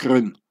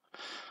Mukrin,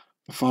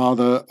 the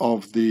father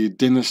of the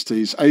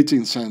dynasty's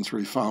 18th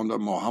century founder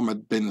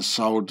Muhammad bin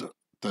Saud,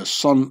 the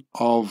son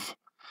of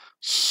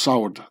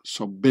Saud.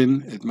 So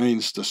bin, it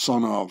means the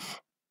son of.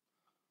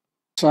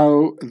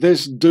 So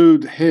this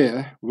dude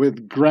here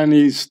with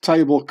Granny's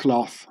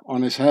tablecloth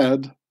on his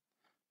head,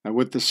 and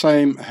with the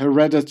same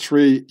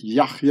hereditary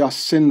Yahya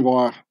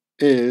Sinwar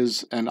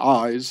ears and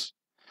eyes,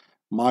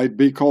 might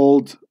be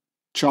called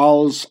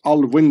Charles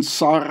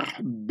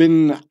Al-WindSAR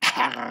bin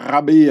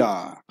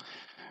Arabiya,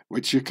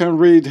 which you can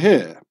read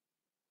here.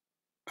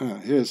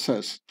 Here it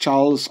says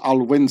Charles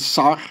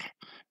Al-WindSAR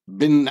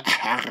bin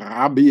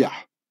Arabiya.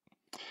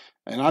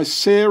 And I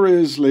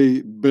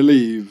seriously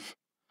believe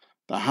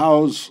the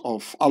house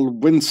of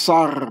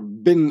Al-WindSAR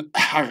bin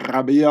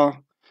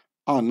Arabiya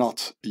are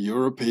not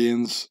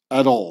Europeans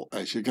at all,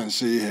 as you can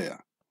see here,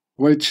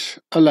 which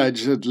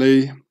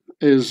allegedly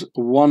is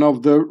one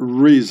of the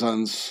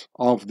reasons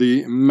of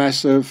the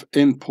massive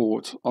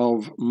import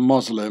of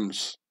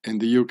Muslims in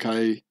the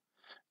UK,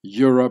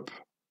 Europe,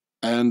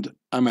 and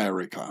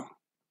America.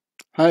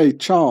 Hey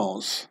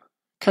Charles,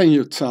 can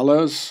you tell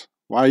us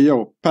why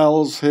your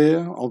pals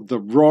here of the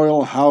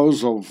royal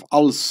house of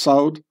Al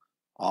Saud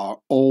are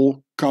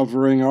all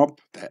covering up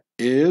their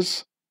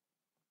ears?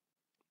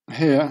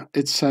 Here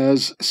it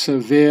says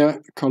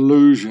severe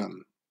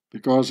collusion,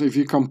 because if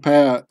you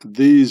compare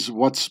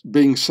what's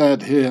being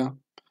said here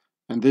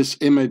and this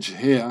image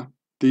here,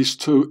 these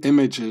two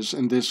images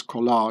in this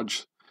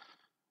collage,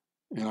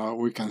 you know,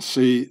 we can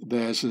see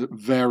there's a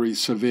very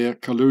severe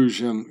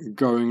collusion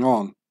going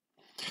on.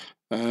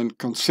 And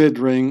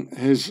considering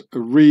his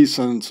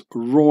recent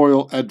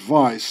royal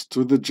advice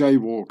to the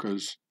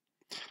jaywalkers,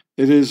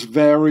 it is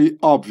very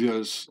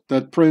obvious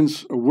that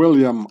Prince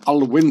William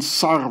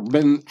Al-WindSAR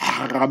bin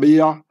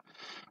Arabiya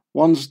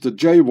wants the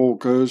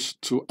jaywalkers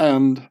to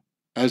end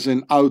as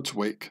in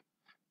Outwick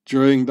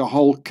during the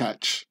whole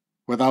catch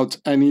without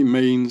any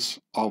means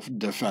of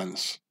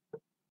defense.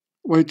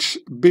 Which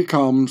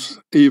becomes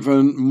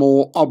even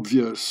more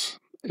obvious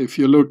if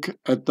you look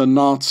at the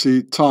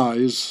Nazi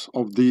ties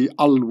of the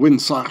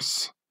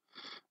Al-WindSARs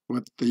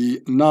with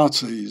the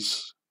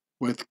Nazis,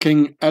 with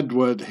King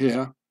Edward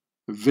here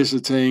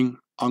visiting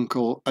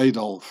Uncle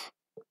Adolf,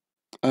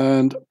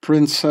 and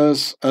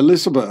Princess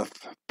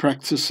Elizabeth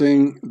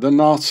practicing the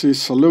Nazi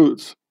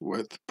salute,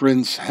 with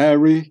Prince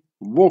Harry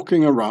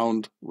walking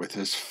around with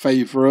his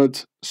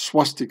favorite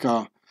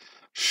swastika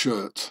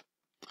shirt.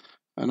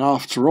 And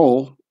after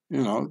all,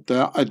 you know,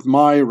 they're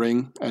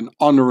admiring and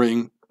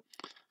honoring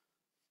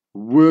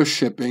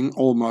worshipping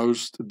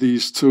almost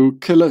these two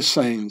killer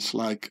saints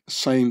like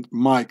Saint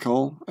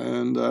Michael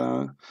and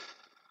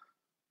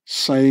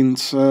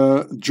Saint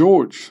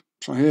George.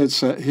 So here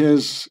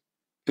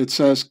it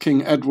says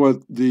King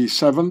Edward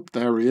VII.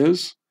 There he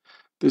is.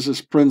 This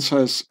is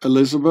Princess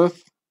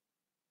Elizabeth.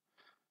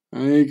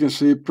 And you can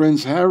see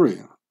Prince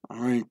Harry. I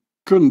mean,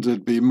 couldn't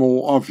it be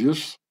more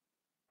obvious?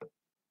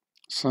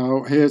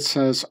 So here it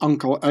says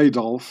Uncle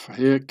Adolf,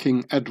 here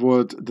King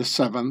Edward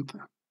VII. And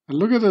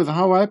look at it,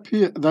 how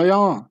happy they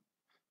are.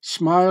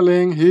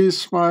 Smiling, he's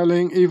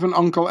smiling, even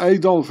Uncle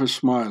Adolf is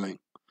smiling.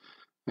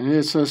 And here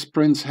it says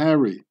Prince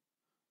Harry.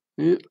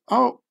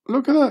 Oh,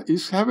 look at that,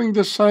 he's having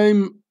the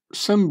same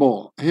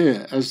symbol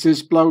here as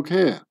this bloke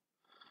here.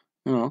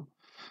 You know,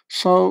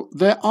 so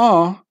there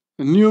are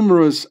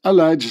numerous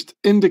alleged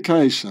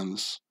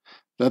indications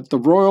that the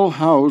royal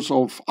house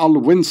of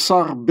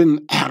Al-WindSAR bin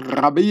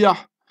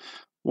Arabiya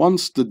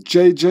wants the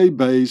JJ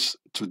base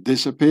to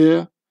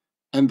disappear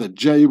and the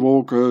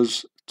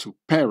jaywalkers to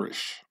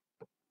perish.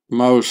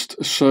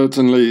 Most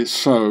certainly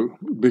so,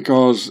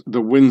 because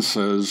the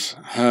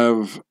WindSARs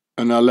have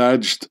an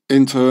alleged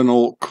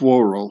internal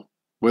quarrel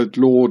with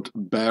Lord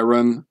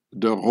Baron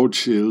de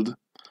Rothschild,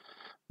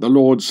 the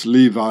Lords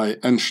Levi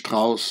and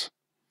Strauss,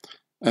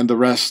 and the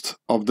rest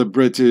of the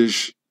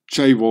British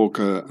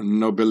jaywalker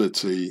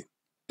nobility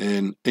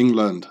in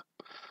England.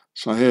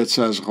 So here it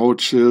says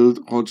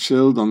Rothschild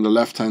on the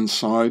left-hand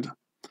side,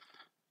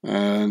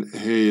 and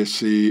here you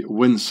see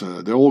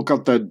WindSAR. They all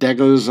got their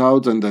daggers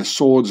out and their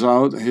swords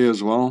out here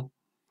as well,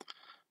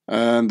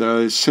 and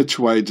they're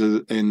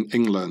situated in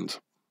England,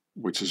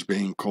 which is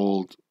being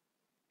called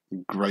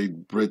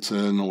Great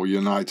Britain or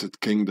United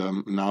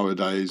Kingdom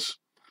nowadays,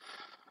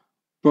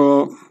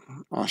 but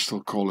I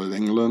still call it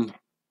England.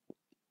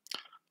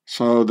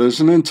 So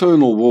there's an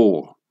internal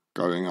war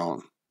going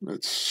on.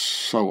 It's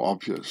so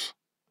obvious.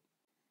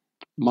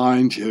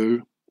 Mind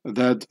you,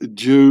 that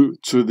due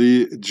to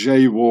the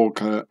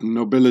jaywalker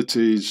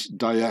nobility's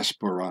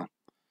diaspora,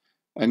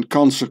 and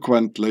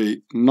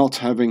consequently not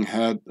having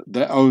had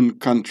their own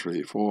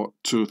country for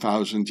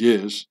 2000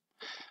 years,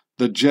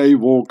 the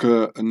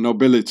jaywalker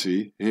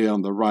nobility, here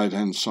on the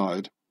right-hand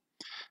side,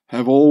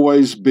 have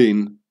always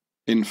been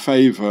in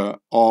favor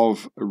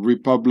of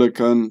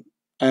Republican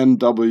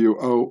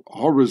NWO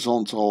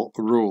horizontal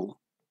rule,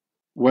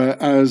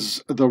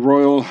 whereas the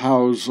royal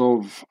house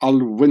of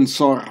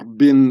Al-WindSAR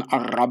bin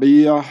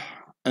Arabiya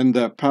and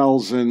their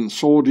pals in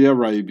Saudi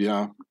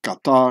Arabia,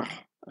 Qatar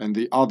and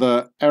the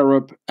other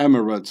Arab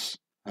Emirates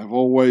have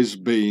always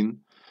been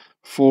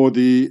for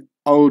the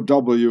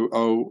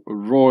OWO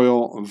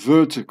royal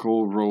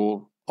vertical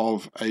rule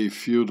of a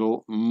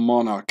feudal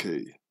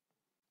monarchy,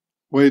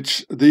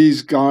 which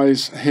these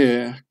guys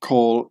here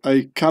call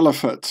a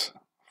caliphate,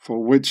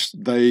 for which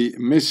they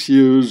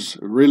misuse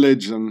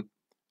religion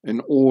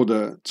in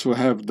order to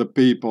have the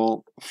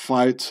people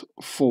fight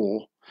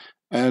for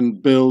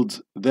and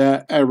build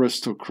their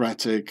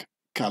aristocratic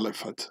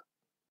caliphate.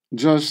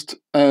 Just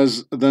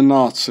as the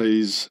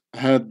Nazis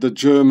had the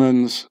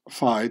Germans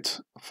fight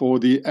for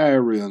the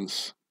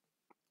Aryans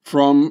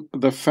from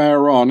the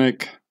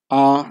Pharaonic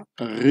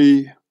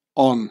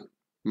Arion,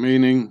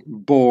 meaning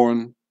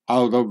born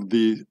out of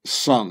the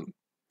sun,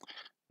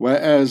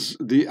 whereas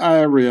the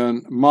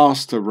Aryan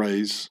master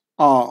race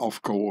are,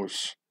 of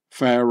course,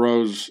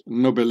 Pharaoh's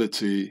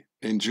nobility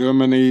in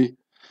Germany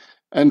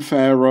and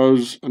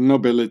Pharaoh's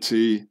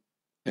nobility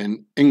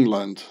in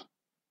England,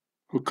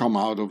 who come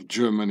out of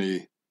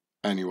Germany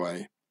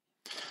anyway.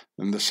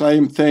 And the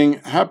same thing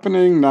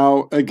happening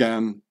now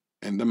again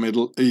in the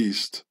Middle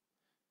East,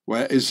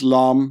 where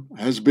Islam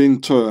has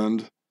been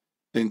turned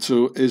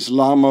into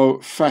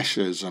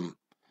Islamo-fascism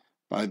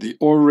by the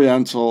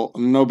Oriental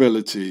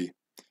nobility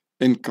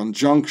in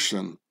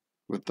conjunction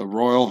with the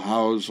royal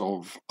house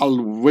of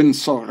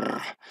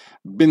Al-WindSAR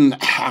bin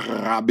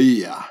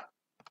Arabiya.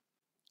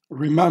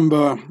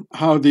 Remember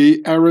how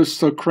the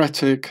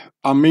aristocratic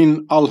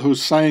Amin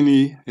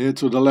al-Husseini, here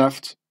to the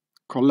left,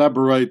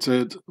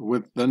 collaborated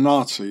with the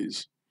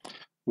Nazis,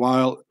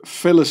 while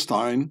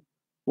Philistine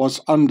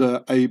was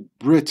under a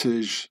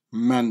British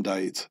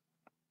mandate.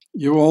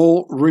 You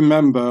all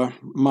remember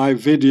my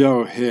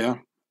video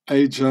here,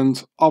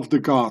 Agent of the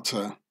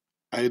Garter,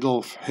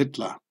 Adolf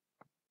Hitler,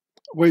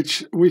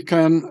 which we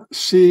can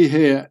see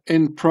here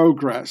in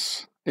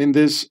progress in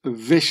this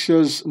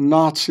vicious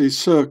Nazi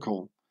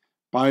circle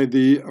by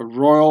the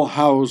royal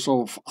house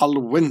of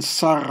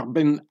Al-WindSAR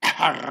bin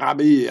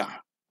Arabiya.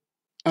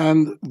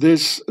 And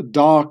this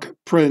dark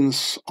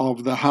prince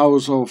of the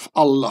house of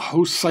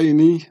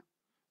Al-Husseini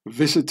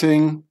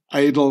visiting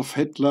Adolf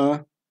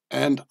Hitler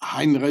and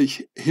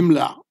Heinrich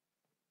Himmler,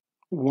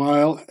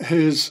 while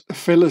his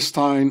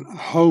Philistine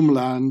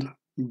homeland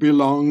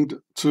belonged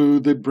to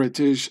the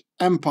British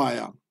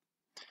Empire.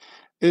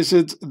 Is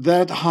it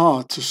that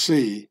hard to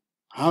see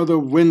how the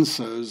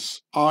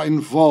WindSARs are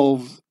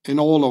involved in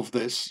all of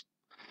this?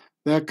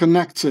 They're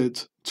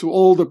connected to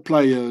all the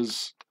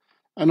players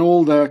and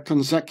all their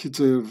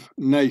consecutive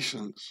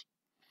nations.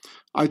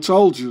 I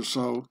told you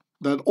so,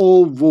 that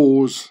all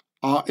wars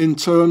are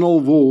internal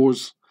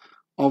wars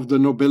of the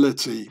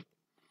nobility,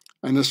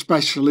 and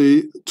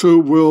especially 2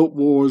 world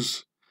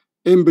wars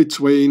in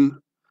between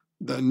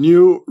the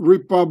new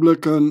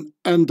Republican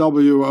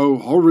NWO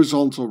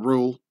horizontal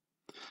rule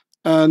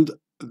and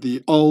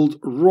the old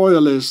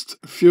royalist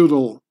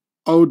feudal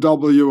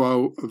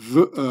OWO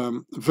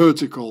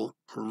vertical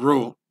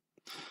rule.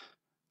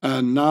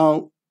 And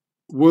now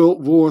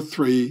World War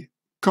III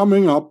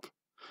coming up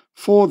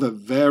for the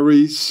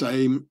very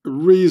same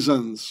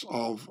reasons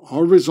of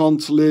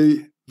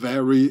horizontally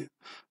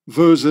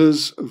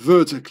versus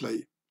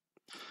vertically.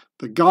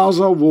 The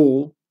Gaza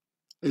War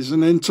is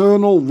an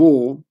internal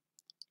war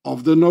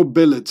of the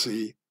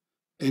nobility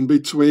in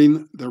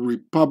between the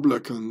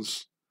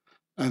Republicans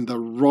and the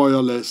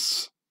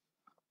royalists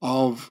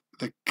of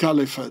the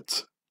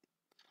Caliphate.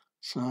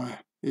 So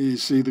here you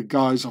see the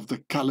guys of the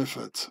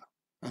Caliphate,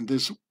 and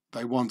this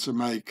they want to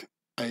make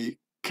a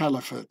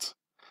caliphate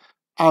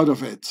out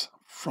of it,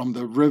 from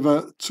the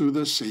river to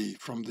the sea,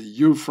 from the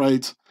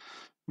Euphrates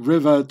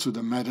River to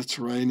the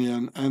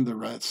Mediterranean and the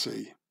Red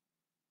Sea.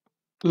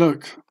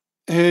 Look,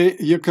 here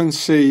you can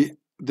see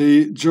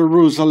the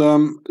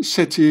Jerusalem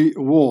city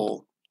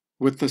wall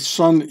with the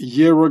sun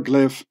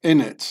hieroglyph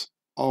in it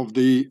of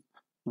the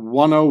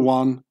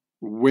 101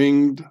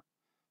 winged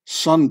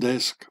sun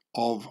disk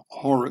of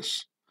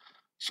Horus.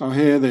 So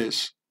here it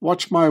is.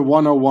 Watch my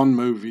 101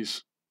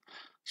 movies.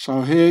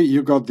 So here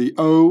you got the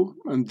O,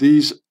 and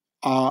these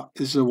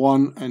is a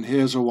 1, and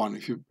here's a 1.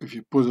 If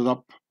you put it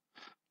up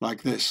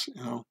like this,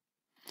 you know,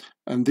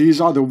 and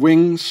these are the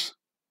wings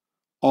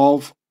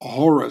of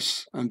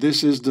Horus, and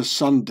this is the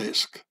sun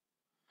disk.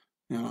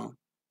 You know,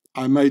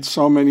 I made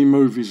so many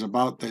movies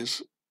about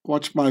this.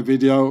 Watch my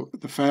video,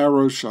 The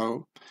Pharaoh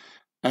Show,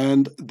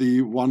 and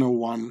the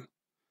 101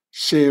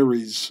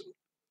 series.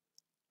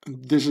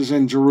 This is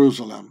in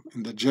Jerusalem,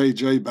 in the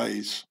JJ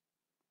base.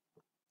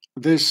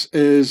 This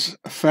is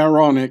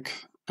pharaonic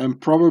and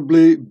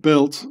probably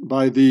built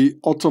by the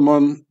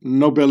Ottoman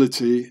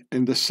nobility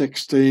in the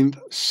 16th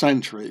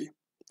century,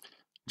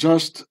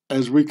 just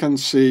as we can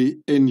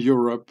see in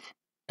Europe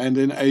and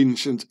in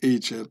ancient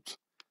Egypt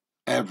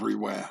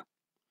everywhere.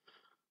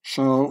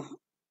 So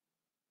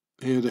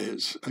here it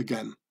is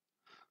again.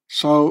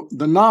 So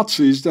the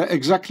Nazis, they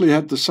exactly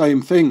had the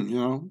same thing, you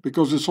know,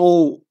 because it's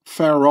all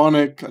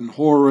pharaonic and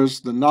Horus.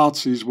 The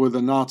Nazis were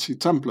the Nazi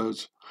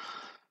Templars.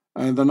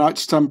 And the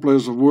Knights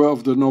Templars were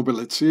of the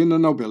nobility, and the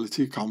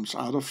nobility comes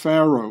out of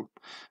Pharaoh.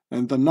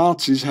 And the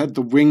Nazis had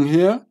the wing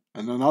here,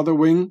 and another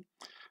wing,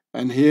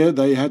 and here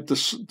they had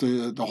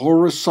the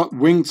Horus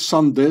winged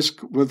sun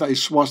disk with a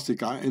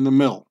swastika in the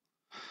middle,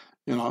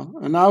 you know.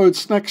 And now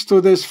it's next to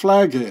this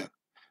flag here,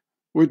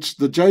 which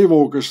the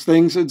jaywalkers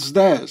thinks it's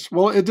theirs.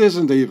 Well, it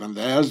isn't even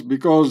theirs,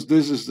 because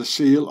this is the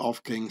seal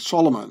of King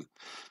Solomon.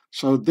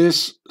 So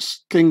this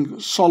King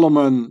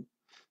Solomon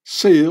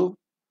seal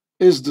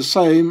is the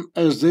same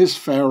as this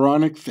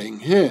pharaonic thing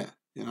here.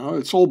 You know,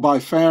 it's all by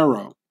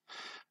Pharaoh.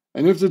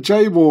 And if the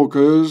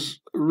jaywalkers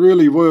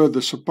really were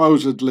the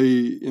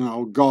supposedly, you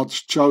know,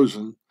 God's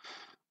chosen,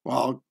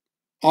 well,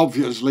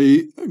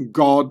 obviously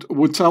God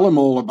would tell them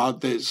all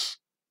about this.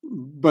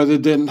 But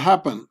it didn't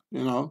happen,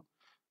 you know.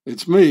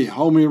 It's me,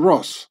 Homie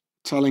Ross,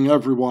 telling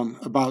everyone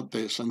about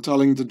this and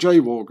telling the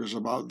jaywalkers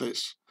about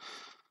this.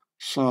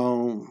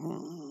 So,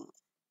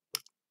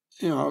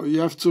 you know, you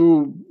have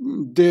to,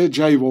 dear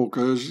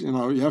jaywalkers, you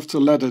know, you have to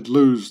let it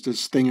loose,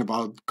 this thing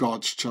about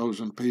God's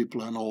chosen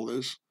people and all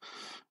this,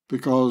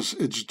 because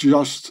it's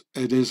just,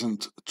 it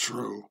isn't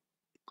true.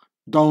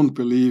 Don't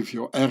believe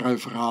your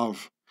Erev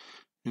Rav,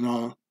 you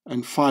know,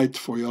 and fight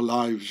for your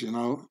lives, you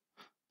know.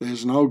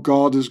 There's no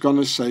God who's going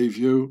to save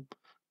you.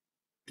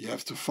 You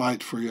have to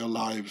fight for your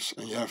lives,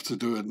 and you have to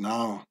do it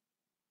now.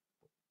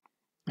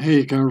 Here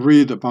you can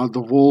read about the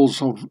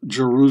walls of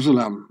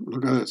Jerusalem.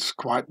 Look at it, it's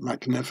quite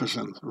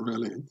magnificent,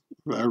 really.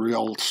 Very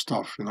old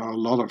stuff, you know, a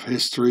lot of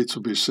history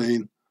to be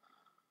seen.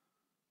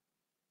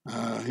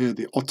 Here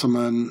the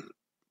Ottoman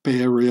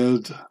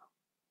period,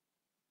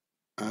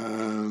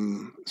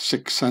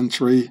 6th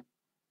century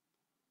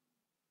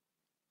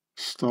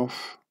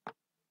stuff.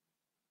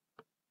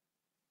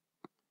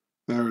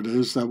 There it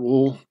is, that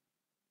wall.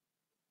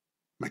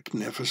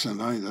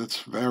 Magnificent, eh? That's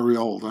very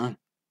old, eh?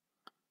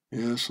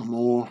 Here, some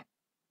more.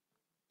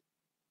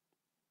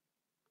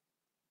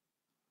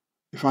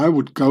 If I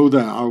would go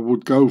there, I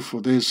would go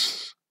for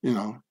this, you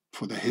know,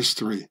 for the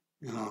history,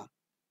 you know.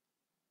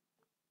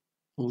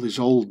 All these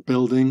old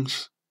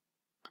buildings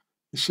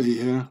you see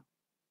here.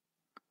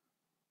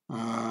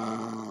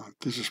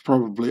 This is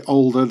probably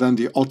older than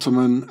the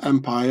Ottoman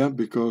Empire,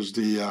 because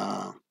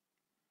I'm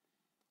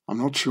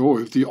not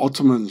sure if the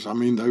Ottomans, I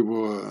mean, they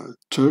were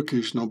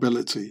Turkish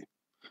nobility.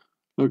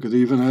 Look, it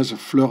even has a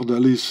fleur de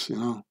lis, you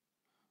know.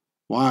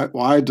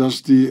 Why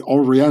does the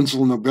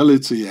Oriental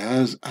nobility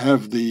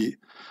have the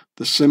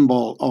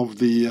symbol of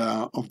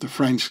the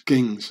French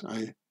kings?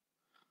 Eh?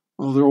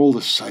 Well, they're all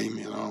the same,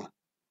 you know.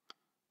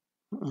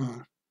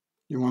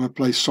 You want to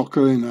play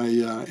soccer in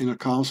a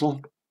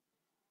castle?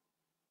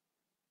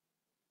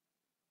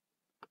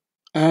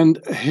 And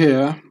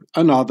here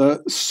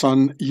another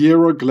sun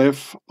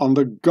hieroglyph on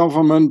the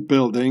government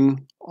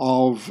building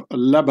of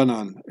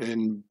Lebanon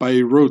in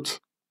Beirut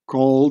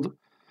called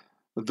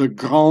the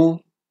Grand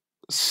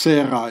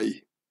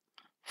Serai,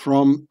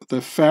 from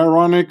the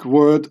Pharaonic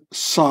word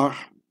Sar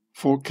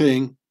for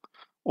king,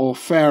 or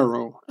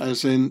Pharaoh,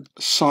 as in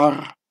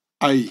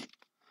Sar-ai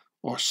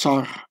or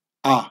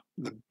Sar-a,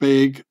 the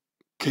big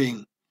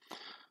king.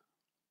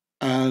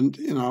 And,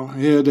 you know,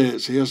 here it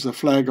is. Here's the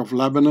flag of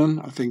Lebanon.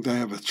 I think they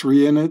have a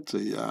tree in it,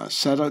 the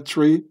cedar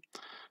tree.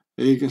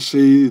 Here you can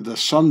see the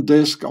sun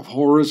disk of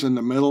Horus in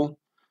the middle.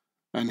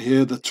 And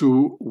here the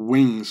two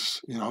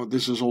wings. You know,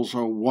 this is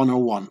also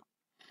 101.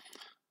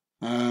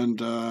 And,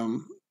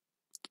 you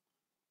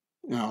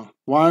know,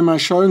 why am I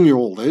showing you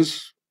all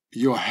this?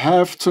 You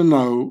have to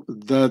know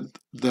that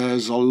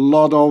there's a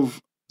lot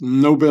of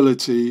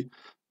nobility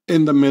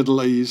in the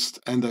Middle East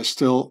and they're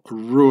still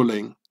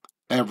ruling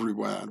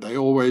everywhere. They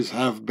always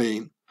have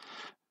been.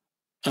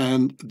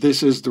 And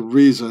this is the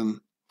reason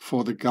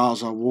for the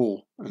Gaza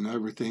war and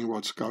everything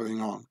what's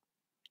going on.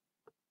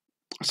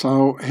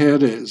 So here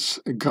it is,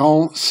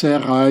 Grand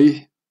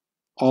Serai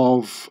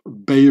of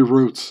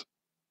Beirut.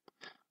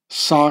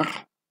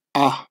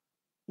 Sar-a,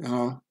 you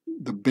know,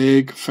 the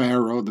big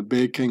pharaoh, the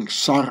big king,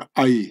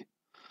 Sar-ai.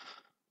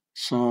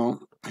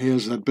 So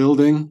here's that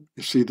building.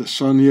 You see the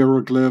sun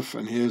hieroglyph,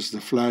 and here's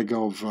the flag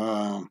of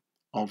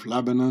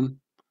Lebanon.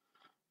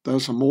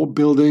 There's some more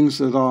buildings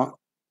that are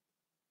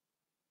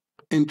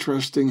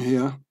interesting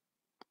here.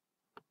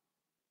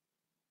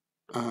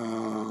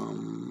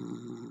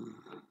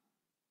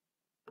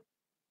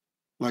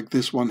 Like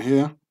this one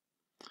here.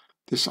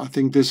 This, I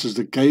think this is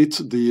the gate,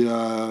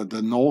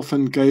 the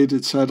northern gate,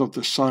 it said, of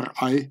the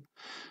Sar-ai.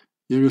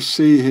 You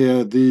see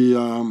here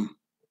the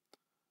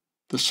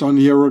sun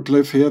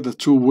hieroglyph here, the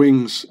two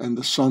wings and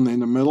the sun in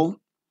the middle.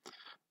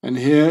 And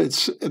here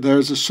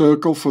there's a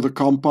circle for the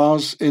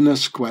compass in a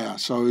square.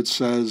 So it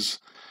says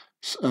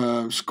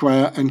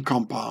square and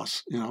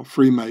compass, you know,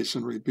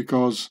 Freemasonry,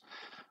 because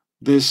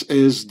this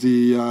is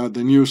the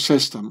new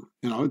system.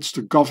 You know, it's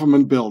the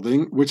government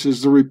building, which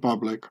is the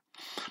Republic.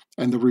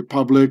 And the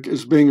Republic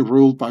is being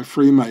ruled by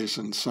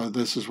Freemasons. So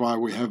this is why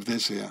we have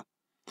this here.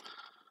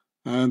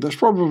 And there's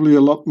probably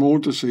a lot more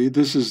to see.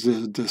 This is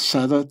the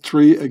cedar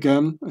tree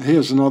again.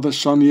 Here's another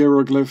sun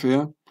hieroglyph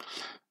here.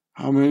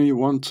 How many?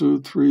 1,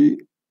 2, 3,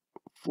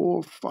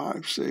 4,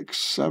 5, 6,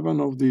 7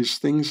 of these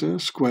things here.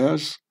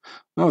 Squares.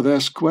 No,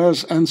 there's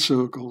squares and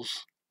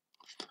circles.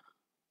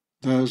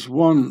 There's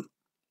 1,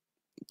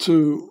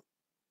 2,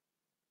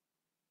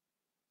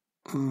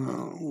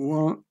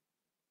 1,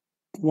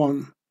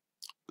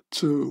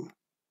 2,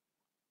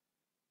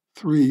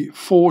 3,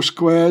 4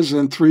 squares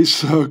and 3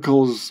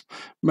 circles,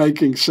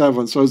 making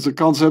 7. So it's the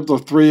concept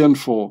of 3 and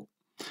 4.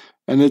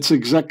 And it's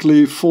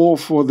exactly 4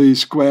 for the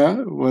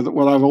square,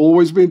 what I've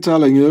always been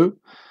telling you.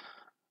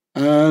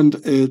 And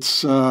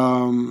it's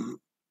 3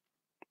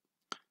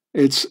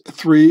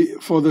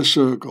 for the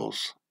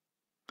circles,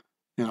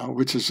 you know,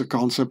 which is the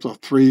concept of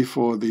 3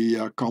 for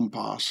the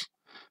compass.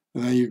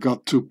 And then you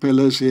got 2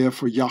 pillars here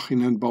for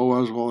Yachin and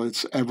Boaz. Well,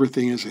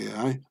 everything is here,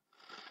 eh?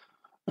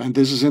 And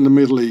this is in the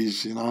Middle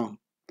East, you know.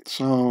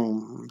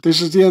 So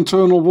this is the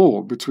internal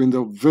war between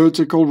the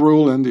vertical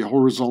rule and the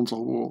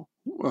horizontal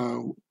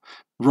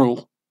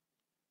rule.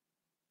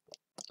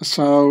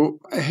 So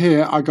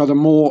here I got a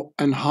more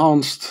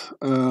enhanced,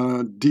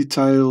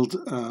 detailed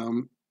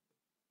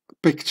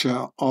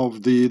picture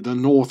of the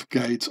north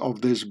gate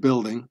of this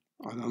building.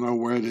 I don't know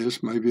where it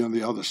is, maybe on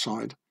the other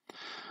side.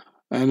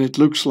 And it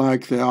looks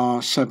like there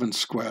are 7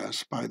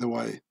 squares, by the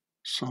way.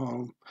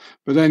 So,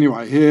 but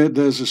anyway, here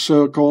there's a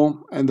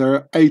circle and there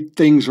are 8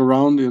 things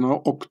around, you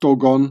know,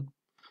 octagon.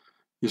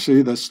 You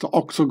see, that's the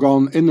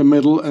octagon in the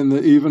middle, and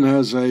it even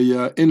has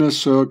a inner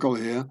circle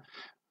here.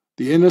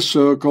 The inner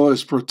circle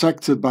is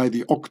protected by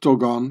the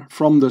octagon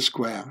from the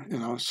square, you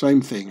know,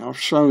 same thing. I've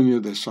shown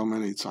you this so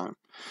many times.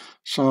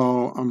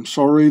 So I'm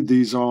sorry,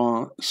 these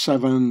are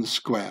 7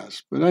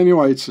 squares. But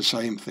anyway, it's the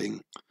same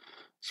thing.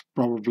 It's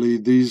probably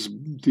these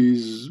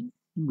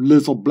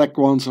little black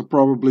ones are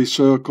probably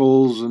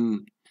circles,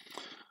 and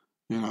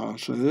you know,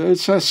 so it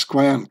says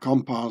square and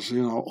compass,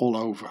 you know, all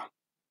over.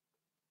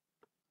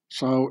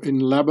 So in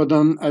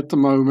Lebanon at the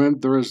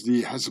moment there is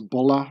the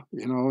Hezbollah,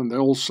 you know, and they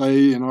all say,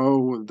 you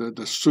know,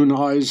 the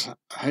Sunnis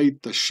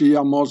hate the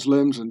Shia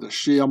Muslims and the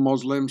Shia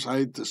Muslims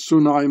hate the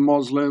Sunni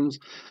Muslims.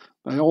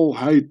 They all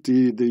hate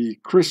the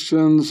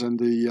Christians and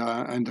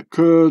the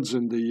Kurds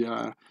and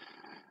the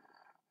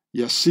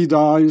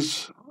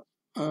Yazidis,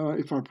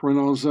 if I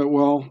pronounce that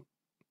well.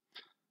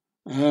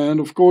 And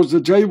of course the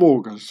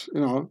jaywalkers, you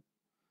know,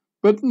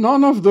 but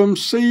none of them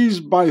sees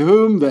by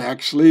whom they're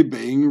actually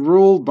being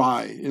ruled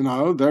by, you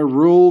know. They're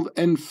ruled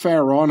in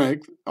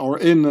Pharaonic, or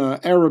in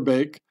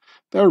Arabic,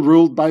 they're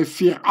ruled by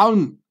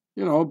Fir'aun,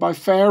 you know, by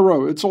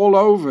Pharaoh. It's all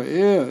over.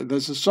 Here,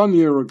 there's a sun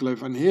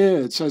hieroglyph, and here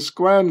it says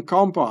square and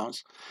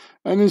compass.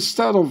 And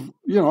instead of,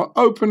 you know,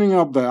 opening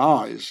up their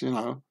eyes, you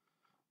know,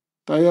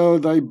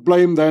 they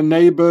blame their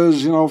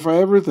neighbors, you know, for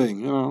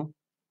everything, you know.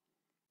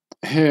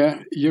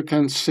 Here you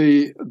can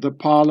see the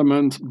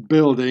parliament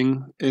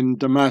building in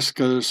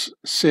Damascus,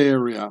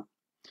 Syria,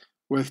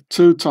 with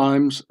 2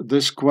 times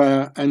the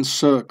square and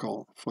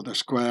circle for the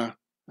square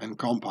and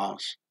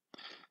compass.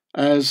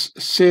 As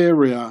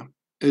Syria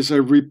is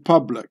a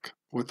republic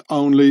with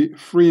only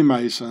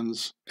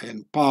Freemasons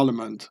in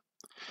parliament,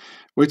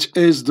 which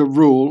is the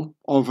rule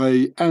of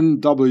a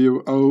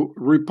NWO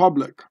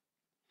republic.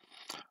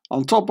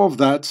 On top of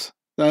that,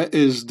 there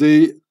is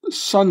the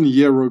sun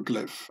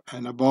hieroglyph,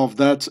 and above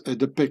that a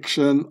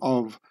depiction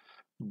of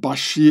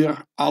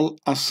Bashir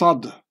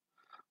al-Assad,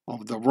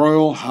 of the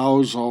royal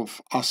house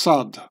of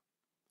Assad,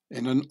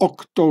 in an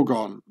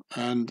octagon,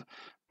 and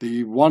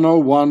the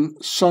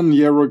 101 sun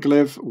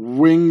hieroglyph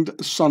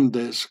winged sun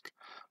disk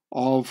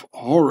of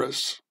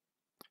Horus.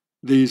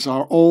 These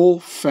are all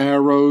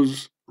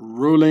pharaohs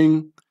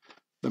ruling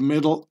the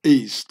Middle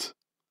East.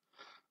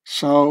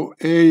 So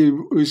here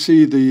we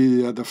see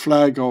the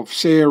flag of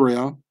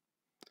Syria,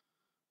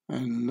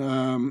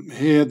 and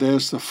here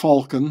there's the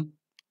falcon.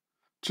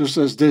 Just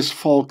as this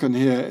falcon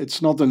here,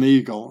 it's not an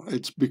eagle.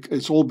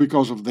 It's all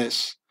because of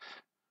this.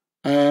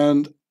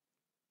 And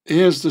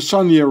here's the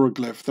sun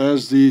hieroglyph.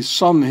 There's the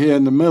sun here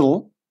in the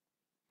middle.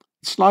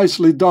 It's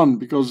nicely done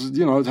because,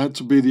 you know, it had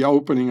to be the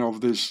opening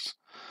of this,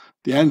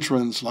 the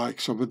entrance like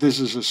so, but this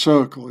is a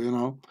circle, you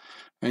know.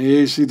 And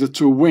here you see the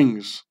 2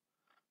 wings.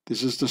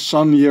 This is the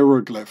sun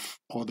hieroglyph,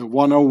 or the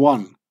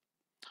 101.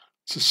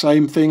 It's the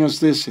same thing as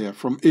this here,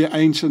 from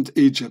ancient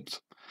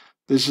Egypt.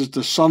 This is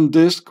the sun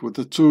disk with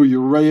the 2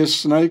 Uraeus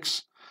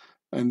snakes,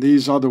 and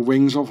these are the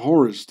wings of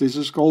Horus. This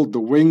is called the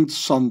winged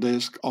sun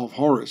disk of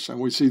Horus, and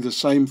we see the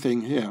same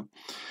thing here.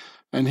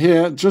 And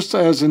here, just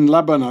as in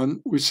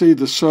Lebanon, we see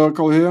the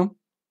circle here,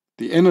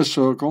 the inner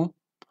circle,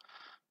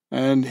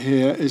 and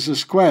here is a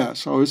square.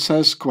 So it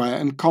says square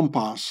and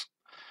compass.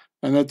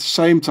 And at the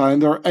same time,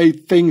 there are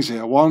 8 things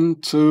here. 1,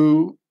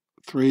 2,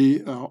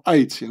 3,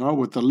 8, you know,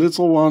 with the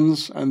little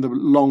ones and the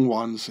long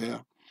ones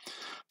here.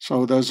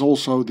 So there's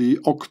also the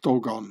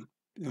octagon,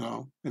 you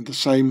know, in the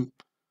same,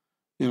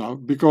 you know,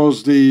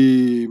 because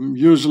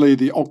usually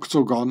the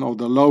octagon or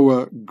the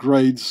lower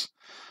grades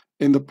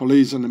in the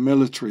police and the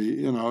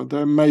military, you know,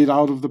 they're made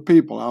out of the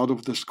people, out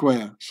of the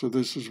square. So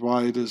this is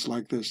why it is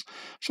like this.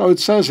 So it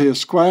says here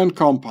square and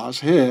compass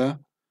here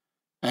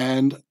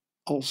and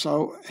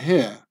also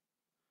here.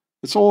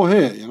 It's all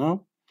here, you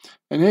know.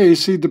 And here you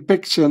see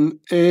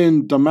depiction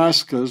in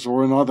Damascus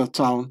or another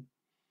town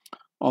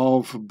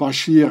of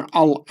Bashir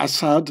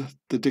al-Assad,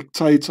 the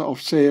dictator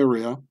of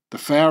Syria, the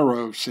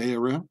pharaoh of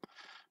Syria.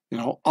 You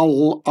know,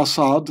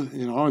 Al-Assad,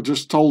 you know, I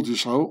just told you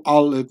so.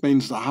 Al, it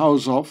means the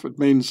house of, it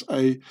means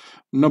a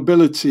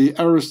nobility,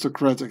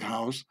 aristocratic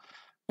house.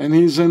 And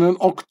he's in an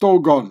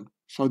octagon.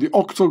 So the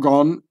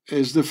octagon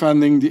is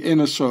defending the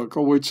inner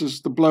circle, which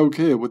is the bloke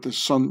here with his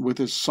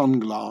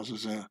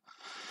sunglasses here.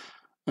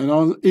 And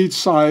on each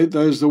side,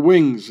 there's the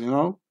wings, you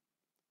know.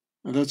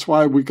 And that's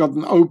why we got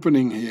an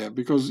opening here,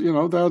 because, you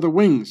know, they're the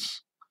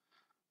wings.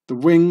 The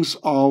wings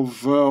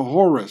of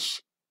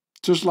Horus,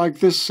 just like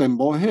this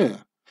symbol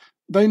here.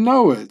 They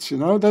know it, you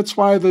know, that's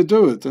why they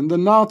do it. And the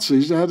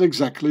Nazis, they had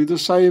exactly the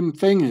same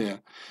thing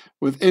here.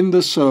 Within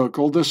the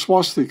circle, the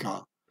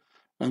swastika.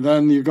 And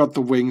then you got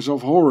the wings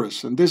of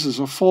Horus. And this is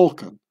a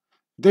falcon.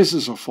 This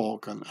is a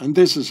falcon. And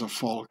this is a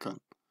falcon.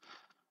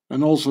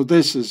 And also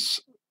this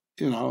is,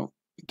 you know,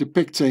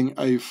 depicting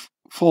a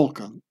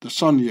falcon, the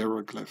sun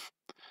hieroglyph.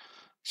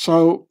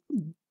 So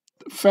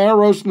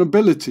Pharaoh's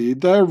nobility,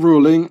 they're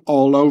ruling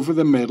all over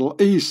the Middle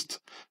East.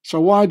 So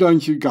why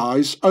don't you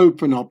guys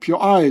open up your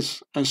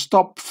eyes and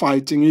stop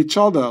fighting each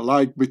other,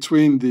 like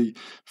between the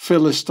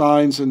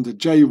Philistines and the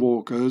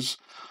jaywalkers,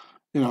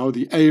 you know,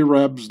 the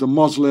Arabs, the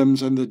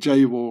Muslims and the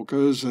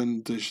jaywalkers,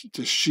 and the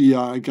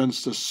Shia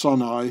against the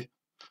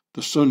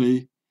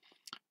Sunni,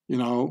 you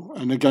know,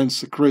 and against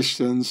the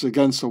Christians,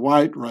 against the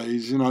white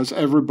race, you know, it's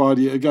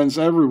everybody against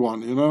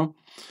everyone, you know.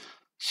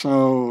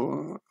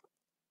 So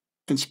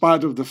in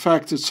spite of the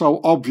fact it's so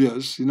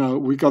obvious, you know,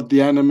 we got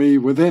the enemy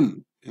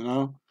within, you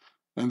know,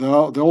 and they're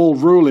all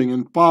ruling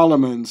in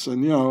parliaments,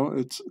 and, you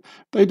know,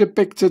 they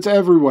depict it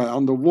everywhere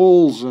on the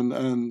walls,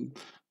 and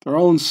their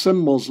own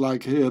symbols,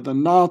 like here, the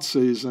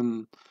Nazis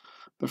and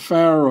the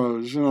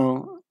pharaohs, you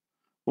know.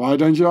 Why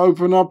don't you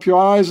open up your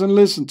eyes and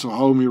listen to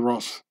Homie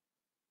Ross?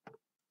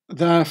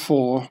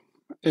 Therefore,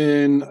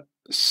 in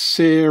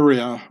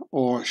Syria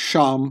or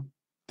Sham,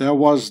 there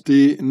was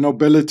the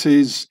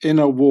nobility's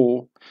inner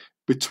war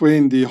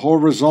between the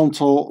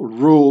horizontal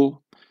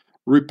rule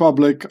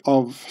Republic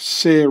of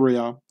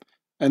Syria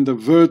and the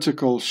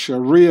vertical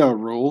Sharia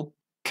rule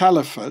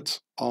Caliphate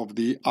of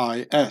the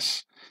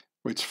IS,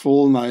 which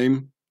full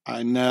name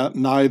I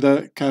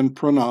neither can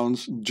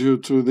pronounce due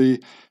to the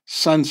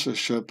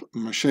censorship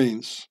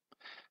machines.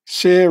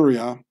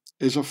 Syria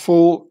is a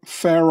full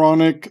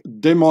Pharaonic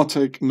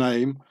demotic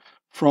name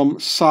from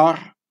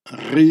Sar-ri-ah.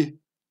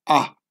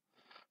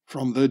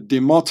 From the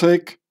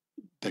demotic,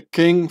 the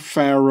king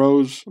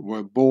pharaohs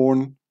were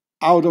born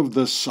out of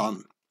the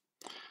sun.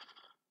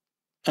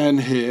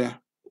 And here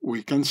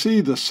we can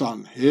see the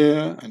sun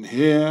here and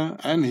here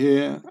and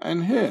here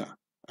and here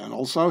and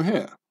also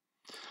here.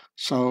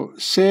 So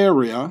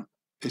Syria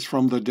is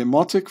from the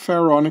demotic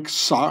Pharaonic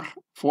Tsar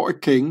for a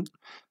king,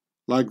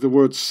 like the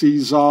word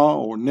Caesar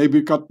or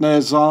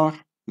Nebuchadnezzar,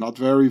 not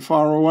very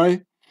far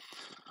away,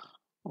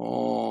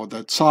 or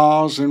the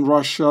Tsars in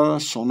Russia,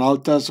 Son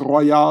Altesse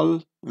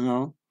Royale, you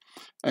know.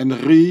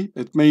 And Ri,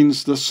 it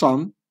means the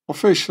sun,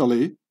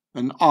 officially,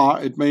 and A,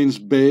 it means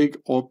big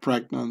or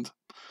pregnant.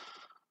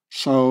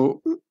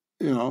 So,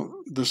 you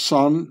know, the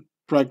sun,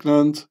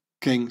 pregnant,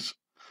 kings.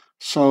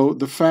 So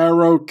the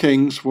Pharaoh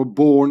kings were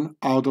born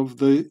out of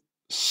the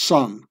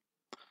sun.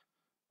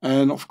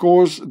 And of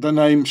course, the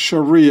name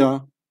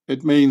Sharia,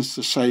 it means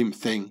the same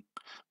thing.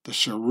 The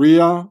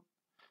Sharia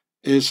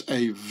is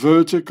a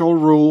vertical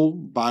rule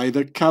by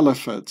the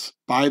Caliphate,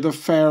 by the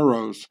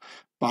Pharaohs,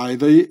 by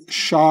the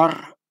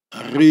G.I.U.R.E.H.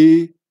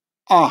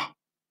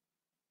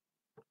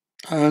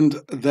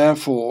 And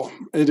therefore,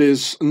 it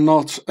is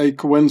not a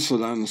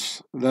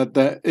coincidence that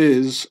there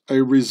is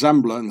a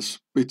resemblance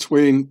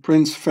between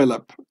Prince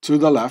Philip to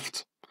the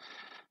left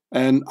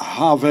and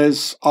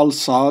Hafez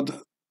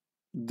al-Assad,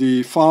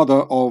 the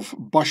father of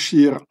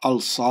Bashir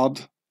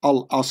al-Assad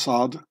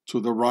to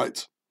the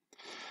right,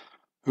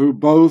 who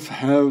both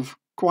have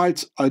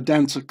quite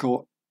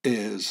identical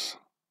ears.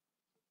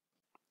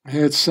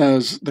 Here it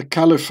says, the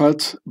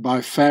Caliphate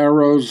by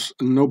Pharaoh's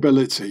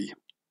nobility.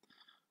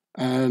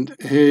 And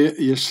here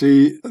you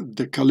see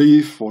the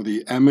Caliph or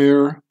the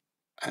Emir,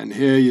 and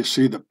here you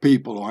see the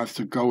people who have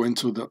to go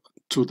into the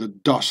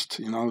dust,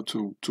 you know,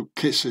 to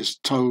kiss his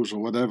toes or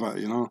whatever,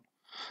 you know.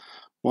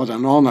 What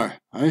an honor,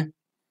 eh?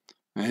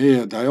 And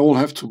here they all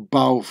have to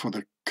bow for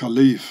the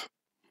Caliph.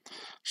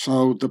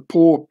 So the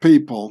poor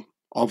people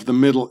of the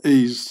Middle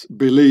East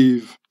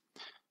believe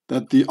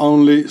that the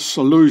only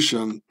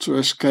solution to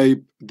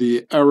escape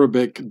the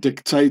Arabic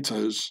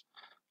dictators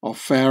of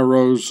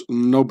Pharaoh's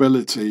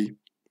nobility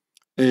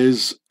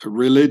is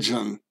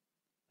religion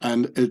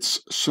and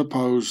its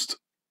supposed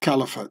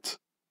caliphate.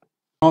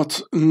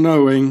 Not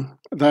knowing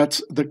that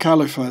the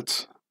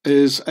caliphate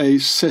is a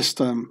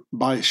system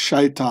by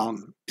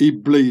Shaitan,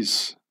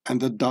 Iblis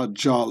and the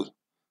Dajjal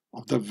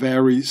of the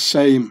very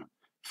same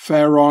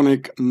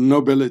Pharaonic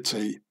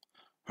nobility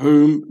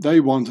whom they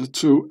wanted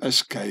to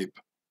escape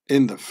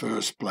in the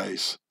first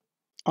place.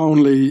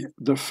 Only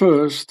the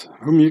first,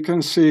 whom you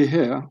can see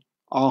here,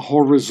 are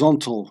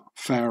horizontal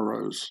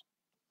pharaohs.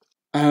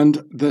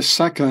 And the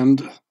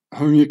second,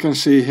 whom you can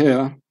see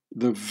here,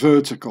 the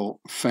vertical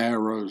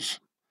pharaohs.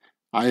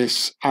 I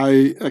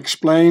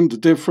explained the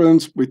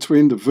difference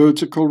between the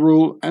vertical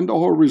rule and the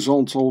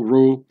horizontal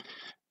rule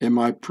in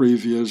my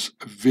previous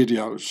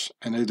videos,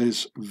 and it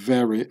is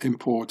very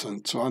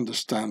important to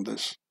understand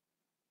this.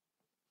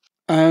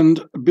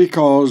 And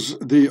because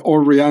the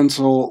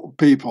Oriental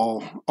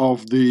people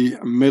of the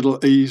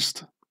Middle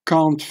East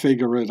can't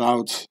figure it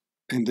out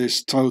in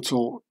this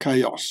total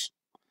chaos,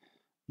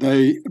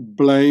 they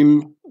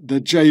blame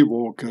the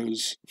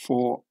jaywalkers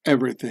for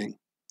everything.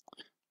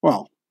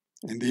 Well,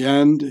 in the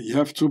end, you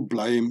have to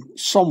blame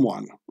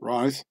someone,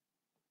 right?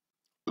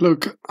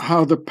 Look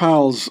how the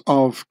pals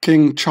of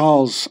King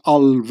Charles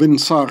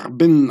Al-WindSAR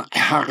bin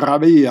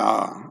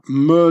Arabiya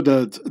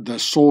murdered the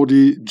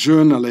Saudi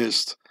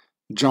journalist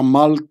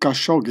Jamal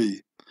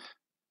Khashoggi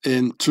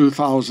in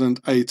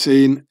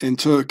 2018 in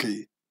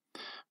Turkey,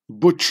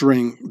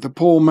 butchering the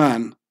poor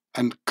man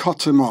and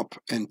cut him up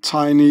in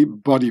tiny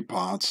body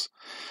parts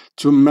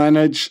to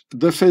manage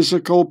the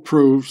physical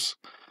proofs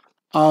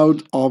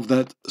out of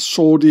that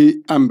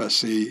Saudi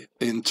embassy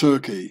in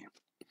Turkey.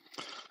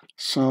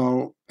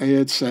 So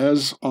it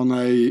says on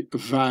a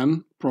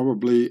van,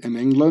 probably in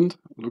England,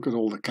 look at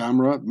all the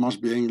camera, it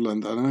must be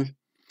England, isn't it?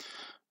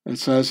 It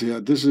says here,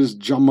 this is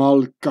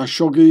Jamal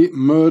Khashoggi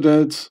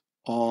murdered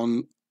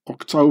on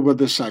October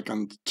the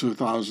 2nd,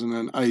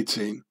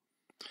 2018.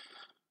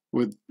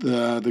 With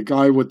the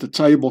guy with the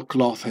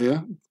tablecloth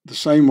here, the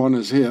same one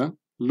as here,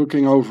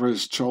 looking over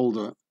his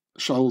shoulder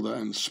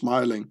and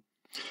smiling.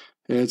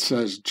 Here it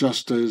says,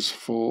 justice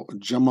for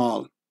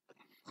Jamal.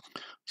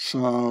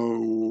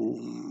 So,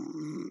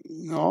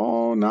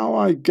 oh, now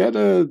I get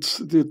it,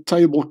 the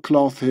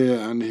tablecloth here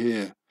and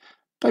here.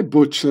 They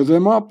butchered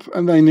him up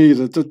and they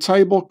needed the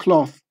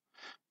tablecloth,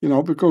 you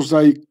know, because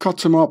they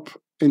cut him up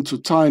into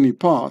tiny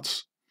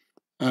parts.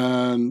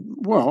 And,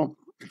 well,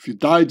 if you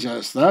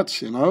digest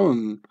that, you know,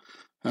 and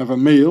have a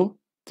meal,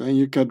 then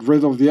you get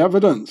rid of the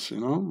evidence, you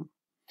know.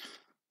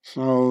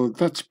 So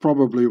that's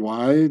probably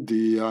why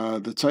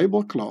the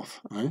tablecloth,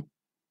 eh?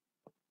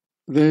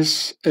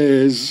 This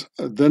is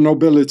the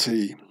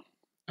nobility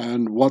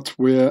and what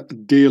we're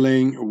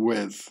dealing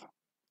with.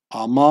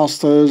 Our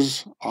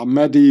masters are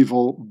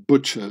medieval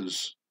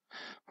butchers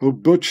who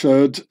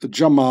butchered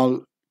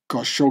Jamal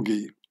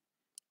Khashoggi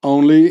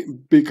only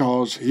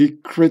because he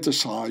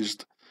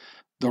criticized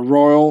the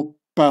royal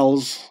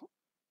palace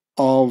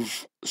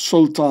of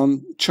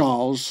Sultan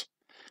Charles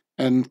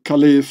and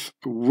Caliph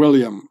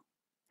William,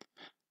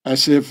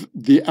 as if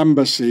the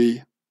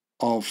embassy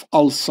of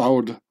Al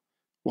Saud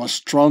was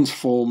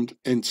transformed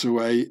into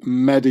a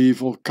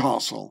medieval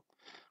castle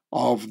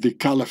of the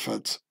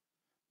Caliphate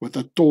with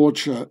a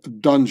torture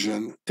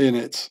dungeon in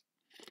it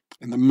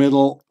in the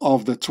middle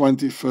of the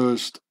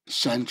 21st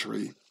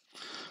century.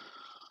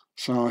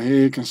 So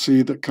here you can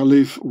see the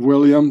Caliph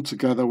William,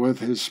 together with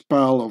his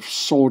pal of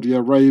Saudi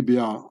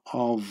Arabia,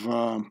 of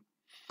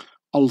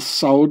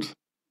Al-Saud,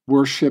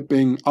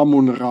 worshipping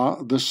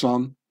Amun-Ra, the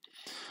sun.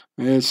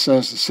 Here it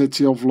says the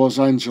city of Los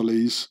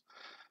Angeles,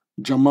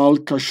 Jamal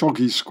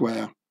Khashoggi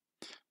Square,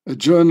 a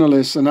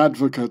journalist and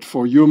advocate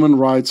for human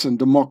rights and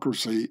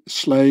democracy,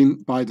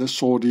 slain by the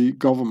Saudi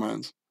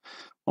government.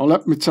 Well,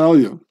 let me tell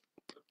you,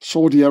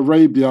 Saudi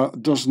Arabia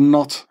does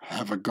not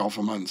have a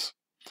government.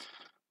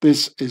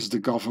 This is the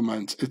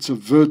government. It's a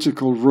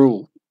vertical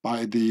rule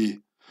by the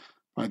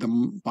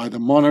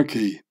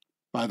monarchy,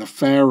 by the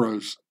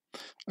pharaohs.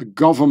 A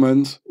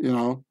government,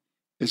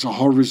 is a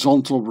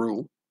horizontal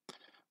rule.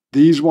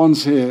 These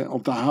ones here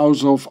of the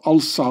House of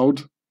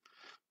Al-Saud,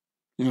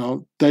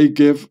 they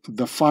give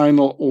the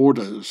final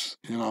orders,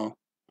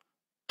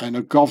 and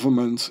a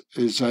government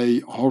is a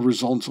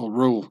horizontal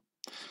rule,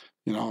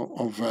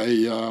 of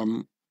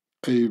a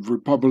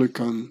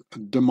republican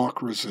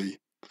democracy.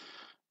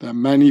 There are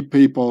many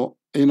people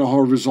in a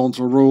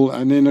horizontal rule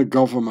and in a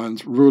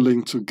government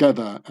ruling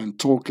together and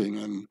talking,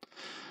 and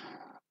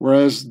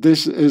whereas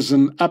this is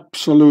an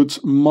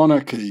absolute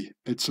monarchy,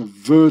 it's a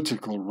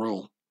vertical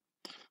rule.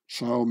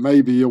 So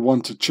maybe you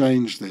want to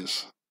change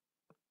this.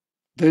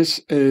 This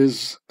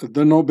is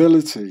the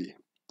nobility,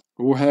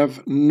 who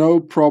have no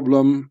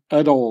problem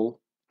at all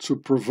to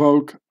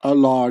provoke a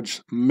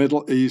large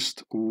Middle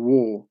East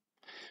war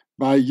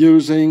by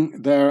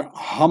using their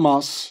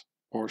Hamas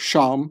or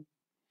Sham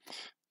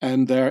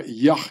and their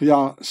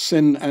Yahya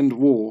sin and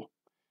war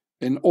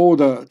in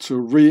order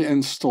to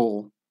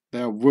reinstall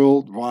their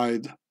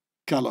worldwide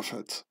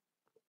caliphate.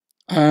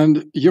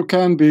 And you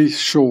can be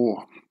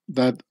sure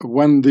that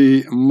when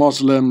the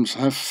Muslims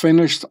have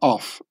finished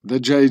off the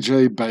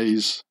JJ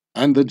Bays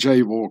and the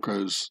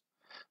jaywalkers,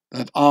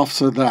 that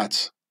after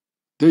that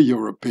the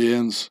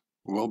Europeans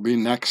will be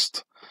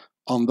next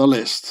on the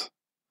list.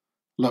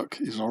 Look,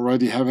 he's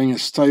already having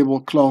his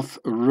tablecloth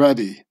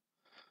ready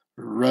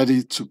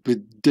to be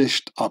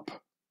dished up.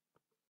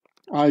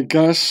 I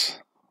guess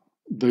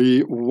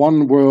the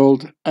one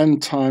world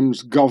end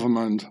times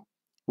government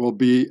will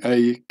be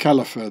a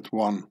caliphate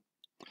one,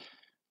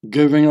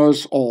 giving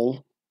us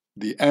all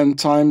the end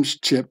times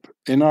chip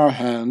in our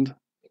hand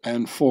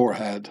and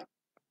forehead.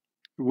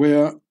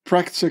 We're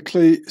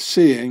practically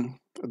seeing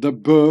the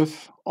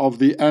birth of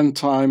the end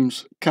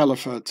times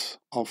caliphate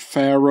of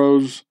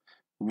pharaohs,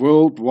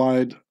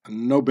 worldwide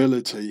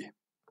nobility.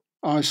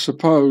 I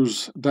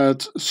suppose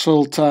that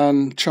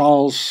Sultan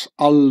Charles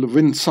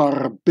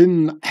Al-WindSAR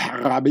bin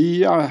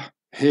Arabiya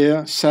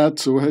here said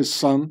to his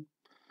son,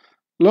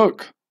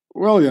 "Look,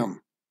 William,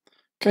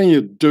 can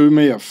you do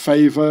me a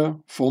favor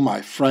for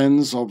my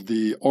friends of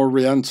the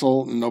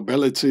Oriental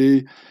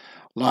nobility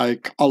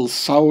like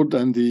Al-Saud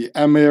and the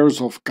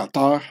Emirs of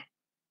Qatar,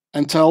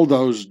 and tell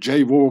those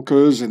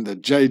jaywalkers in the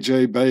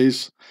JJ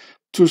base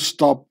to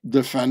stop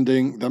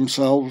defending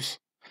themselves?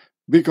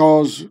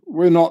 Because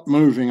we're not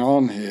moving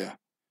on here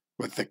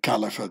with the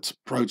Caliphate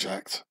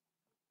project.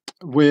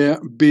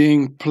 We're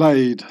being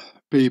played,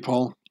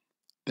 people.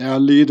 They are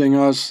leading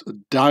us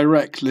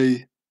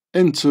directly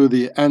into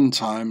the end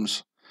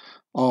times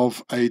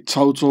of a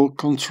total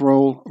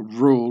control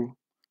rule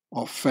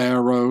of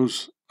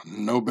Pharaoh's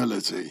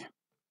nobility."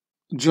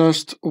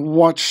 Just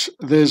watch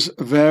this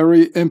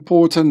very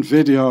important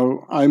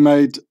video I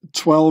made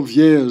 12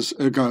 years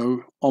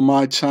ago on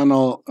my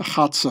channel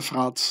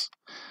G.I.U.R.E.H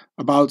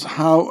about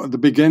how the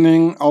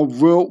beginning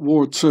of World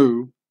War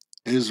II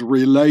is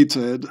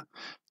related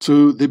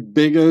to the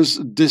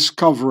biggest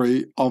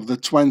discovery of the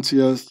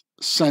 20th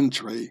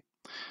century,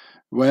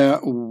 where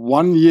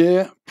 1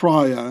 year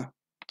prior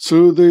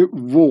to the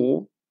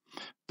war,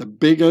 the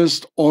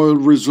biggest oil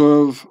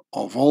reserve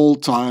of all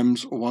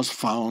times was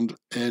found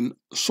in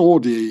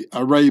Saudi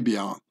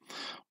Arabia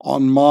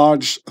on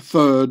March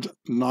 3rd,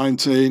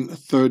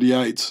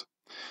 1938,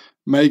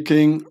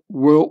 making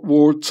World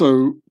War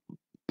II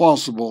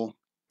possible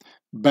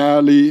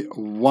barely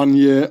 1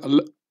 year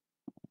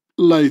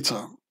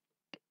later,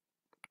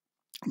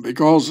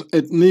 because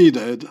it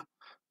needed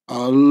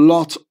a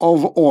lot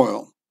of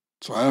oil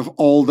to have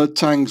all the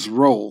tanks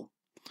roll,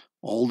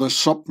 all the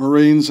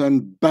submarines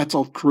and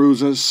battle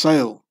cruisers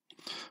sail,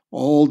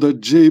 all the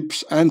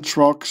jeeps and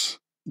trucks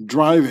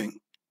driving,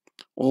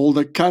 all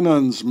the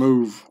cannons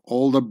move,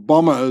 all the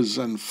bombers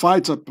and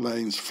fighter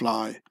planes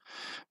fly.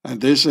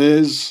 And this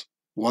is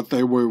what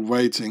they were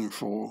waiting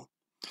for,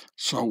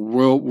 so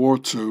World War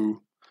II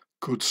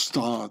could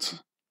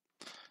start.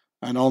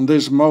 And on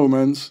this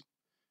moment,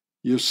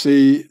 you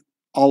see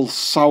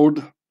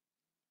Al-Saud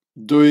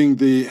doing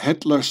the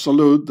Hitler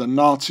salute, the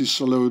Nazi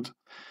salute,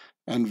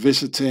 and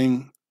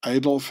visiting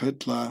Adolf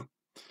Hitler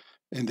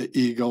in the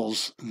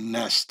eagle's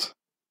nest.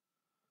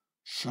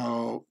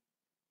 So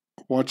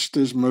watch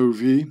this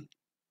movie.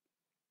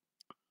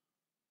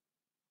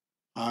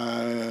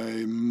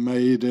 I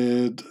made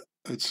it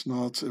it's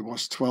not, it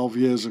was 12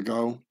 years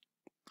ago,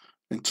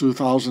 in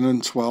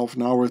 2012,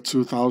 now we're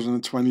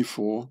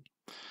 2024.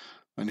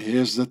 And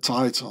here's the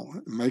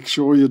title. Make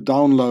sure you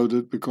download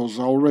it because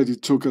I already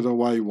took it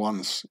away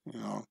once, you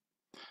know.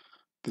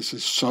 This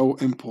is so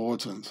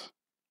important.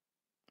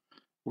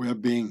 We are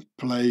being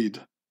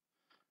played.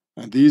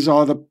 And these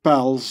are the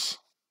pals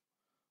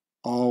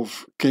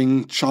of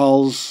King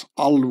Charles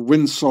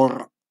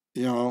Al-WindSAR,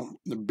 you know,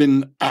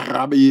 bin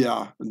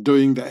Arabiya,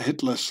 doing the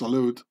Hitler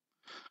salute,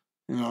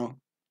 you know,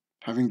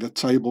 having the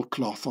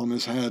tablecloth on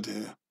his head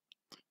here,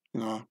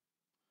 you know.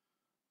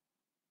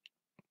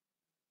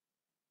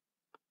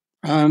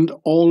 And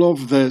all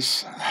of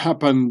this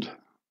happened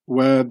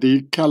where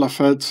the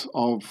Caliphate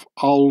of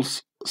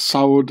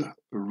Al-Saud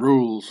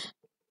rules,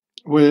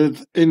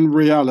 with in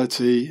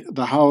reality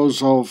the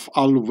house of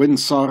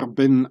Al-WindSAR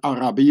bin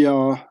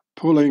Arabiya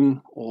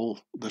pulling all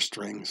the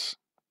strings.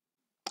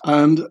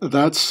 And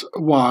that's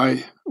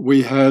why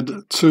we had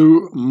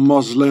two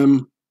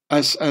Muslim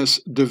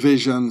SS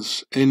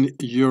divisions in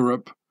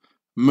Europe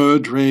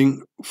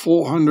murdering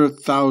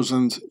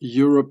 400,000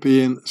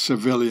 European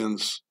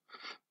civilians,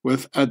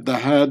 with at the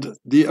head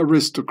the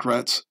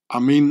aristocrat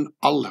Amin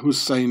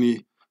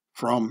al-Husseini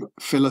from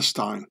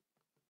Philistine.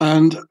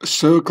 And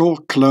circle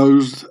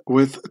closed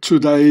with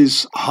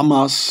today's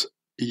Hamas,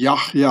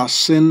 Yahya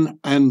Sin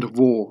and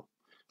war,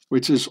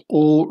 which is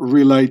all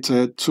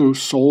related to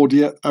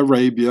Saudi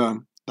Arabia,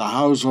 the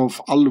house of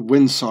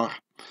Al-WindSAR,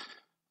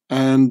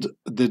 and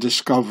the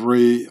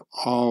discovery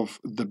of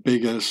the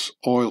biggest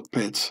oil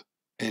pit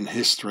in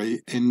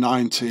history in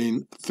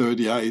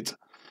 1938,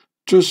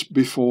 just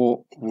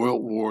before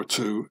World War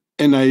II,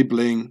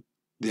 enabling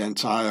the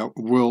entire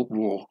World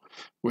War,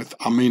 with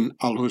Amin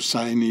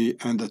al-Husseini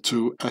and the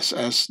two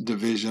SS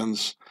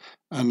divisions,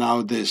 and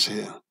now this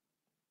here.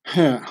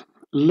 Here,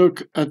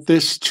 look at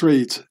this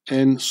street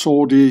in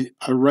Saudi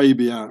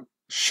Arabia,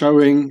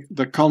 showing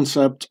the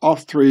concept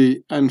of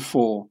 3 and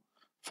 4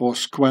 for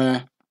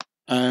square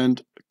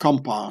and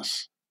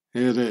compass.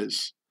 Here it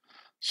is.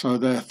 So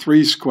there are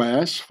 3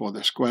 squares for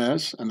the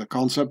squares, and the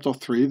concept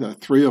of 3, there are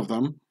 3 of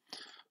them,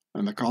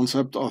 and the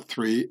concept of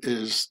 3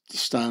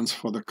 stands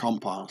for the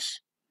compass.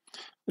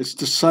 It's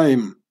the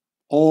same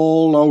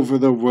all over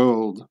the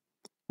world,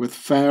 with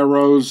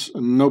pharaohs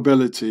and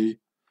nobility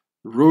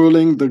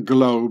ruling the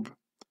globe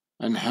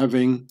and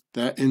having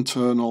their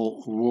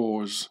internal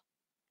wars,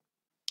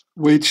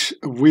 which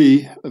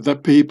we, the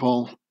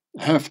people,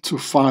 have to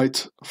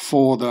fight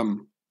for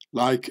them,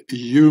 like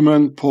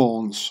human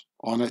pawns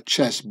on a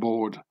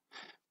chessboard,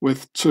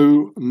 with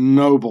 2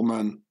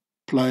 noblemen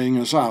playing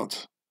us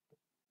out.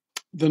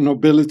 The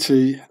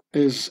nobility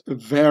is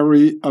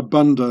very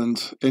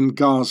abundant in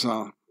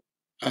Gaza,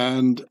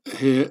 and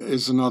here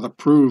is another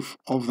proof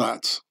of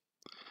that.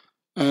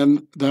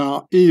 And there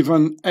are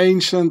even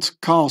ancient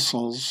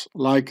castles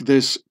like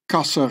this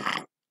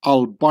Qasr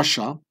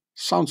al-Basha.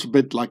 Sounds a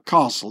bit like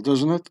castle,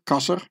 doesn't it?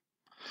 Qasr.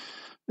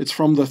 It's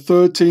from the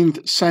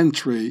 13th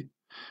century,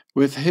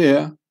 with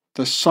here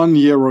the sun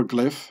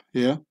hieroglyph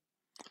here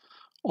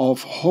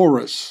of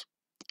Horus,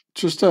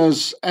 just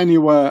as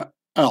anywhere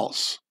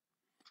else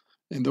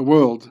in the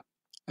world,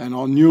 and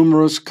on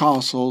numerous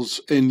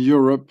castles in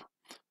Europe,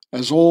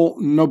 as all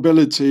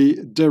nobility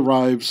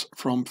derives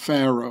from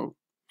Pharaoh.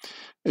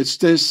 It's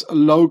this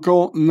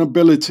local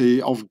nobility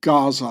of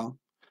Gaza,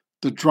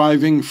 the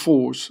driving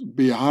force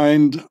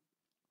behind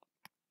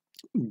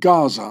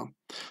Gaza,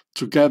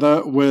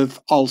 together with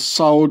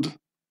Al-Saud,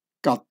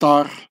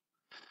 Qatar,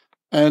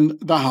 and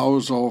the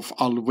house of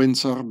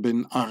Al-WindSAR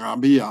bin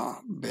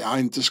Arabiya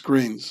behind the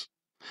screens.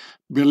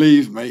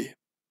 Believe me,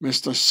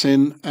 Mr.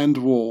 Sin and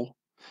War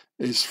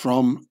is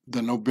from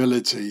the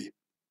nobility,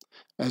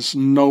 as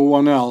no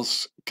one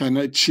else can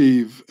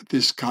achieve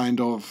this kind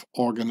of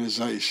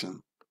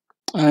organization.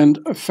 And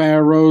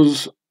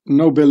Pharaoh's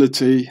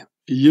nobility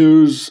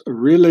use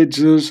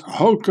religious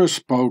hocus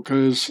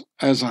pocus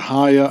as a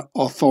higher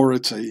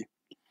authority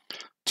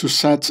to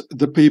set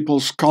the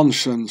people's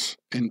conscience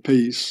in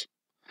peace,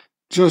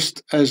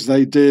 just as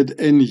they did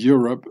in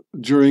Europe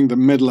during the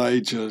Middle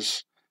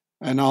Ages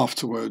and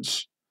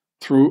afterwards,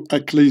 through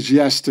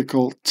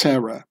ecclesiastical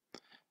terror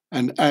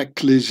and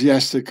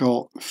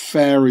ecclesiastical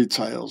fairy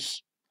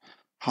tales.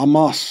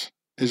 Hamas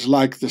is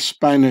like the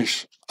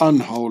Spanish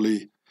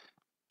unholy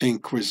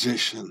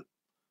Inquisition,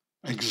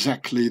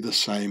 exactly the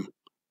same,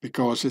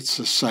 because it's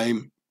the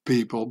same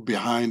people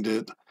behind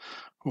it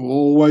who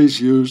always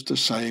use the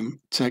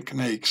same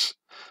techniques.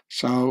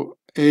 So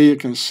here you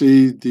can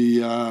see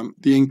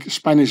the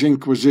Spanish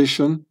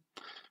Inquisition,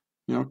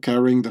 you know,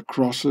 carrying the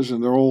crosses,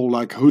 and they're all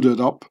like hooded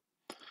up,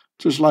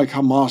 just like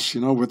Hamas, you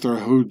know, with their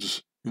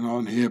hoods, you know,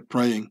 and here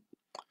praying.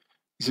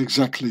 It's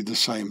exactly the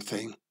same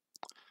thing.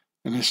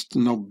 And it's the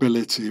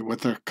nobility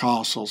with their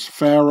castles,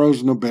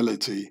 Pharaoh's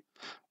nobility.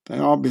 They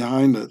are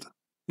behind it.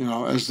 You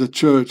know, as the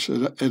church,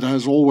 it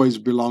has always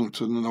belonged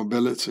to the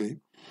nobility.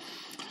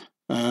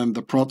 And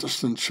the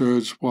Protestant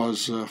church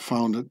was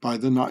founded by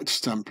the Knights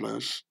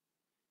Templars.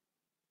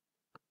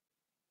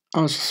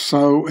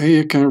 So here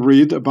you can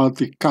read about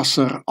the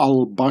Qasr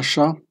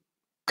al-Basha,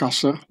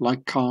 Qasr,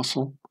 like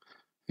castle.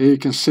 Here you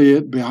can see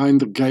it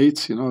behind the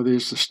gate. You know,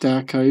 there's the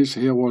staircase.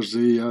 Here was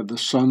the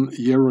sun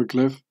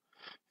hieroglyph.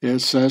 Here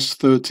it says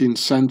 13th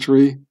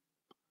century.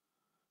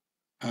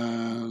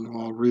 And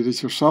well, read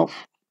it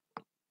yourself.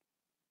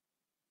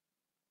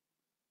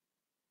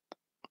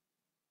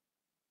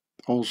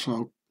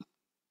 Also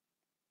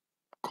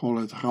call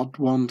it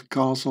Radwan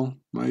Castle,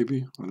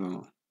 maybe. I don't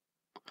know.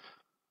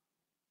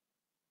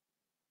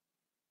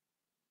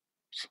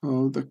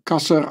 So the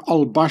Qasr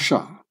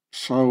al-Basha.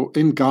 So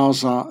in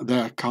Gaza,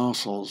 there are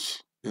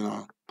castles, you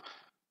know.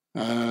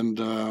 And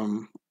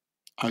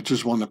I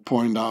just want to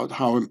point out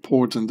how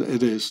important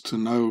it is to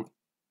know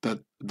that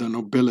the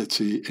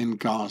nobility in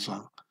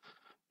Gaza,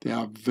 they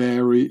are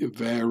very,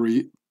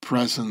 very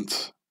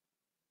present.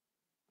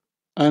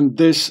 And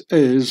this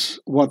is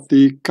what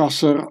the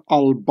Qasr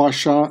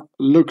al-Basha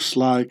looks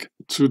like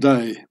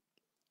today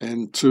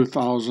in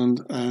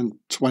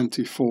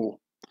 2024.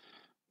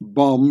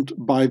 Bombed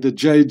by the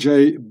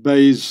J.J.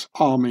 Bay's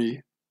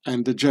army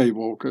and the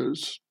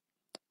jaywalkers.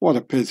 What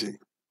a pity.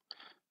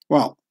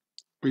 Well,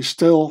 we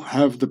still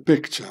have the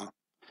picture,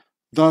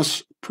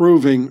 thus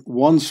proving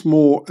once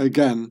more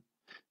again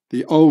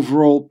the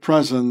overall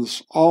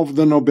presence of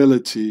the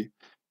nobility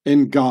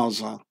in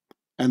Gaza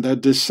and their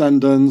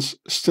descendants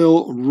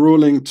still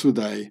ruling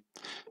today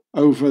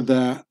over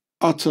their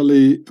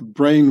utterly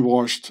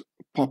brainwashed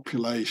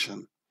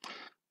population,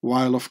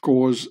 while of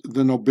course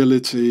the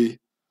nobility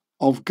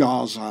of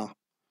Gaza,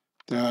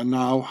 they are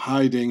now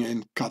hiding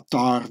in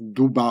Qatar,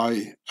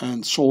 Dubai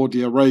and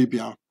Saudi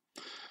Arabia,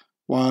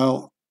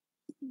 while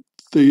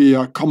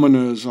the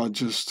commoners are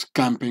just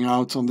camping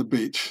out on the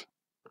beach.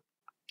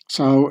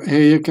 So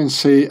here you can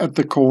see at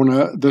the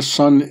corner the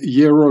sun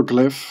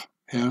hieroglyph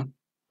here.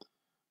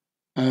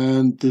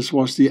 And this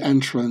was the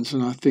entrance,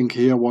 and I think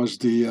here was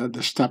the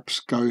steps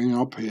going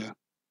up here.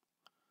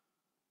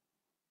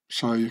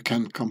 So you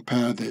can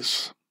compare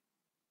this.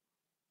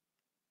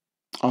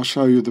 I'll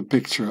show you the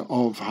picture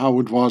of how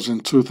it was in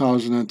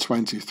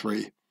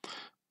 2023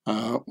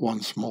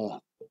 once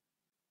more.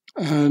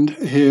 And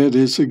here it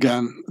is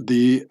again,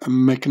 the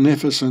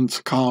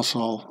magnificent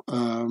castle,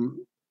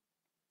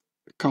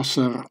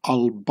 Qasr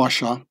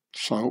al-Basha,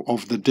 so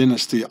of the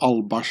dynasty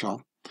al-Basha,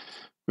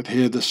 with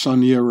here the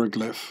sun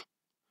hieroglyph,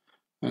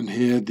 and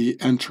here the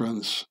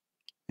entrance.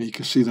 You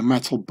can see the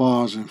metal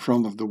bars in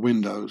front of the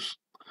windows.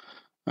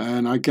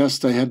 And I guess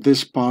they had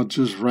this part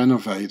just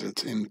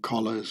renovated in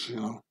colors, you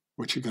know,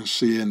 which you can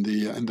see in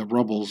the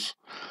rubbles.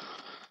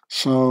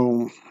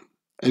 So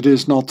it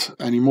is not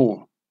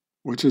anymore,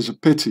 which is a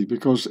pity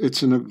because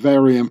it's a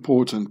very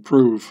important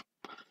proof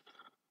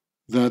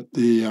that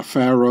the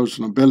pharaoh's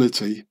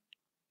nobility,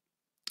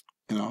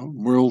 you know,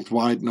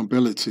 worldwide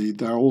nobility,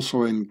 they're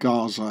also in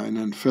Gaza and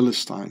in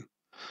Philistine,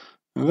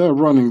 and they're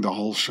running the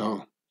whole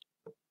show.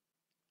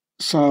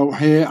 So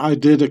here I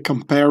did a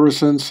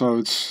comparison, so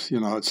it's, you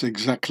know, it's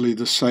exactly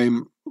the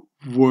same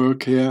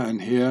work here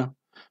and here.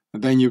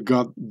 And then you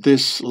got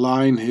this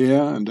line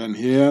here, and then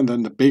here, and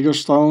then the bigger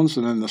stones,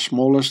 and then the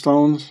smaller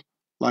stones.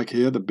 Like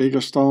here, the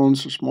bigger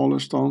stones, the smaller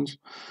stones.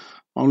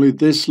 Only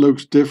this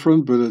looks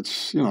different, but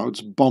it's, you know,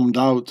 it's bombed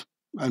out.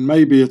 And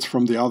maybe it's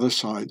from the other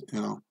side, you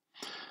know.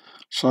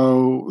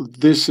 So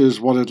this is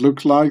what it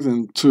looked like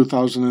in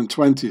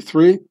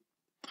 2023,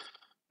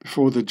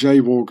 before the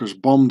jaywalkers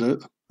bombed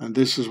it. And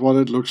this is what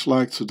it looks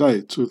like today,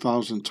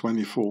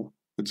 2024.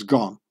 It's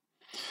gone.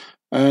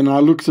 And I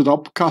looked it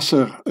up.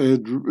 Qasr,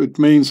 it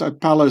means a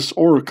palace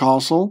or a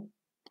castle.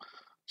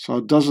 So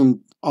it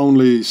doesn't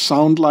only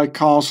sound like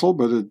castle,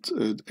 but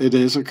it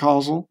is a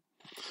castle.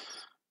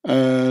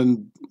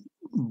 And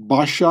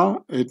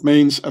Basha, it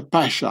means a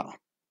pasha,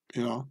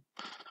 you know.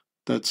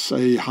 That's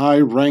a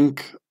high-ranking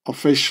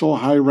official.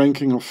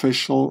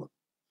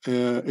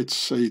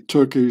 It's a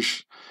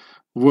Turkish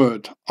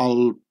word,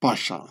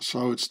 al-Pasha.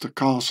 So it's the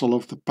castle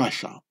of the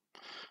pasha.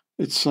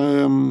 It's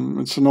a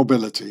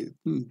nobility.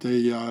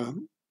 The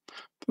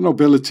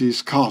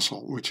nobility's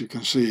castle, which you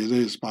can see it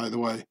is, by the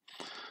way.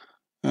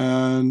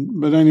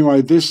 But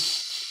anyway,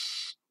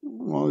 this,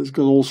 well, it's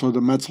got also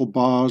the metal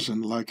bars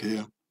and like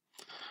here.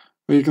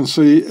 But you can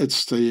see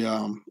it's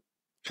the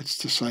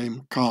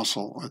same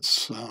castle.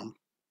 It's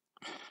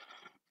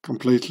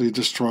completely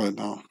destroyed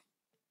now.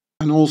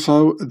 And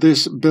also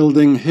this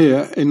building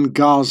here in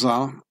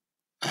Gaza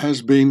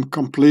has been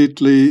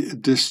completely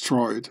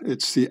destroyed.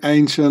 It's the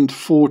ancient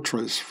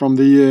fortress from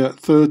the year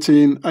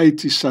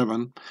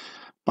 1387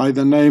 by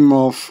the name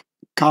of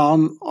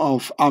Khan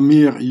of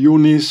Amir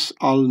Yunis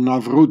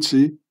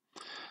al-Navruzi,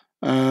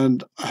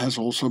 and has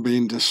also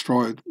been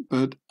destroyed.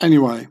 But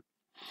anyway,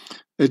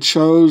 it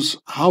shows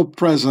how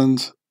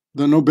present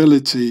the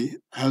nobility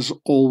has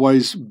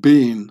always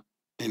been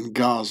in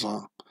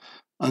Gaza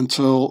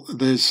until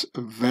this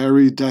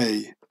very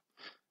day.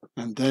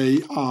 And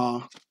they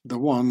are the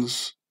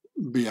ones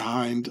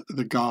behind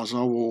the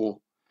Gaza war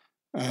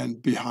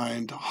and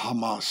behind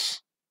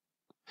Hamas.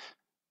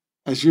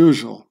 As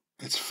usual,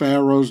 it's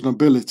Pharaoh's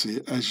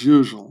nobility, as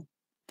usual.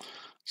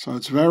 So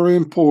it's very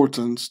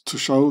important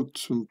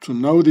to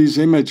know these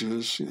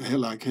images,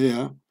 like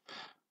here,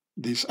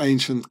 these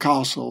ancient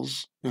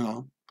castles, you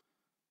know,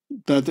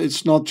 that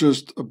it's not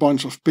just a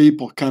bunch of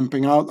people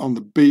camping out on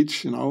the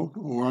beach, you know,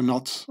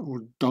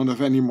 who don't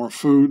have any more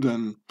food,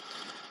 and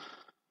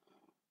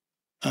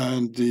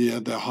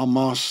the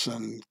Hamas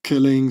and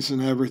killings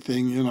and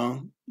everything, you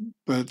know.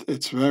 But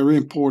it's very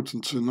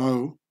important to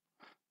know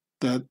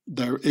that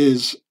there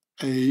is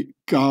a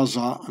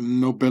Gaza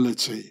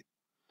nobility.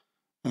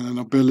 And the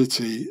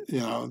nobility, you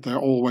know, they're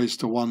always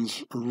the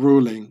ones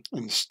ruling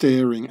and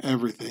steering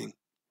everything.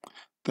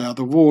 They are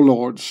the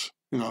warlords,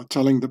 you know,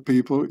 telling the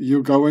people,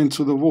 you go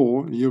into the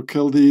war, you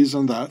kill these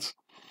and that.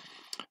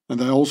 And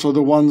they're also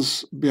the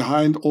ones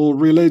behind all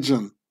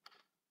religion,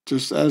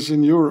 just as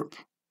in Europe.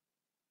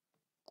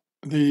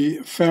 The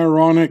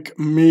Pharaonic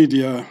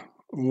media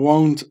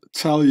won't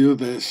tell you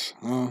this.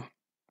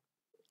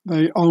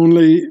 They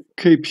only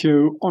keep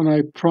you on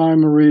a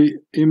primary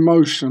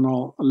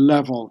emotional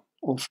level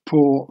of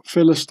poor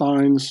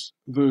Philistines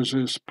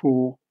versus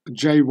poor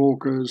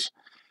jaywalkers,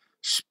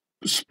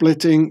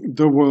 splitting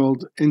the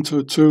world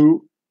into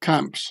two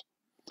camps.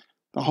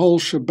 The whole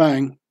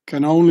shebang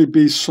can only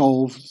be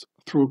solved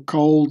through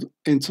cold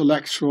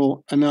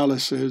intellectual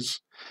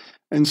analysis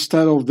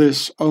instead of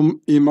this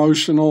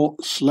emotional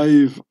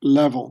slave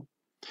level.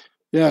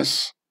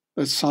 Yes,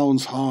 it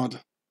sounds hard,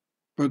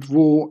 but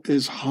war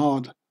is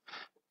hard,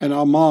 and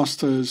our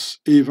masters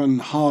even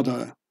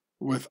harder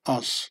with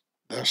us,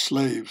 their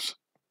slaves.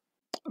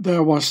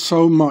 There was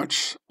so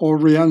much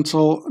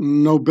Oriental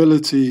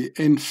nobility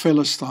in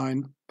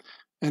Philistine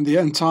and the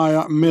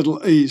entire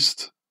Middle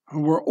East,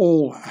 who were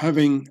all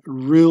having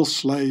real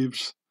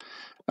slaves,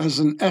 as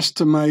an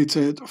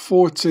estimated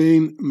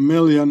 14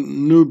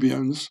 million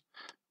Nubians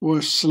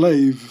were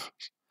slaves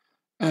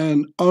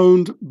and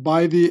owned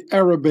by the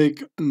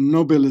Arabic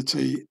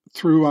nobility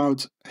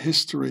throughout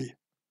history.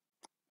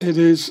 It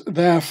is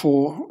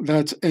therefore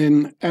that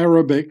in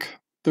Arabic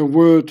the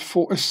word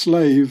for a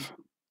slave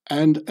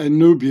and a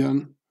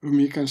Nubian, whom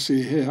you can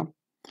see here,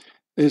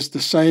 is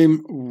the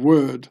same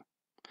word,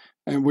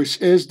 and which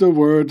is the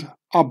word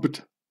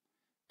abd,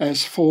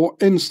 as for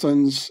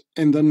instance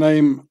in the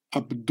name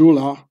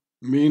Abdullah,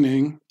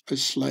 meaning a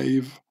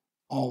slave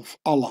of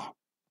Allah.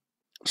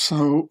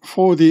 So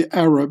for the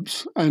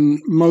Arabs,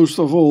 and most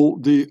of all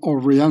the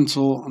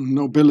Oriental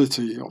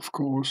nobility, of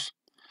course,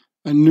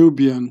 a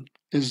Nubian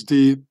is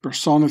the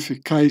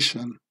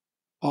personification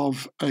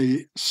of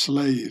a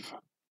slave.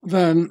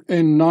 Then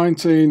in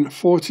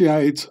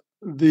 1948,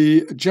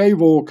 the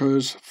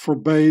jaywalkers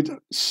forbade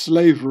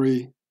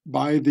slavery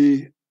by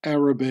the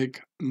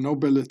Arabic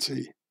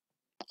nobility,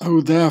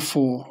 who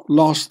therefore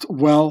lost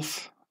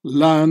wealth,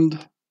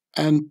 land,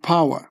 and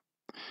power,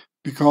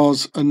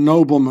 because a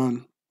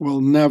nobleman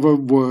will never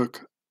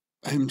work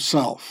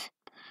himself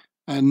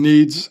and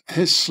needs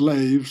his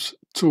slaves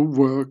to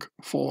work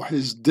for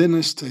his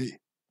dynasty.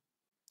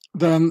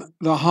 Then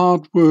the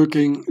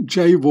hard-working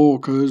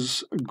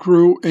jaywalkers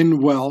grew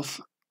in wealth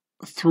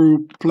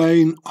through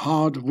plain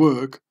hard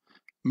work,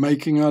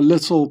 making a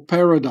little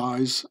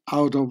paradise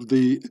out of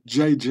the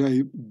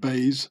JJ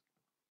bays,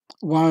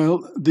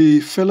 while the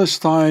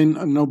Philistine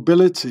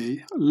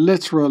nobility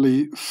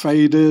literally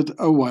faded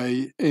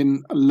away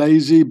in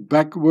lazy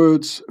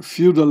backwards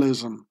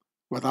feudalism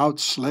without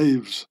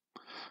slaves,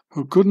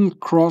 who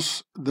couldn't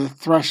cross the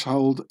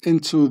threshold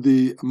into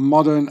the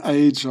modern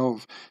age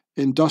of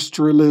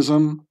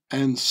industrialism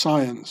and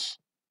science.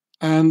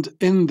 And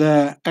in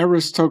their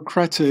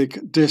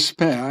aristocratic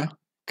despair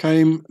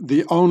came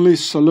the only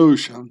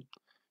solution,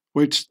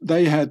 which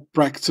they had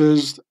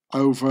practiced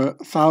over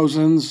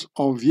thousands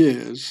of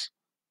years,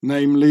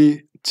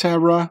 namely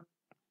terror,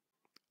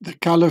 the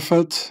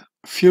Caliphate,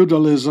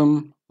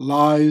 feudalism,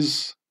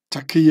 lies,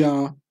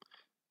 taqiyya,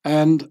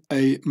 and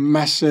a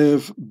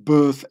massive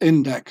birth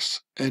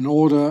index in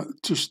order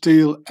to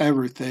steal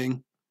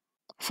everything,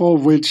 for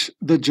which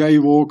the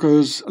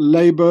jaywalkers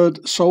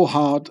labored so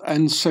hard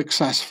and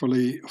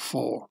successfully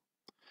for,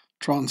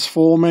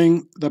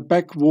 transforming the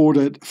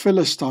backwatered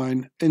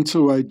Philistine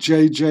into a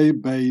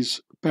JJ base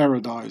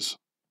paradise.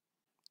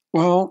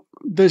 Well,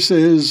 this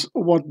is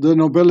what the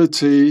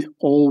nobility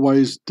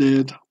always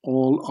did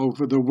all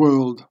over the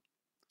world: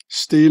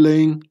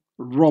 stealing,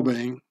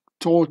 robbing,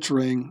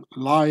 torturing,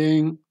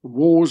 lying,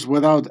 wars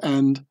without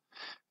end,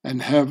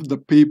 and have the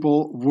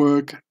people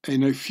work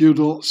in a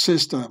feudal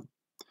system,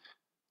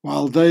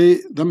 while they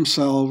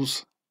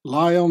themselves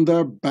lie on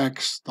their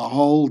backs the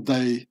whole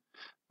day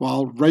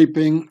while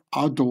raping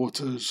our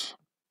daughters.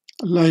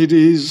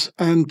 Ladies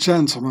and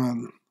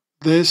gentlemen,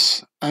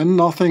 this and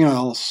nothing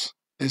else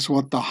is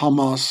what the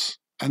Hamas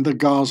and the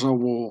Gaza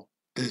war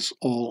is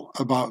all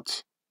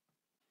about.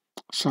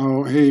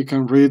 So here you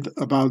can read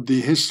about the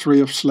history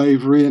of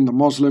slavery in the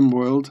Muslim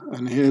world,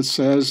 and here it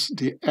says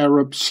the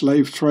Arab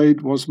slave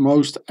trade was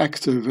most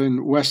active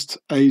in West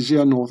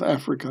Asia, North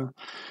Africa,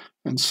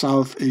 and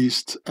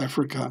Southeast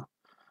Africa,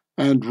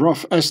 and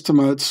rough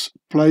estimates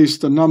place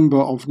the number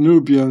of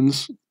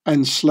Nubians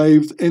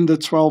enslaved in the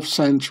 12th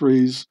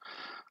centuries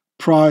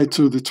prior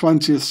to the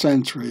 20th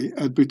century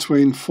at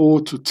between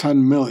 4 to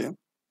 10 million.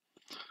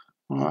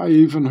 I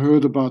even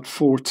heard about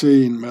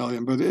 14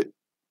 million, but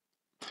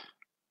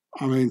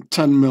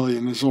 10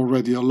 million is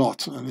already a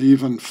lot, and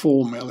even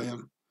 4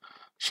 million.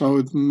 So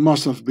it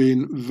must have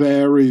been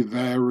very,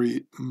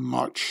 very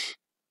much,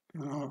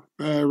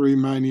 very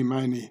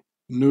many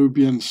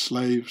Nubian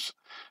slaves.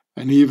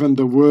 And even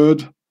the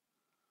word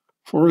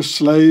for a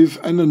slave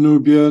and a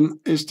Nubian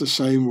is the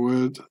same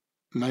word,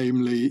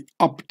 namely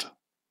abd,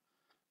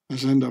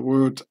 as in the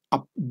word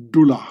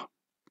Abdullah.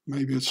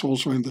 Maybe it's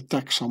also in the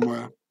text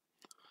somewhere.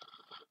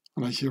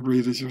 I'll let you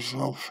read it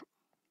yourself.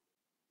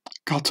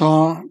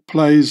 Qatar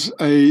plays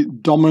a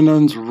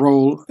dominant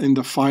role in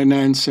the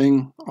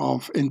financing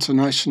of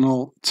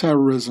international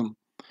terrorism,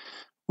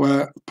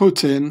 where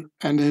Putin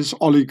and his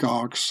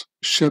oligarchs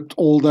shipped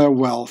all their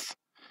wealth,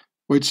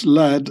 which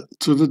led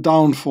to the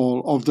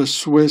downfall of the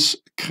Swiss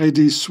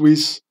Credit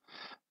Suisse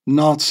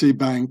Nazi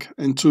bank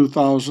in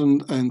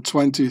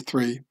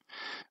 2023,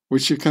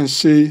 which you can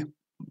see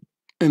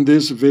in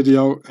this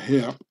video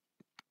here,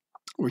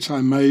 which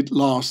I made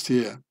last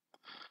year.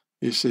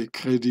 You see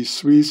Credit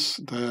Suisse,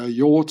 their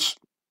yachts,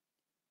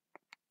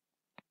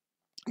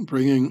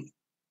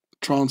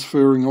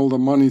 transferring all the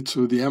money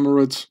to the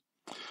Emirates,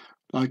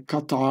 like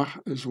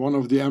Qatar is one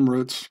of the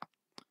Emirates.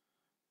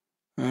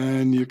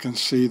 And you can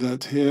see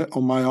that here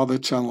on my other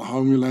channel,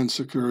 Homeland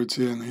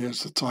Security, and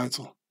here's the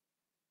title.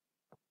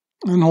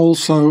 And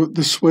also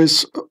the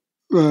Swiss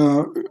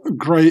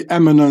grey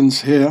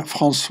eminence here,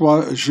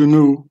 François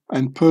Genoud,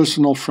 and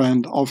personal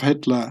friend of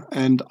Hitler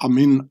and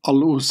Amin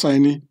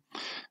al-Husseini,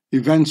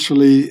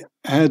 eventually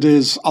had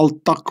his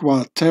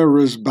Al-Taqwa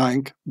terrorist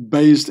bank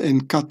based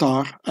in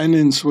Qatar and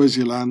in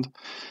Switzerland,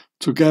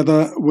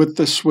 together with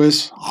the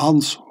Swiss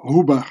Hans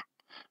Huber,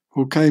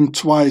 who came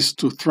twice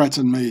to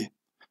threaten me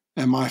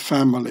and my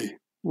family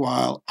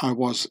while I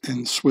was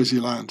in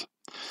Switzerland.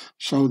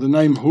 So the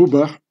name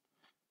Huber,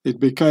 it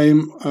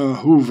became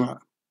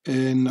Hoover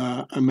in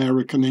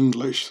American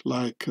English,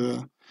 like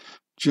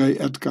J.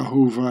 Edgar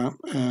Hoover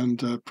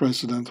and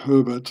President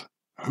Herbert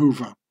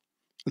Hoover.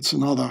 It's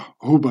another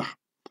Huber.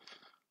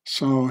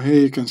 So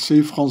here you can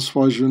see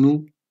François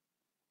Genoud,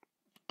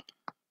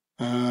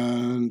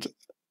 and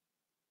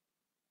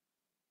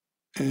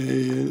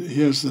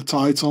here's the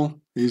title.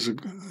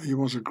 He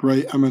was a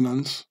great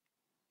eminence,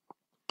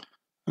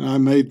 and I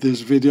made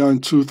this video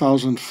in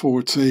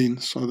 2014,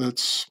 so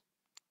that's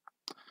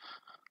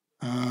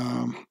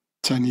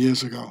 10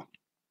 years ago,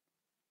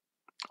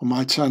 on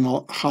my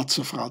channel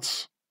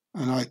Gatsenfrats,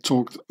 and I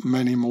talked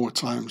many more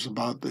times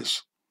about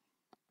this.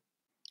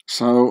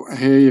 So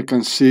here you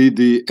can see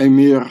the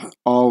Emir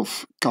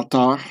of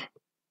Qatar,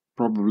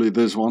 probably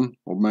this one,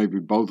 or maybe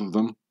both of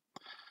them.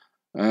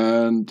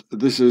 And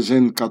this is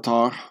in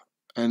Qatar,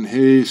 and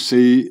here you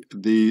see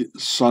the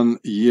sun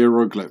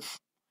hieroglyph.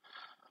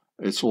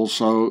 It's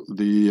also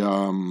the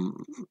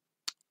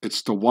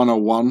it's the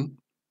 101.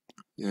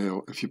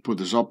 If you put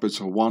this up,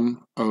 it's a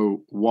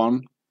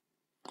 101.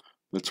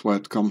 That's where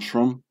it comes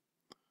from.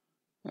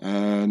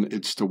 And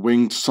it's the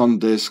winged sun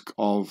disk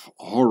of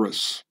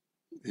Horus.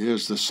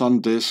 Here's the sun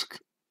disk,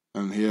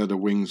 and here are the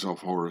wings of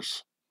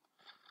Horus.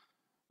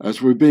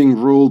 As we're being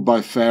ruled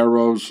by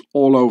pharaohs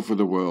all over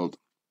the world,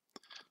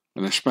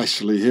 and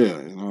especially here,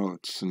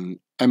 it's an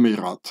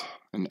emirate.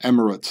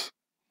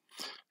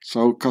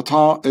 So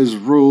Qatar is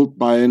ruled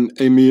by an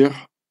emir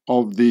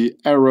of the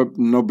Arab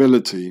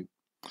nobility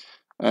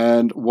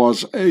and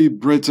was a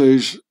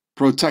British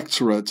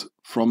protectorate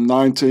from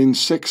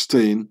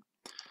 1916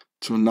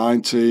 to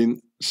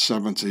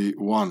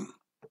 1971.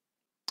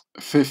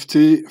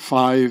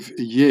 55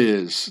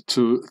 years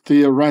to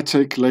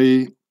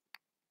theoretically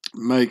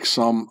make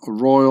some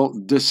royal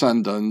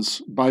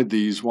descendants by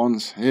these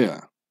ones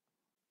here.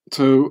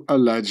 To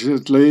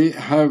allegedly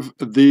have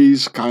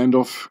these kind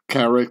of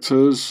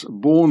characters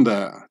born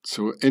there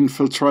to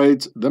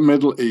infiltrate the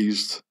Middle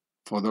East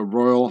for the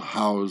royal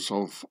house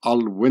of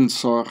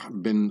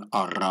Al-WindSAR bin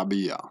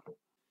Arabiya,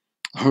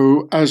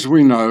 who, as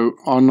we know,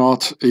 are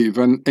not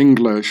even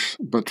English,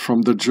 but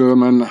from the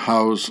German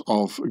house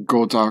of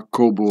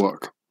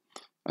Gotha-Coburg,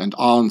 and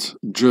aren't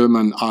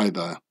German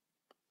either,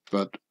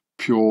 but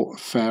pure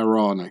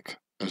Pharaonic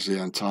as the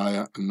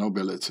entire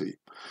nobility.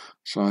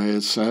 So here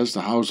it says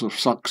the house of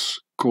Saxe,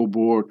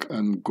 Coburg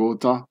and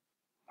Gotha.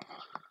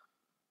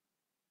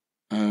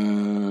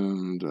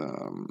 And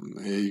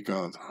here you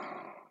go.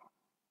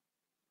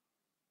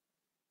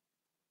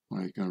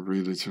 Well, you can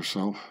read it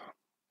yourself.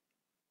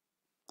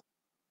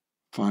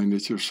 Find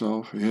it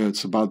yourself. Here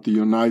it's about the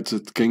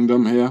United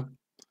Kingdom here.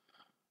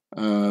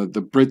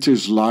 The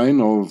British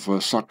line of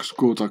Saxe,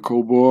 Gotha,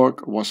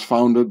 Coburg was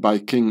founded by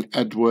King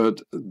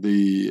Edward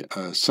the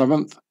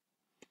Seventh.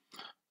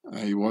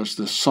 He was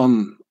the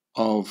son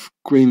of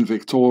Queen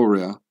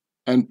Victoria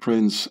and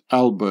Prince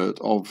Albert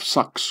of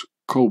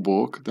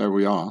Saxe-Coburg, there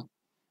we are,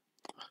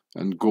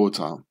 and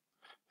Gotha.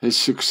 His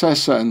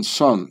successor and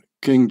son,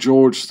 King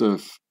George V,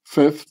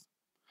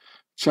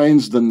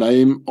 changed the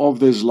name of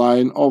this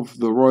line of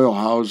the royal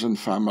house and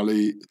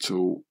family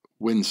to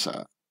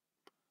Windsor.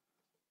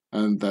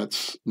 And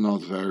that's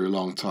not very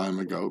long time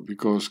ago,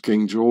 because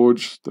King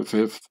George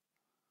V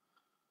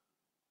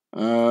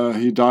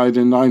He died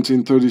in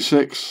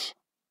 1936.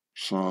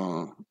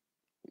 So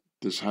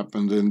this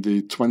happened in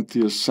the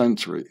 20th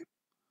century.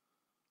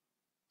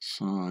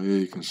 So here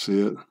you can see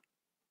it.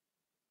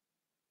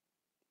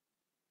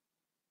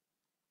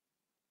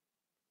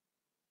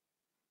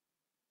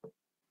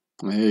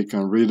 And here you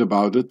can read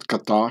about it,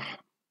 Qatar.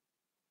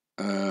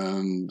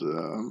 And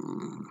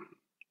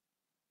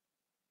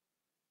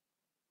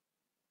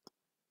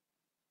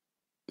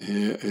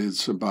here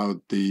it's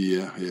about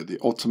the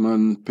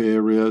Ottoman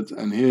period,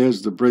 and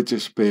here's the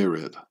British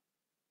period.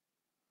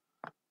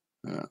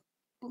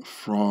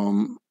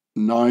 From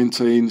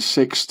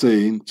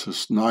 1916 to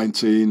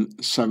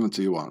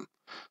 1971.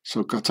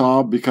 So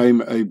Qatar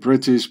became a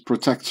British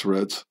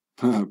protectorate,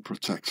 on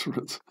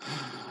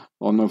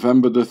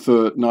November the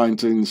 3rd,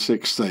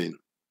 1916.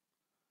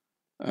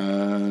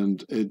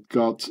 And it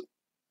got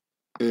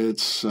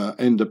its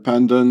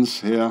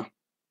independence here.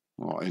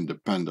 Or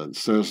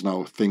independence, there's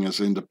no thing as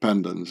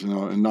independence, in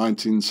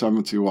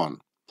 1971.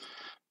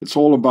 It's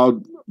all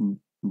about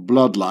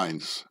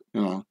bloodlines,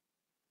 And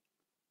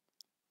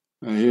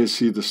here you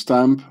see the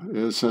stamp.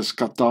 Here it says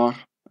Qatar,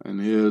 and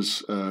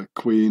here's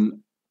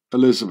Queen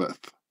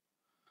Elizabeth.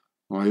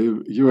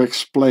 Well, you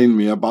explain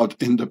me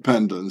about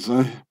independence,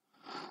 eh?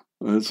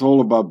 It's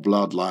all about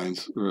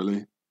bloodlines,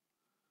 really.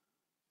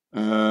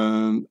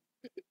 And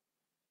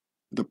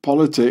the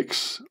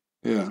politics,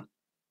 yeah.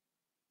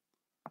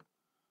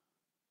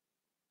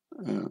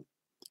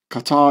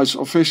 Qatar is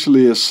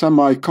officially a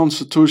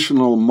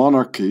semi-constitutional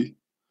monarchy,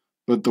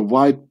 but the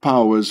white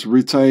powers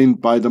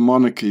retained by the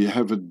monarchy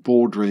have it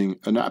bordering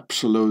an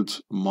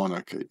absolute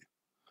monarchy.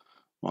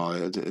 Well,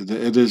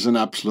 it is an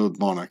absolute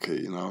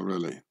monarchy,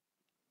 really.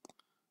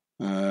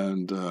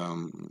 And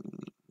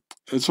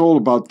it's all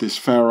about these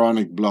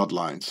Pharaonic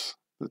bloodlines.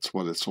 That's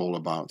what it's all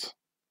about.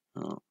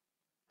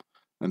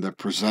 And they're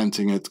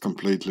presenting it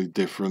completely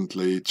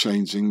differently,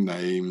 changing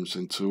names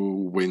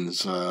into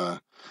WindSAR.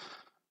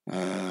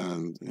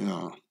 And,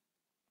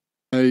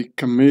 a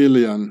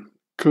chameleon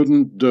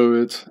couldn't do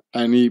it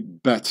any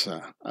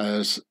better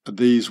as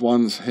these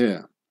ones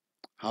here.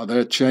 How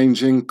they're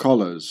changing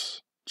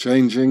colors,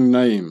 changing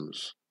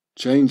names,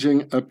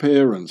 changing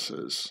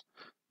appearances,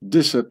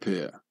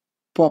 disappear,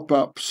 pop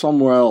up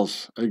somewhere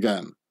else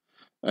again,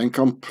 and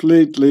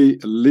completely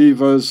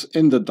leave us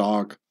in the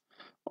dark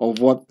of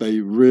what they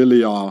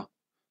really are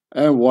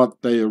and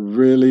what they are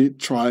really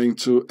trying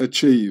to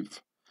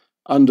achieve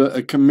under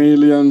a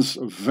chameleon's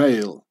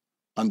veil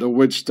under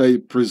which they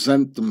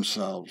present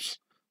themselves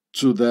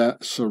to their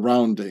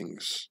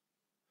surroundings.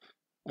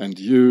 And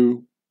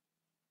you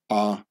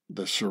are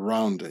the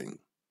surrounding.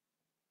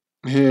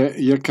 Here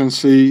you can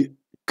see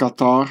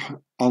Qatar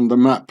on the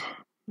map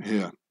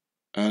here,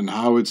 and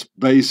how it's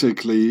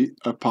basically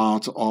a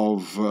part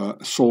of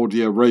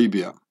Saudi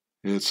Arabia.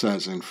 Here it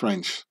says in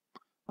French,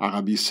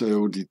 Arabie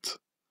Saoudite.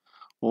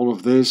 All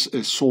of this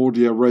is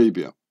Saudi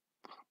Arabia,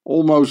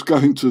 almost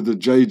going to the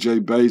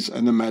JJ base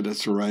and the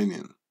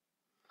Mediterranean.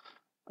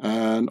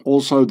 And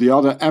also the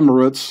other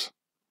Emirates,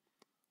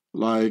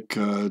 like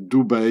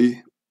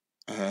Dubai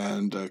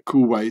and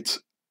Kuwait,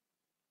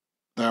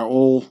 they're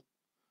all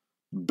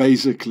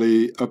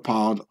basically a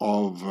part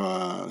of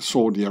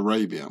Saudi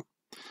Arabia.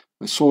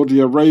 And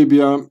Saudi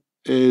Arabia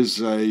is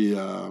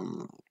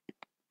an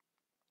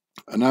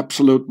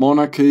absolute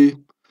monarchy.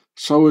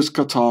 So is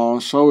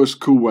Qatar, so is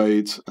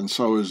Kuwait, and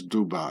so is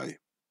Dubai.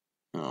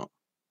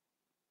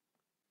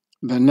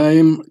 The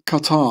name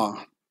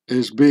Qatar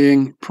is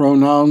being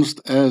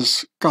pronounced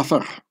as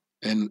Qatar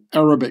in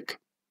Arabic,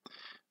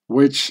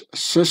 which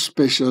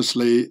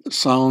suspiciously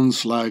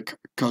sounds like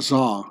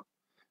Khazar,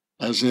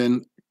 as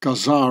in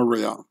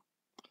Khazaria.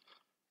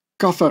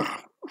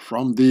 Qatar,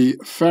 from the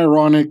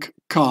Pharaonic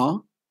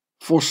Ka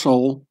for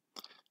soul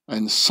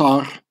and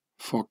Sar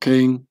for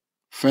king,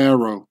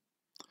 Pharaoh,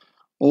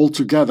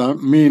 altogether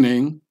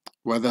meaning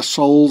where the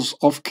souls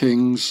of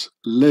kings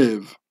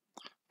live,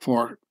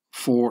 for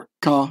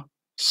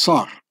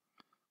Ka-Sar,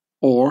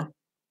 or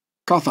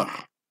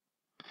Qatar.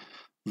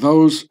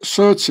 Those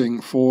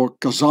searching for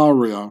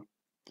Khazaria,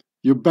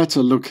 you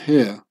better look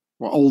here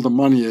where all the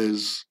money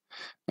is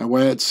and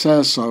where it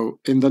says so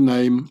in the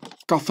name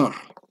Qatar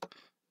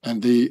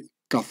and the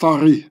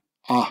Qatharia.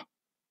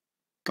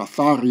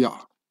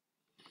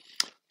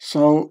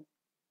 So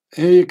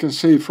here you can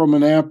see from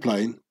an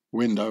airplane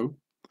window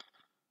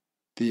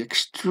the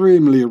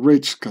extremely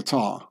rich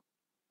Qatar.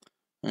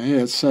 And here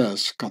it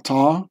says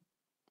Qatar.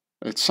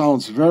 It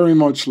sounds very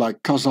much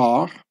like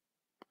Khazar.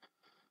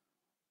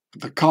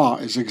 The Ka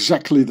is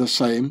exactly the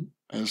same.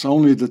 It's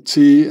only the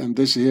T, and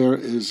this here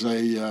is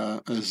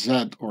a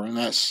Z or an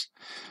S,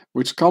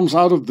 which comes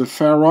out of the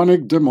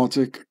Pharaonic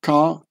demotic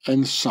Ka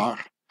and Sar.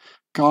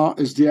 Ka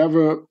is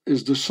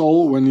the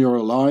soul when you're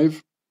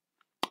alive.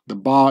 The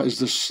Ba is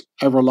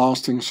the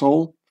everlasting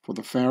soul for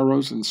the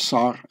pharaohs, and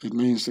Sar, it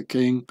means the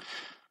king.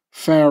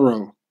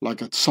 Pharaoh,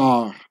 like a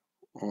Tsar,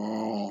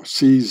 or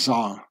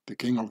Caesar, the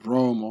king of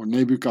Rome, or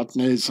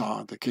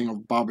Nebuchadnezzar, the king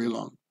of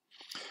Babylon.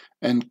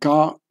 And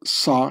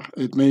Ka-Sar,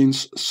 it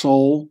means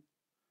soul,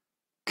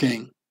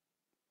 king.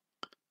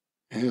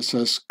 Here it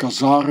says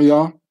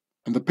Khazaria,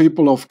 and the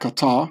people of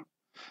Qatar,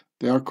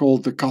 they are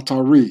called the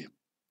Qatari.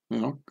 You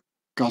know,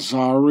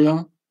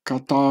 Khazaria,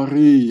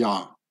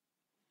 Qatariya.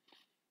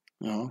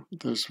 You know,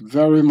 there's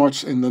very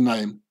much in the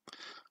name.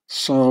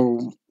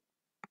 So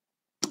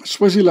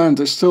Swaziland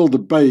is still the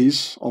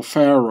base of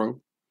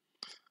Pharaoh,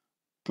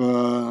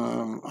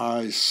 but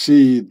I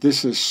see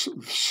this is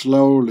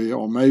slowly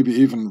or maybe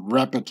even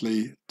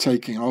rapidly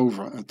taking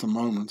over at the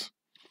moment.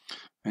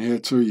 And here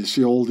too, you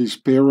see all these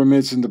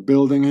pyramids in the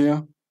building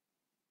here.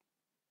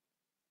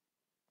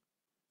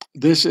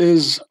 This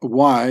is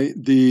why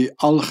the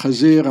Al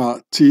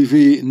Jazeera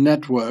TV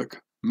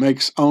network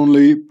makes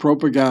only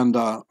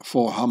propaganda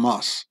for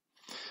Hamas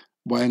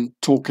when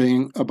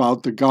talking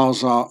about the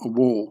Gaza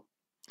war,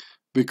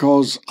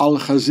 because Al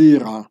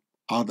Jazeera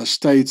are the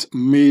state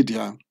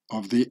media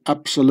of the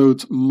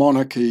absolute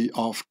monarchy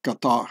of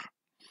Qatar,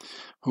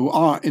 who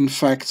are in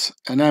fact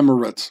an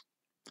emirate,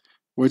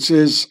 which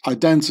is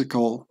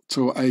identical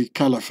to a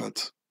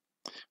caliphate,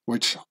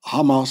 which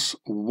Hamas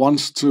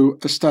wants to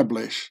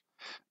establish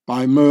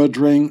by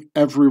murdering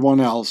everyone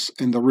else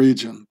in the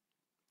region.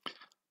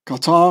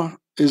 Qatar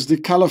is the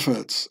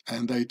caliphate,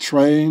 and they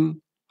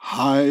train,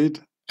 hide,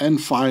 and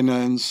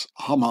finance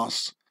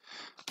Hamas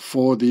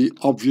for the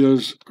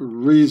obvious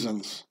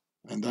reasons.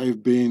 And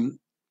they've been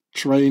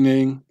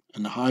training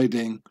and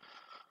hiding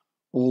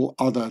all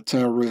other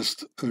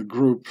terrorist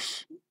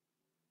groups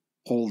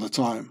all the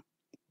time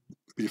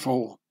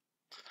before.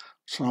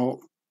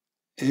 So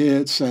here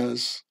it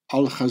says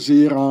Al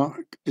Jazeera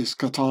is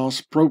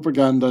Qatar's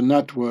propaganda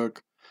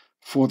network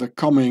for the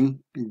coming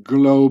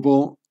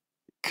global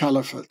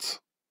caliphate.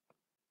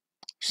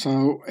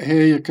 So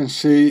here you can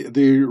see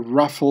the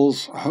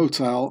Raffles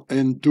Hotel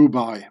in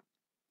Dubai.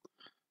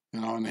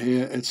 You know, and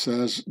here it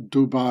says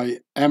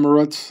Dubai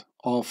Emirate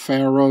of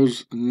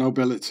Pharaoh's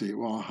nobility.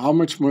 Well, how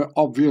much more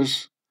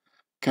obvious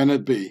can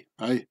it be,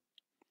 eh?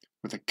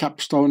 With a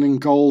capstone in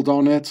gold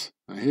on it.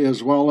 And here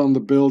as well on the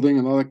building,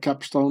 another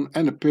capstone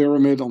and a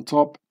pyramid on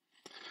top.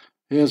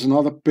 Here's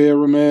another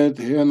pyramid,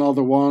 here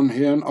another one,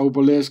 here an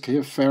obelisk,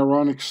 here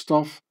pharaonic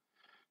stuff.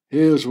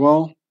 Here as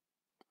well.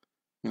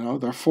 You know,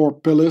 there are 4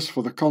 pillars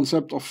for the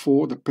concept of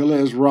 4. The pillar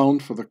is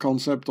round for the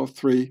concept of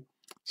 3. It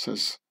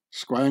says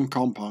square and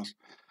compass.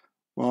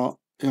 Well,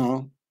 you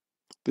know,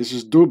 this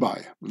is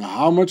Dubai. Now,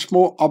 how much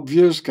more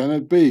obvious can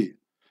it be?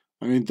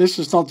 I mean, this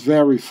is not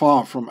very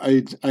far from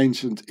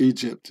ancient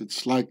Egypt.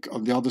 It's like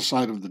on the other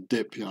side of the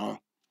dip, you know.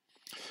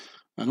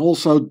 And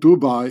also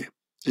Dubai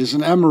is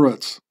an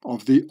emirate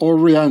of the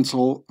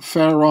Oriental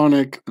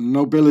Pharaonic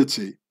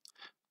nobility,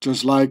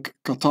 just like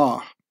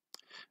Qatar,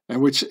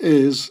 and which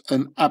is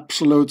an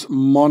absolute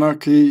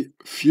monarchy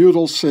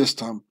feudal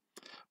system,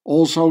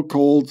 also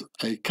called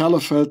a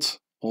caliphate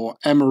or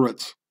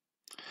emirate,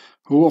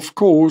 who of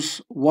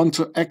course want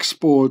to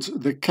export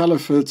the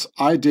caliphate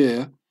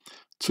idea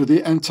to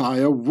the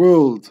entire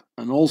world,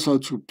 and also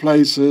to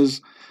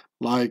places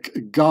like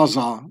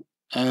Gaza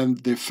and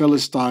the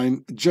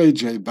Philistine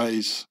JJ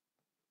base,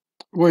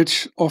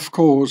 which of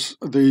course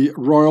the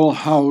royal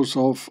house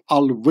of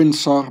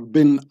Al-WindSAR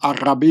bin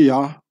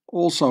Arabiya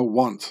also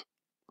want,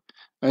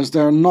 as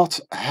they're not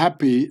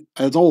happy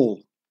at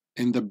all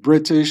in the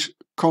British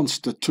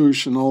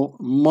constitutional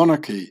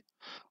monarchy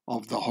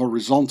of the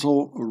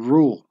horizontal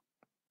rule.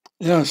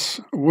 Yes,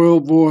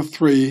 World War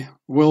III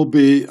will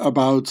be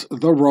about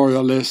the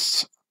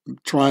royalists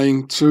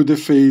trying to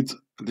defeat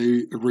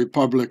the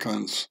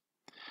Republicans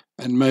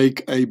and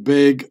make a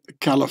big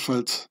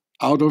caliphate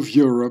out of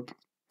Europe,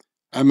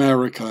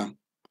 America,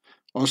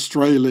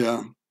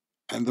 Australia,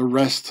 and the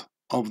rest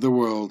of the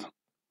world.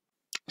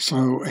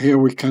 So here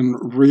we can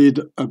read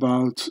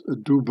about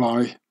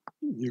Dubai.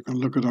 You can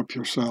look it up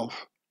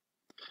yourself.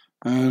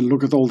 And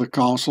look at all the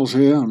castles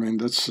here. I mean,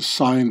 that's a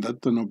sign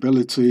that the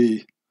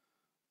nobility,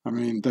 I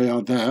mean, they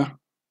are there.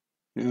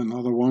 Here,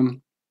 another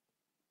one.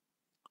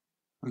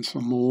 And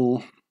some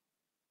more.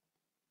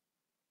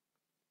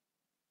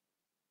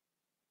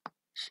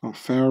 So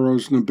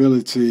Pharaoh's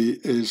nobility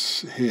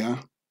is here.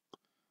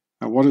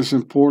 And what is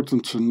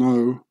important to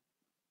know,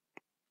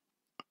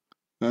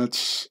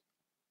 that's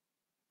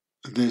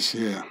this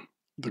here,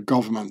 the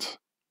government.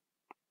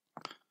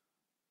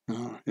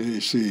 Here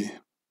you see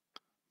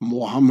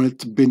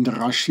Mohammed bin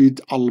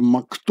Rashid Al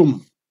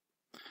Maktoum.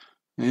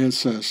 Here it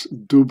says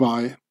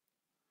Dubai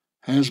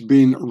has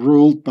been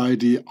ruled by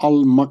the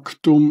Al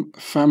Maktoum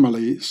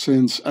family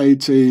since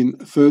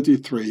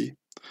 1833,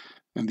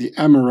 and the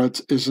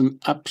emirate is an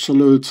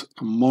absolute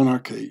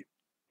monarchy.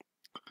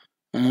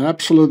 And an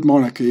absolute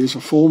monarchy is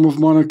a form of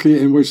monarchy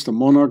in which the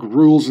monarch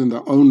rules in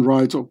their own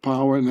right or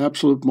power. In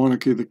absolute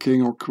monarchy, the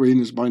king or queen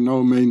is by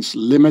no means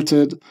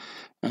limited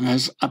and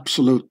has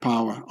absolute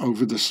power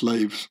over the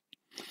slaves.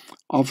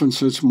 Often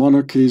such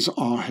monarchies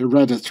are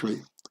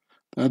hereditary.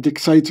 They're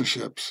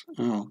dictatorships,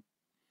 you know.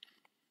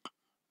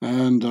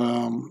 And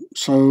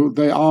so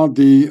they are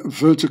the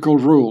vertical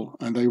rule,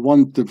 and they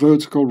want the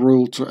vertical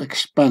rule to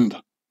expand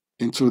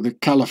into the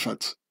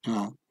caliphate, you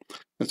know.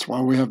 That's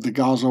why we have the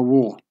Gaza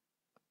war.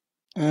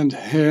 And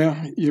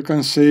here you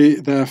can see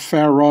the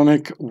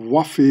Pharaonic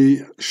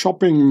Wafi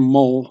shopping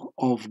mall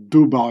of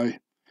Dubai,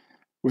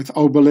 with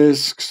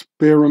obelisks,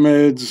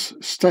 pyramids,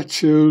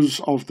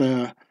 statues of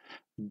their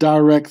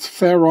direct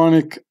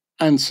pharaonic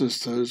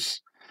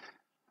ancestors,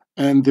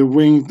 and the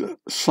winged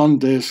sun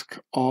disk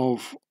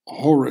of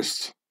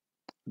Horus.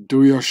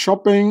 Do your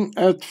shopping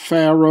at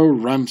Pharaoh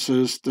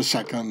Ramses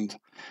II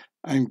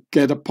and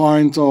get a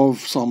pint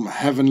of some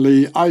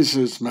heavenly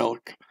Isis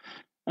milk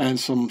and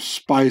some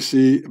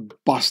spicy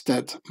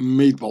busted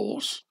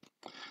meatballs.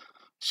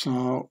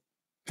 So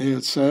here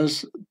it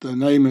says the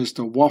name is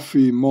the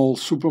Wafi Mall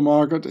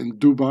Supermarket in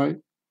Dubai,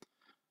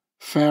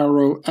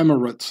 Pharaoh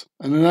Emirate.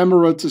 And an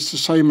emirate is the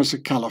same as a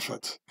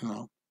caliphate,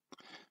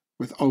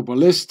 with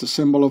obelisk, the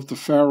symbol of the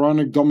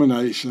pharaonic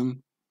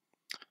domination,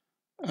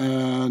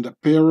 and a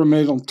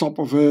pyramid on top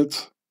of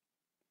it.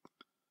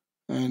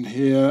 And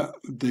here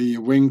the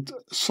winged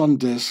sun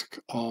disk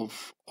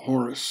of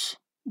Horus,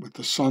 with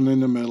the sun in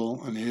the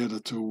middle, and here the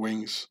two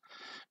wings,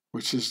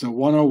 which is the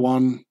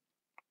 101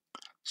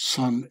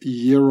 sun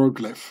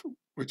hieroglyph,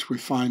 which we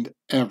find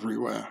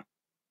everywhere.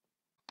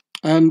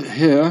 And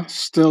here,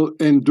 still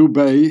in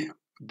Dubai,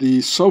 the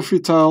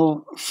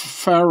Sofitel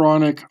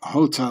Pharaonic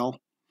Hotel,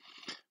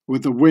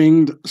 with the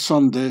winged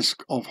sun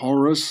disk of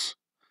Horus,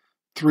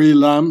 3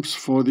 lamps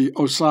for the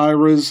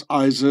Osiris,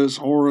 Isis,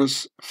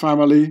 Horus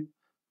family,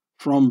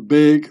 from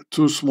big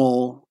to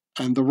small,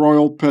 and the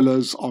royal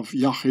pillars of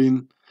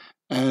Yachin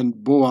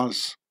and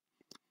Boaz.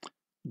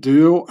 Do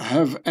you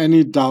have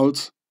any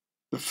doubt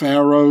the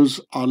pharaohs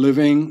are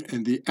living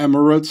in the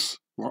Emirates,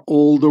 where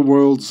all the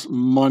world's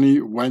money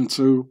went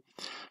to,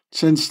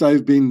 since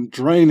they've been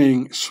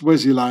draining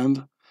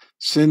Swaziland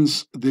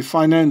since the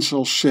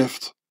financial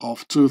shift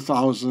of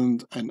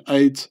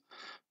 2008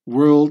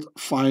 world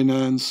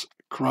finance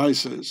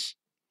crisis?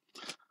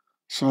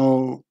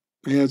 So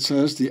here it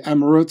says the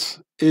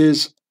Emirate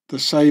is the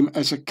same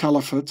as a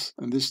caliphate,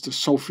 and this is the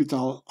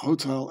Sofitel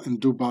Hotel in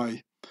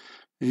Dubai.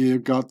 Here you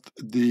got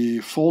the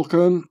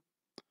Falcon,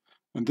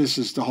 and this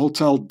is the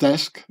hotel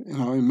desk,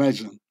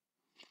 imagine.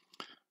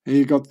 Here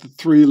you got the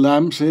 3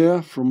 lamps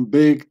here, from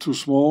big to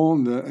small,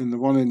 and the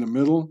one in the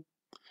middle.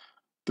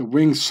 The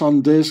winged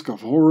sun disk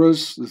of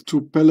Horus, the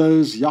 2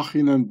 pillars,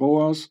 Yachin and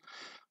Boaz.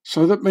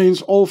 So that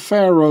means all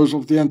pharaohs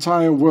of the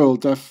entire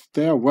world,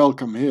 they're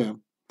welcome here.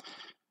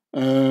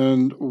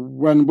 And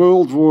when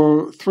World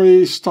War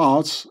III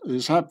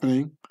is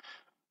happening,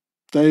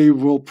 they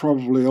will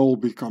probably all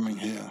be coming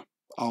here,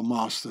 our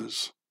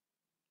masters.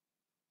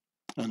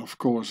 And of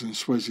course in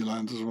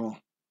Swaziland as well.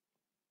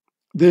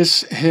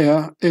 This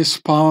here is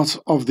part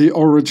of the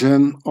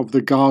origin of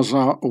the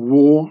Gaza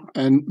war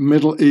and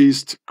Middle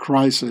East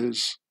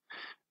crisis,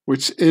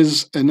 which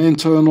is an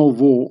internal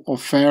war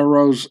of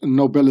Pharaoh's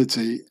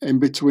nobility in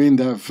between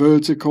their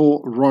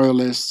vertical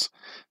royalists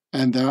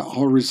and their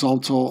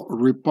horizontal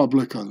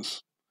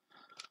republicans.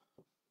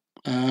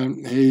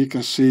 And here you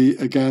can see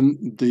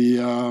again the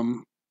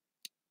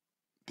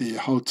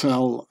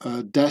hotel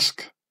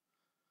desk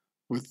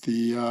with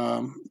the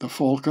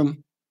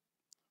Falcon,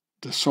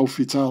 the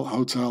Sofitel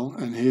Hotel,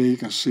 and here you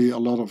can see a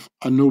lot of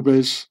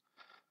Anubis,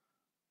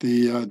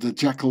 the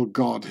jackal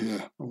god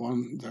here.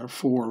 There are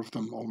 4 of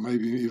them, or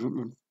maybe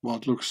even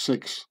what looks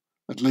 6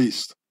 at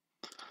least.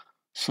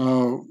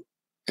 So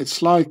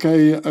it's like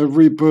a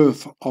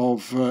rebirth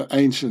of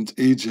ancient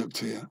Egypt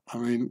here. I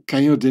mean,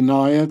 can you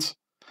deny it?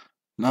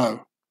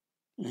 No.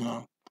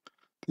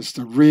 It's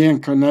the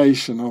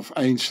reincarnation of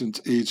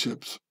ancient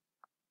Egypt,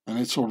 and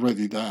it's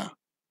already there.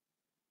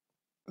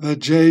 The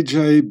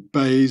JJ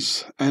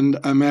Base and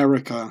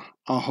America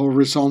are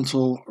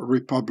horizontal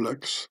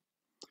republics,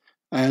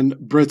 and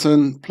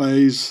Britain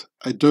plays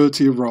a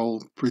dirty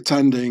role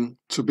pretending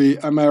to be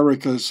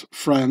America's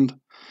friend,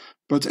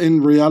 but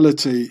in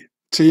reality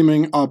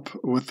teaming up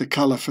with the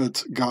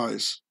Caliphate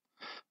guys,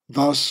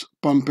 thus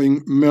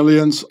pumping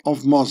millions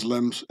of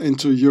Muslims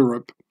into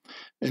Europe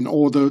in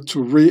order to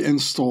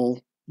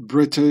reinstall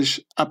British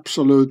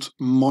absolute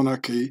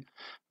monarchy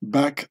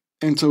back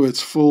into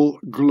its full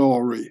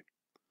glory.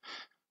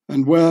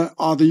 And where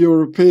are the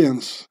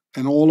Europeans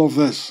in all of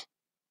this?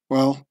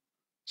 Well,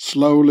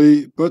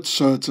 slowly but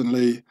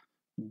certainly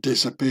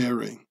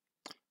disappearing.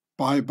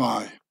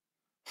 Bye-bye.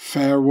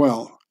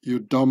 Farewell, you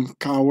dumb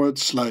coward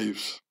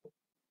slaves.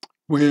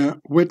 We're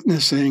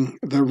witnessing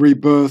the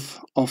rebirth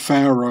of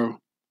Pharaoh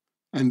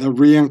and the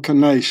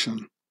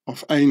reincarnation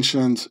of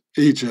ancient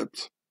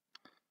Egypt.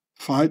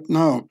 Fight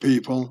now,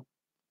 people,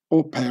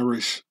 or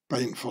perish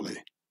painfully.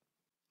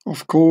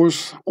 Of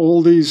course,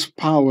 all these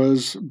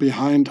powers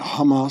behind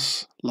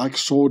Hamas, like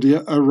Saudi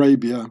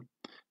Arabia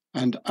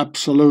and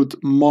absolute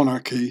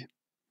monarchy,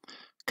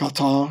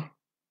 Qatar,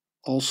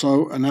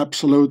 also an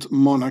absolute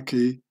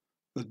monarchy,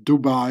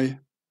 Dubai,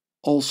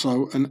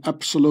 also an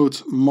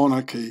absolute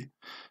monarchy,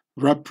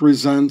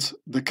 represent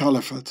the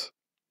Caliphate,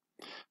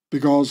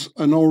 because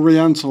an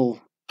Oriental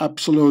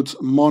absolute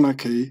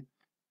monarchy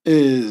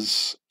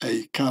is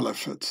a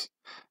Caliphate,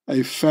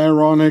 a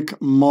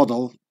Pharaonic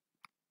model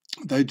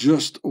they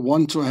just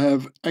want to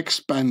have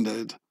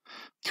expanded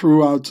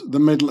throughout the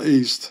Middle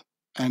East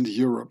and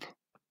Europe,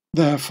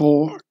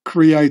 therefore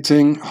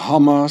creating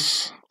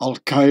Hamas,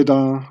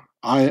 Al-Qaeda,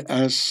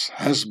 IS,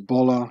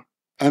 Hezbollah,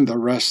 and the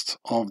rest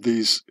of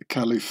these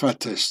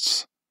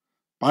Caliphatists.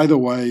 By the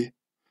way,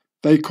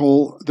 they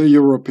call the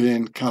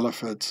European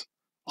Caliphate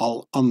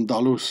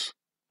Al-Andalus.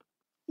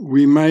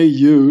 We may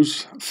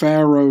use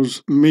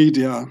Pharaoh's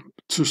media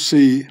to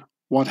see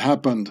what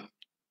happened,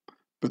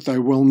 but they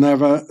will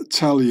never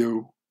tell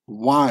you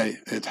why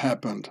it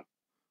happened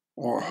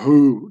or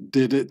who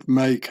did it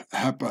make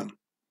happen.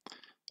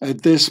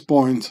 At this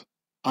point,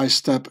 I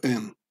step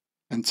in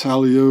and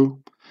tell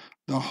you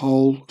the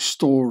whole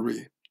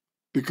story,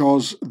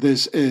 because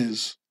this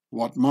is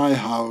what my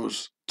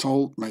house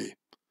told me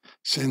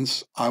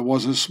since I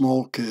was a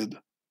small kid.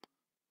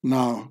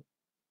 Now,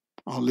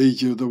 I'll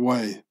lead you the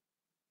way.